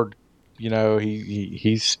 Time Lord,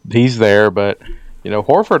 he's there, but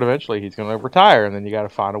Horford eventually he's going to retire, and then you got to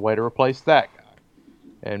find a way to replace that guy.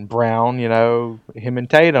 And Brown, him and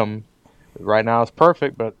Tatum, right now is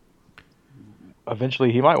perfect, but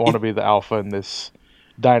eventually he might want to be the alpha in this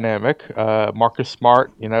dynamic. Marcus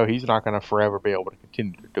Smart, he's not going to forever be able to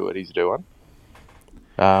continue to do what he's doing.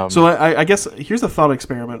 So I guess here's a thought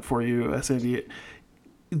experiment for you, Sandy.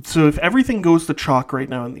 So if everything goes to chalk right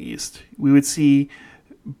now in the East, we would see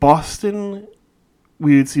Boston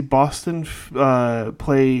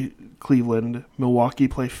play Cleveland, Milwaukee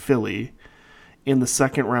play Philly in the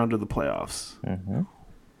second round of the playoffs. Mm-hmm.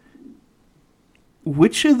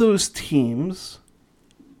 Which of those teams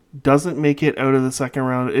doesn't make it out of the second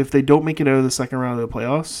round? If they don't make it out of the second round of the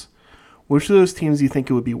playoffs, which of those teams do you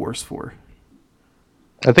think it would be worse for?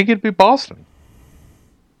 I think it'd be Boston.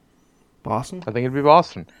 Boston? I think it'd be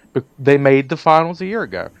Boston. But they made the finals a year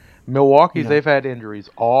ago. Milwaukee, they've had injuries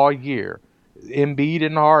all year. Embiid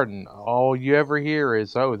and Harden, all you ever hear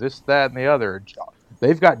is, this, that, and the other.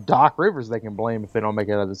 They've got Doc Rivers they can blame if they don't make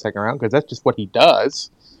it out of the second round because that's just what he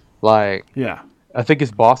does. I think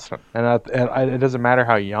it's Boston. And it doesn't matter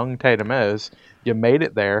how young Tatum is. You made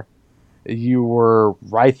it there. You were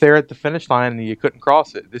right there at the finish line and you couldn't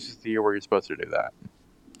cross it. This is the year where you're supposed to do that.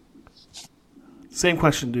 Same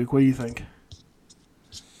question, Duke. What do you think?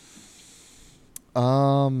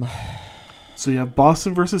 So you have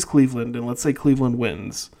Boston versus Cleveland, and let's say Cleveland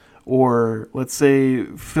wins, or let's say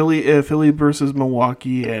Philly versus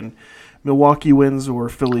Milwaukee, and Milwaukee wins or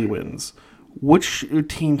Philly wins. Which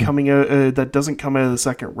team coming out that doesn't come out of the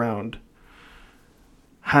second round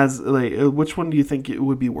has which one do you think it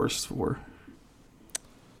would be worse for?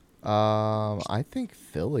 I think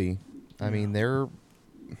Philly. I mean,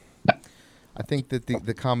 I think that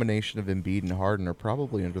the combination of Embiid and Harden are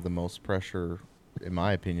probably under the most pressure, in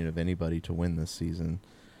my opinion, of anybody to win this season.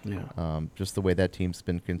 Yeah. Just the way that team's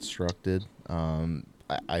been constructed.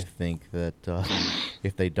 I think that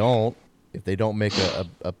if they don't make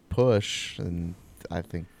a push, and I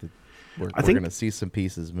think that we're going to see some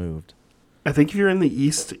pieces moved. I think if you're in the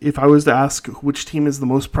East, if I was to ask which team is the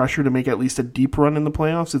most pressure to make at least a deep run in the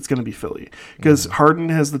playoffs, it's going to be Philly, because Harden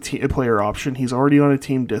has the player option. He's already on a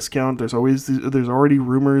team discount. There's already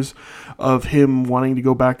rumors of him wanting to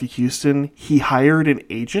go back to Houston. He hired an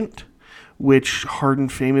agent, which Harden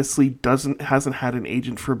famously hasn't had an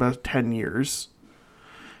agent for about 10 years.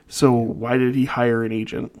 So why did he hire an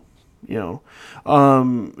agent? So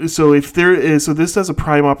this has a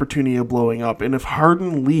prime opportunity of blowing up, and if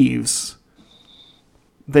Harden leaves,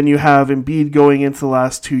 then you have Embiid going into the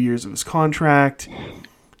last 2 years of his contract.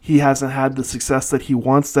 He hasn't had the success that he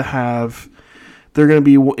wants to have. They're going to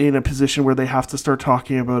be in a position where they have to start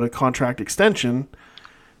talking about a contract extension.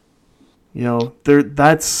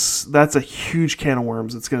 That's a huge can of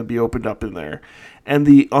worms that's going to be opened up in there. And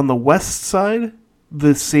on the West side,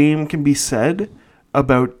 the same can be said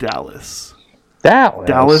about Dallas.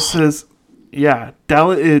 Dallas has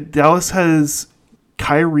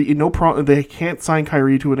Kyrie. No problem. They can't sign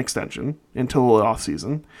Kyrie to an extension until the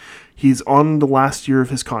offseason. He's on the last year of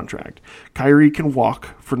his contract. Kyrie can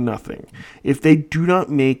walk for nothing. If they do not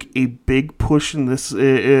make a big push in this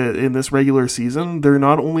regular season, they're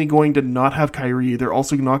not only going to not have Kyrie, they're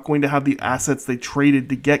also not going to have the assets they traded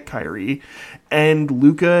to get Kyrie. And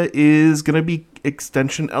Luka is going to be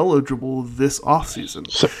extension eligible this offseason.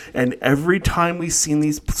 And every time we've seen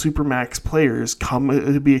these Supermax players come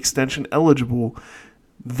to be extension eligible,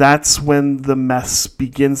 that's when the mess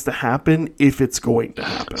begins to happen, if it's going to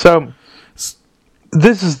happen. So,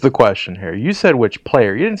 this is the question here. You said which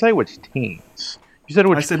player. You didn't say which teams. You said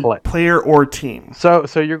which player or team. So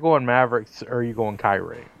you're going Mavericks, or are you going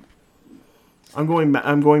Kyrie? I'm going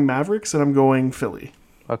Mavericks, and I'm going Philly.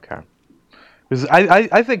 Okay. Because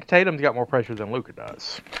I think Tatum's got more pressure than Luka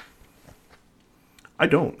does. I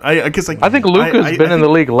don't. I think Luka's been in the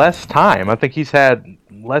league less time. I think he's had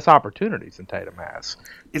less opportunities than Tatum has.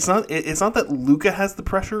 It's not that Luka has the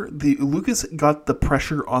pressure. Luka's got the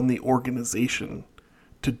pressure on the organization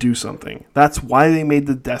to do something. That's why they made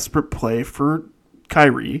the desperate play for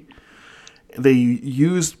Kyrie. They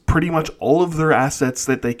used pretty much all of their assets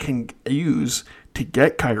that they can use to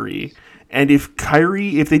get Kyrie. And if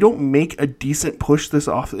they don't make a decent push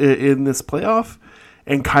in this playoff,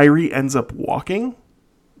 and Kyrie ends up walking,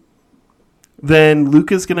 then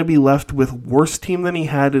Luka's going to be left with worse team than he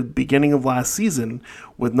had at the beginning of last season,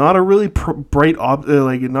 with not a really bright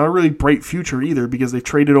future either, because they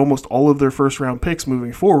traded almost all of their first round picks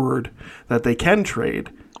moving forward that they can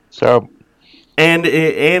trade. So, and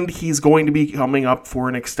he's going to be coming up for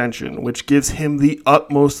an extension, which gives him the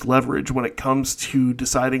utmost leverage when it comes to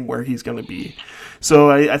deciding where he's going to be.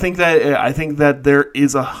 So I think that there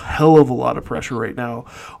is a hell of a lot of pressure right now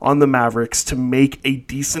on the Mavericks to make a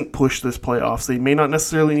decent push this playoffs. They may not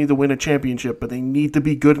necessarily need to win a championship, but they need to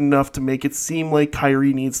be good enough to make it seem like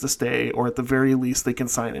Kyrie needs to stay, or at the very least they can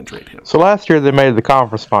sign and trade him. So last year they made the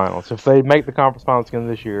conference finals. If they make the conference finals again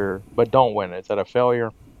this year but don't win it, is that a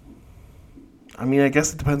failure? I mean, I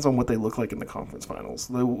guess it depends on what they look like in the conference finals.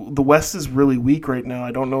 The West is really weak right now.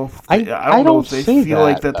 I don't know if they, feel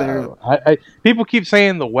like that they're. People keep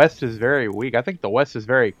saying the West is very weak. I think the West is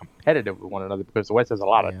very competitive with one another because the West has a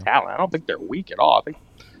lot of talent. I don't think they're weak at all.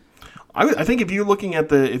 I think if you're looking at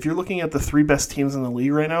the three best teams in the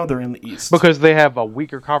league right now, they're in the East because they have a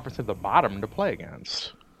weaker conference at the bottom to play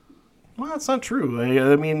against. Well, that's not true.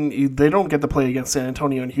 I mean, they don't get to play against San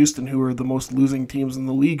Antonio and Houston, who are the most losing teams in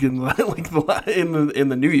the league in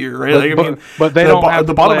the new year, right? But they don't have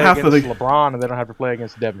the to bottom play half against of the LeBron, and they don't have to play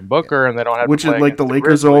against Devin Booker, and they don't have which to play is like against the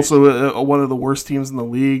Lakers are Grizzlies. also one of the worst teams in the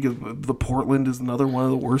league. The Portland is another one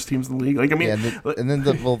of the worst teams in the league. Like I mean, and then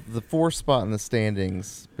the 4th spot in the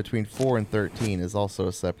standings between 4 and 13 is also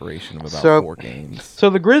a separation of about 4 games. So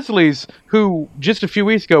the Grizzlies, who just a few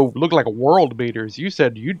weeks ago looked like world beaters, you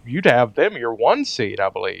said you'd have them your 1 seed, I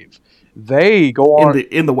believe. They go on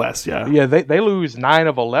in the West, yeah. Yeah, they lose 9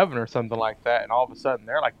 of 11 or something like that, and all of a sudden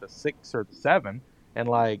they're like the 6 or the 7, and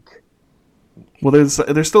like. Well, they're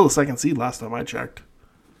still the 2nd seed last time I checked.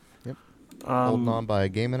 Yep. Holding on by a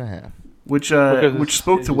game and a half. Which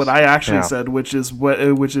spoke to what I actually said, which is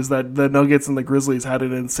that the Nuggets and the Grizzlies had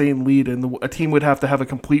an insane lead, and a team would have to have a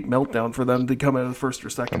complete meltdown for them to come out of the 1st or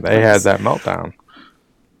 2nd. And they had that meltdown.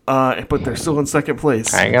 But they're still in 2nd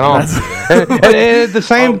place. Hanging on.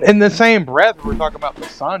 In the same breath, we're talking about the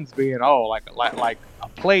Suns being like a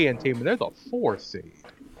play-in team, and they're the 4th seed.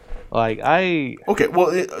 Okay,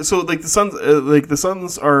 well, so like the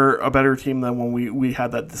Suns are a better team than when we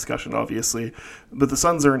had that discussion, obviously, but the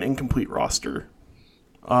Suns are an incomplete roster.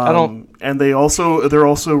 And they're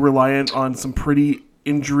also reliant on some pretty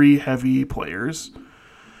injury heavy players.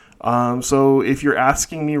 So if you're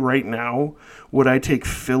asking me right now, would I take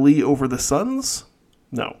Philly over the Suns?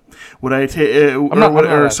 No. Would I take?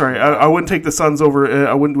 I wouldn't take the Suns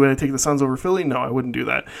over. Would I take the Suns over Philly? No, I wouldn't do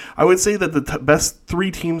that. I would say that the best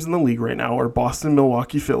three teams in the league right now are Boston,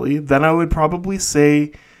 Milwaukee, Philly. Then I would probably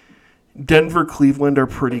say Denver, Cleveland are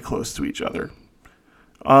pretty close to each other.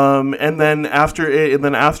 And then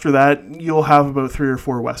after that, you'll have about 3 or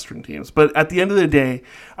 4 Western teams. But at the end of the day,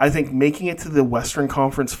 I think making it to the Western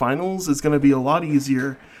Conference Finals is going to be a lot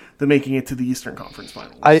easier than making it to the Eastern Conference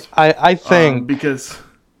Finals. I think because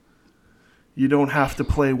you don't have to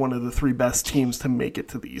play one of the 3 best teams to make it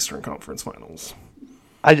to the Eastern Conference Finals.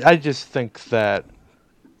 I just think that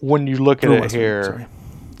when you look at it here,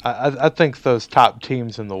 I think those top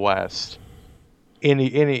teams in the West,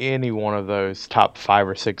 any one of those top 5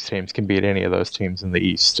 or 6 teams can beat any of those teams in the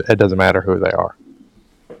East. It doesn't matter who they are.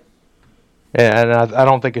 And I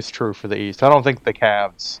don't think it's true for the East. I don't think the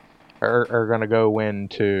Cavs are going to go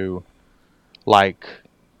into like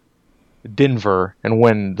Denver and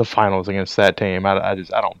win the finals against that team. I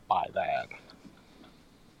don't buy that.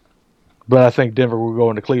 But I think Denver will go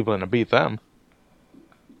into Cleveland and beat them.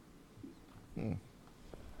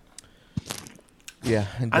 Yeah,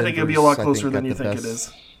 and I think it'll be a lot closer than you think it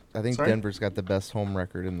is. I think Denver's got the best home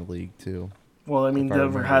record in the league too. Well, I mean,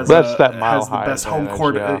 Denver has the best home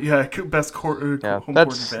court, best court. Yeah, home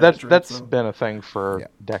that's court advantage, that's been a thing for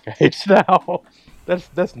decades now.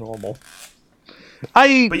 That's normal.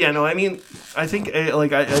 But yeah, no, I mean, I think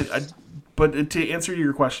but to answer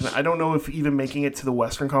your question, I don't know if even making it to the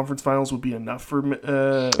Western Conference Finals would be enough for.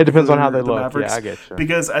 It depends on how they look. Mavericks, yeah, I get you.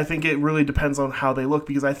 Because I think it really depends on how they look.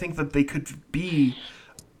 Because I think that they could be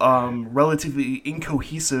relatively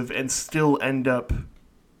incohesive and still end up,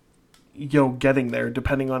 getting there,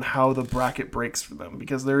 depending on how the bracket breaks for them.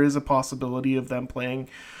 Because there is a possibility of them playing,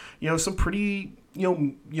 some pretty,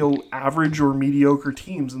 average or mediocre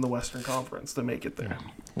teams in the Western Conference to make it there.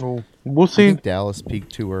 Well, we'll see. I think Dallas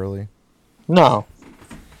peaked too early. No.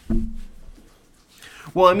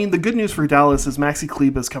 Well, I mean, the good news for Dallas is Maxi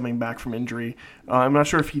Kleber is coming back from injury. I'm not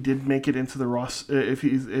sure if he did make it into the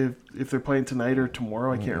if they're playing tonight or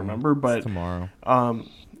tomorrow. I can't remember, but it's tomorrow.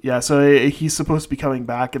 Yeah, so he's supposed to be coming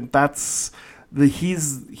back, and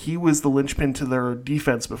he was the linchpin to their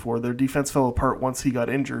defense before. Their defense fell apart once he got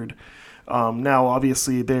injured. Now,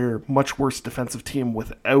 obviously, they're much worse defensive team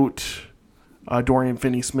without Dorian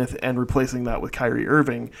Finney-Smith and replacing that with Kyrie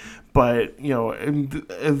Irving. But,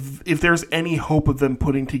 if there's any hope of them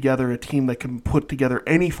putting together a team that can put together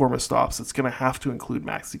any form of stops, it's going to have to include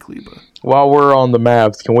Maxi Kleber. While we're on the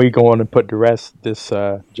Mavs, can we go on and put to rest this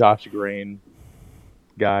Josh Green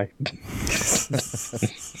guy?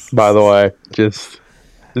 By the way, just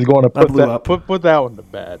going to put that one to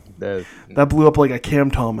bed. That blew up like a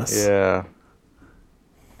Cam Thomas. Yeah.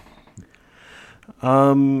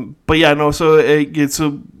 But yeah, no.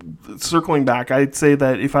 So circling back, I'd say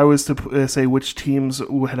that if I was to say which teams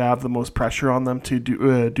would have the most pressure on them to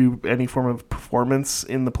do any form of performance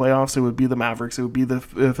in the playoffs, it would be the Mavericks. It would be the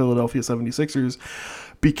Philadelphia 76ers,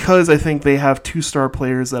 because I think they have 2-star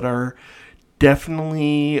players that are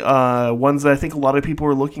definitely ones that I think a lot of people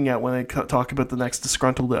are looking at when they talk about the next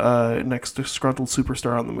disgruntled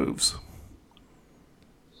superstar on the moves.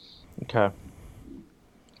 Okay.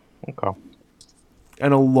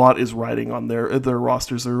 And a lot is riding on their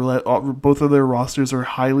rosters. Both of their rosters are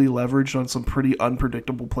highly leveraged on some pretty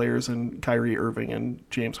unpredictable players in Kyrie Irving and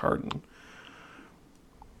James Harden.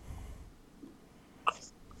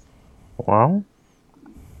 Well,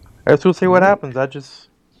 I guess we'll see what happens.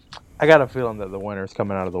 I got a feeling that the winner's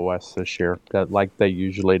coming out of the West this year, that like they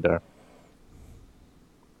usually do.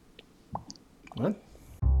 What?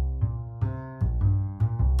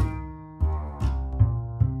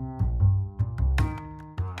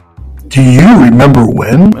 Do you remember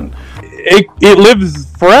when? It lives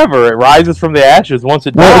forever. It rises from the ashes once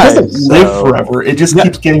it dies. It doesn't live forever. It just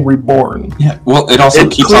keeps getting reborn. Yeah. Well, it also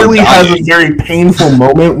keeps clearly on dying. has a very painful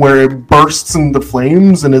moment where it bursts into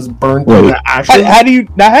flames and is burnt into ashes. How do you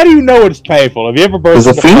know it's painful? Have you ever burst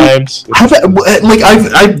into flames?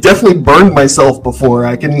 I've definitely burned myself before.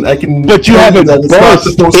 I can. But you haven't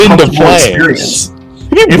burst into flames. Experience.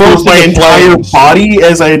 If it was my entire body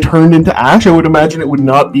as I turned into ash, I would imagine it would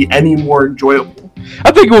not be any more enjoyable.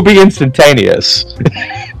 I think it would be instantaneous.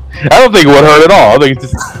 I don't think it would hurt at all. I think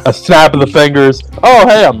it's just a snap of the fingers. Oh,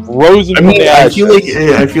 hey, I'm rosing from the I ashes.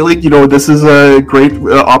 feel like this is a great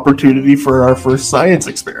opportunity for our first science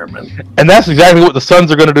experiment. And that's exactly what the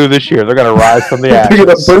Suns are going to do this year. They're going to rise from the They're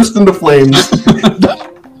gonna ashes. burst into flames,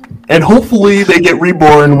 and hopefully they get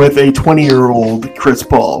reborn with a 20-year-old Chris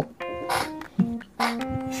Paul.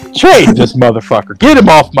 Trade this motherfucker. Get him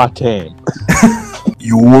off my team.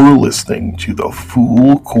 You're listening to the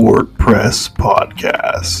Full Court Press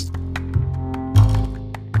Podcast.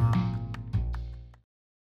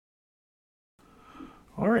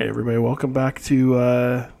 All right, everybody, welcome back to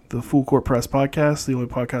the Full Court Press Podcast, the only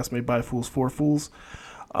podcast made by fools for fools.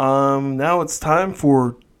 Now it's time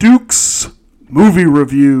for Duke's movie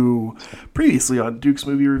review. Previously on Duke's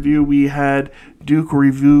movie review, we had Duke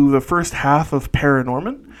review the first half of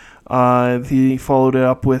Paranorman. He followed it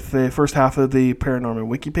up with the first half of the Paranorman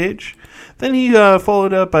wiki page. Then he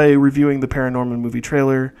followed up by reviewing the Paranorman movie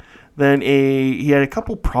trailer. Then he had a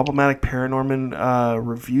couple problematic Paranorman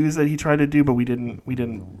reviews that he tried to do, but we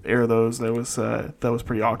didn't air those. That was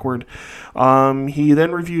pretty awkward. He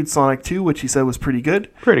then reviewed Sonic 2, which he said was pretty good.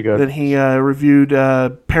 Pretty good. Then he reviewed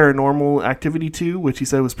Paranormal Activity 2, which he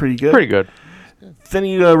said was pretty good. Pretty good. Then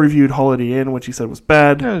he reviewed Holiday Inn, which he said was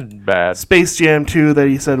bad. It was bad. Space Jam 2 that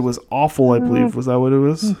he said was awful, I believe. Was that what it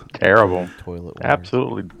was? Terrible. Toilet water.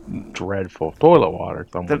 Absolutely dreadful. Toilet water,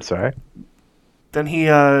 some would say. Then he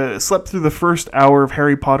slept through the first hour of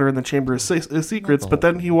Harry Potter and the Chamber of Secrets, but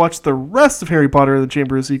then he watched the rest of Harry Potter and the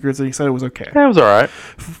Chamber of Secrets, and he said it was okay. Yeah, it was alright.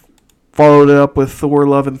 Followed it up with Thor,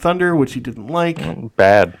 Love, and Thunder, which he didn't like.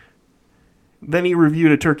 Bad. Then he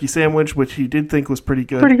reviewed a turkey sandwich, which he did think was pretty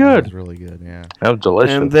good. Pretty That good. was really good, yeah. That was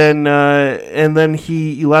delicious. And then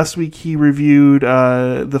he last week he reviewed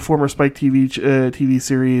the former Spike TV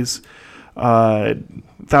series,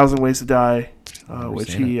 1,000 Ways to Die,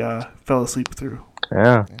 which seen he fell asleep through.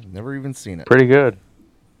 Yeah. I've never even seen it. Pretty good.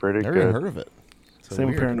 Pretty Never even good. heard of it. So Same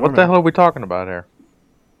with weird. Paranorman. What the hell are we talking about here?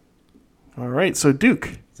 All right, so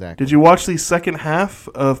Duke, Exactly. did you watch the second half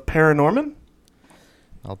of Paranorman?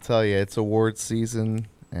 I'll tell you, it's award season,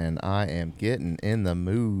 and I am getting in the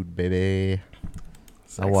mood, baby.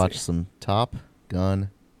 I watched some Top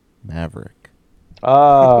Gun Maverick.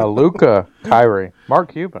 Luca, Kyrie,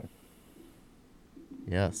 Mark Cuban.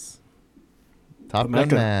 Yes. Top The Gun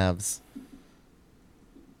Mecca. Mavs.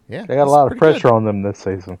 Yeah. They got a it's lot of pretty pressure good. on them this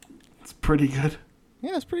season. It's pretty good.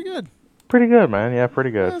 Yeah, it's pretty good. Pretty good, man. Yeah,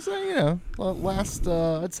 pretty good. So,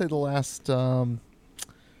 I'd say the last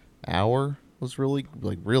hour was really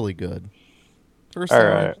good. First All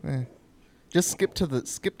hour, right. just skip to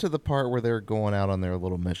the part where they're going out on their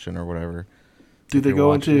little mission or whatever. Do If they you're go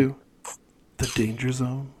watching into the danger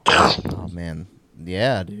zone? Oh man,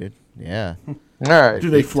 yeah, dude, yeah, All right. Do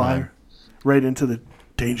they big fly time. right into the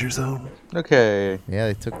danger zone? Okay. yeah.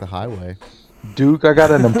 They took the highway. Duke, I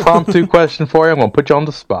got an impromptu question for you. I'm going to put you on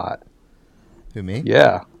the spot. Who, me?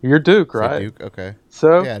 Yeah. You're Duke, Say right? Duke. Okay.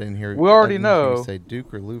 So, Yeah, I didn't hear. we already I didn't hear you know say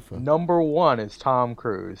Duke or Lufa. number 1 is Tom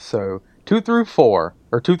Cruise. So, 2 through 4,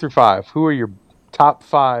 or 2 through 5, who are your top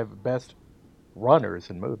 5 best runners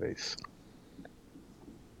in movies?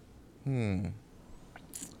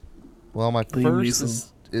 Well, my Liam first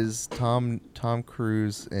Neeson. is Tom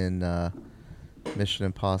Cruise in Mission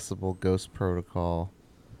Impossible: Ghost Protocol.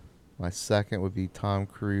 My second would be Tom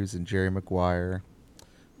Cruise and Jerry Maguire.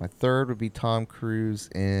 My third would be Tom Cruise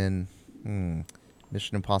in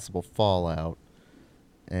Mission Impossible: Fallout.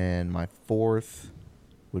 And my fourth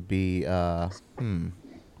would be let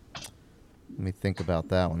me think about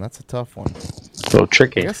that one. That's a tough one. A little I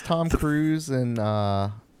tricky. guess Tom Cruise in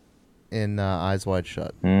Eyes Wide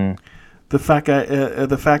Shut. The fat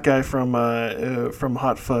guy from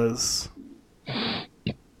Hot Fuzz.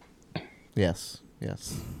 Yes.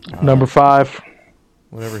 Number 5,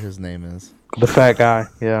 Whatever his name is. the fat guy.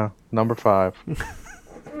 Yeah, number 5.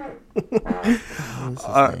 What is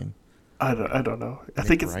his name? I don't know. I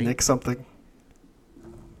think it's Wright? Nick something.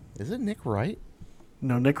 Is it Nick Wright?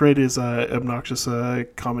 No, Nick Wright is a obnoxious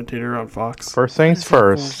commentator on Fox. First things What is that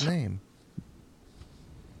first. fool's name?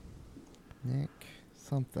 Nick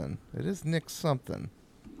something. It is Nick something.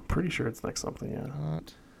 Pretty sure it's Nick something. Yeah,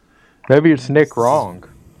 Not Maybe it's Nick wrong.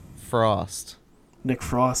 Frost. Nick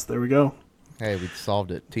Frost. There we go. Hey, we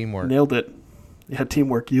solved it. Teamwork. Nailed it. Yeah,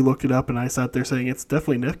 teamwork. You looked it up, and I sat there saying it's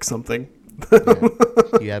definitely Nick something.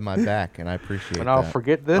 You had my back, and I appreciate And I'll that.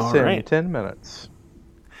 forget this All in right. 10 minutes.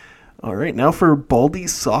 All right, now for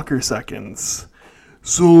Baldy's soccer seconds.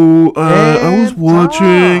 So I was And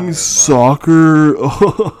watching time. soccer,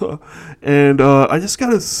 and I just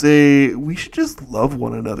gotta say we should just love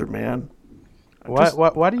one another, man. Why do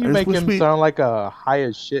you I just make wish him we- sound like a high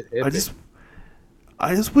as shit hippie?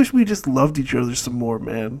 I just wish we just loved each other some more,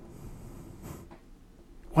 man.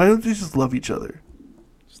 Why don't they just love each other?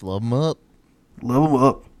 Just love them up. Love them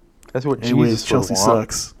up. That's what Anyways, Jesus Chelsea would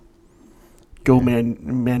want. sucks. Go,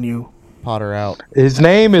 Manu. Potter out. His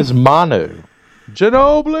name is Manu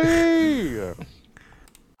Ginobili.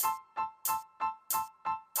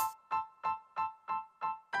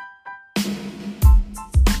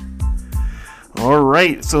 All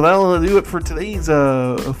right, so that'll do it for today's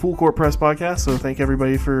Full Court Press podcast. So thank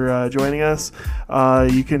everybody for joining us.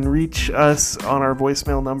 You can reach us on our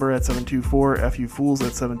voicemail number at 724-FU-FOOLS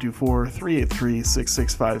at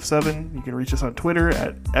 724-383-6657. You can reach us on Twitter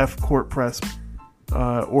at FCourtPress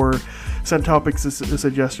or send topics and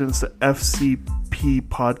suggestions to FCP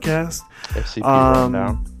Podcast. FCP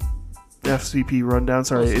rundown. FCP Rundown.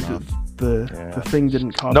 Sorry, the thing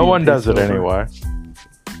didn't copy. No one and does paste it over. anyway.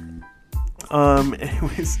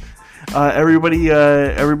 Anyways,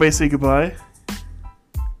 everybody say goodbye.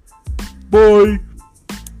 Bye.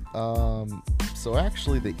 So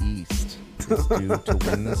actually the East is due to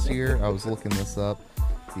win this year. I was looking this up.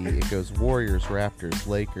 It goes Warriors, Raptors,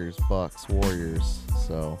 Lakers, Bucks, Warriors.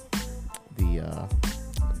 So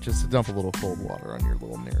just to dump a little cold water on your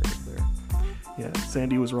little narrative there. Yeah,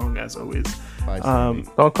 Sandy was wrong as always. Bye, Sandy.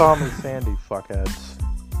 Don't call me Sandy, fuckheads.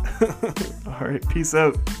 All right, peace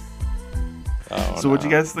out. Oh, So, what'd you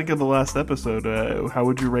guys think of the last episode? How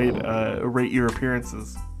would you rate your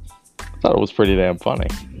appearances? I thought it was pretty damn funny.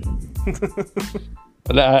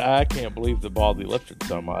 And I can't believe the Baldy lifted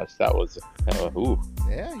so much. That was Yeah, you did a good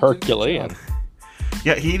Herculean. job.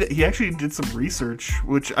 Yeah, he actually did some research.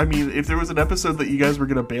 Which, I mean, if there was an episode that you guys were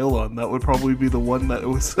gonna bail on, that would probably be the one that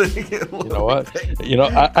was. You know what? You know,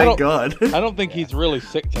 I Thank don't. God. I don't think he's really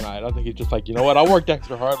sick tonight. I don't think he's just like, you know what? I worked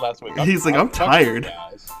extra hard last week. He's like, I'm fuck tired. you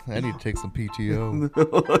guys. I need to take some PTO.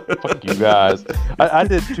 Fuck you guys. I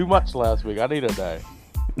did too much last week. I need a day.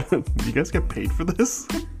 You guys get paid for this?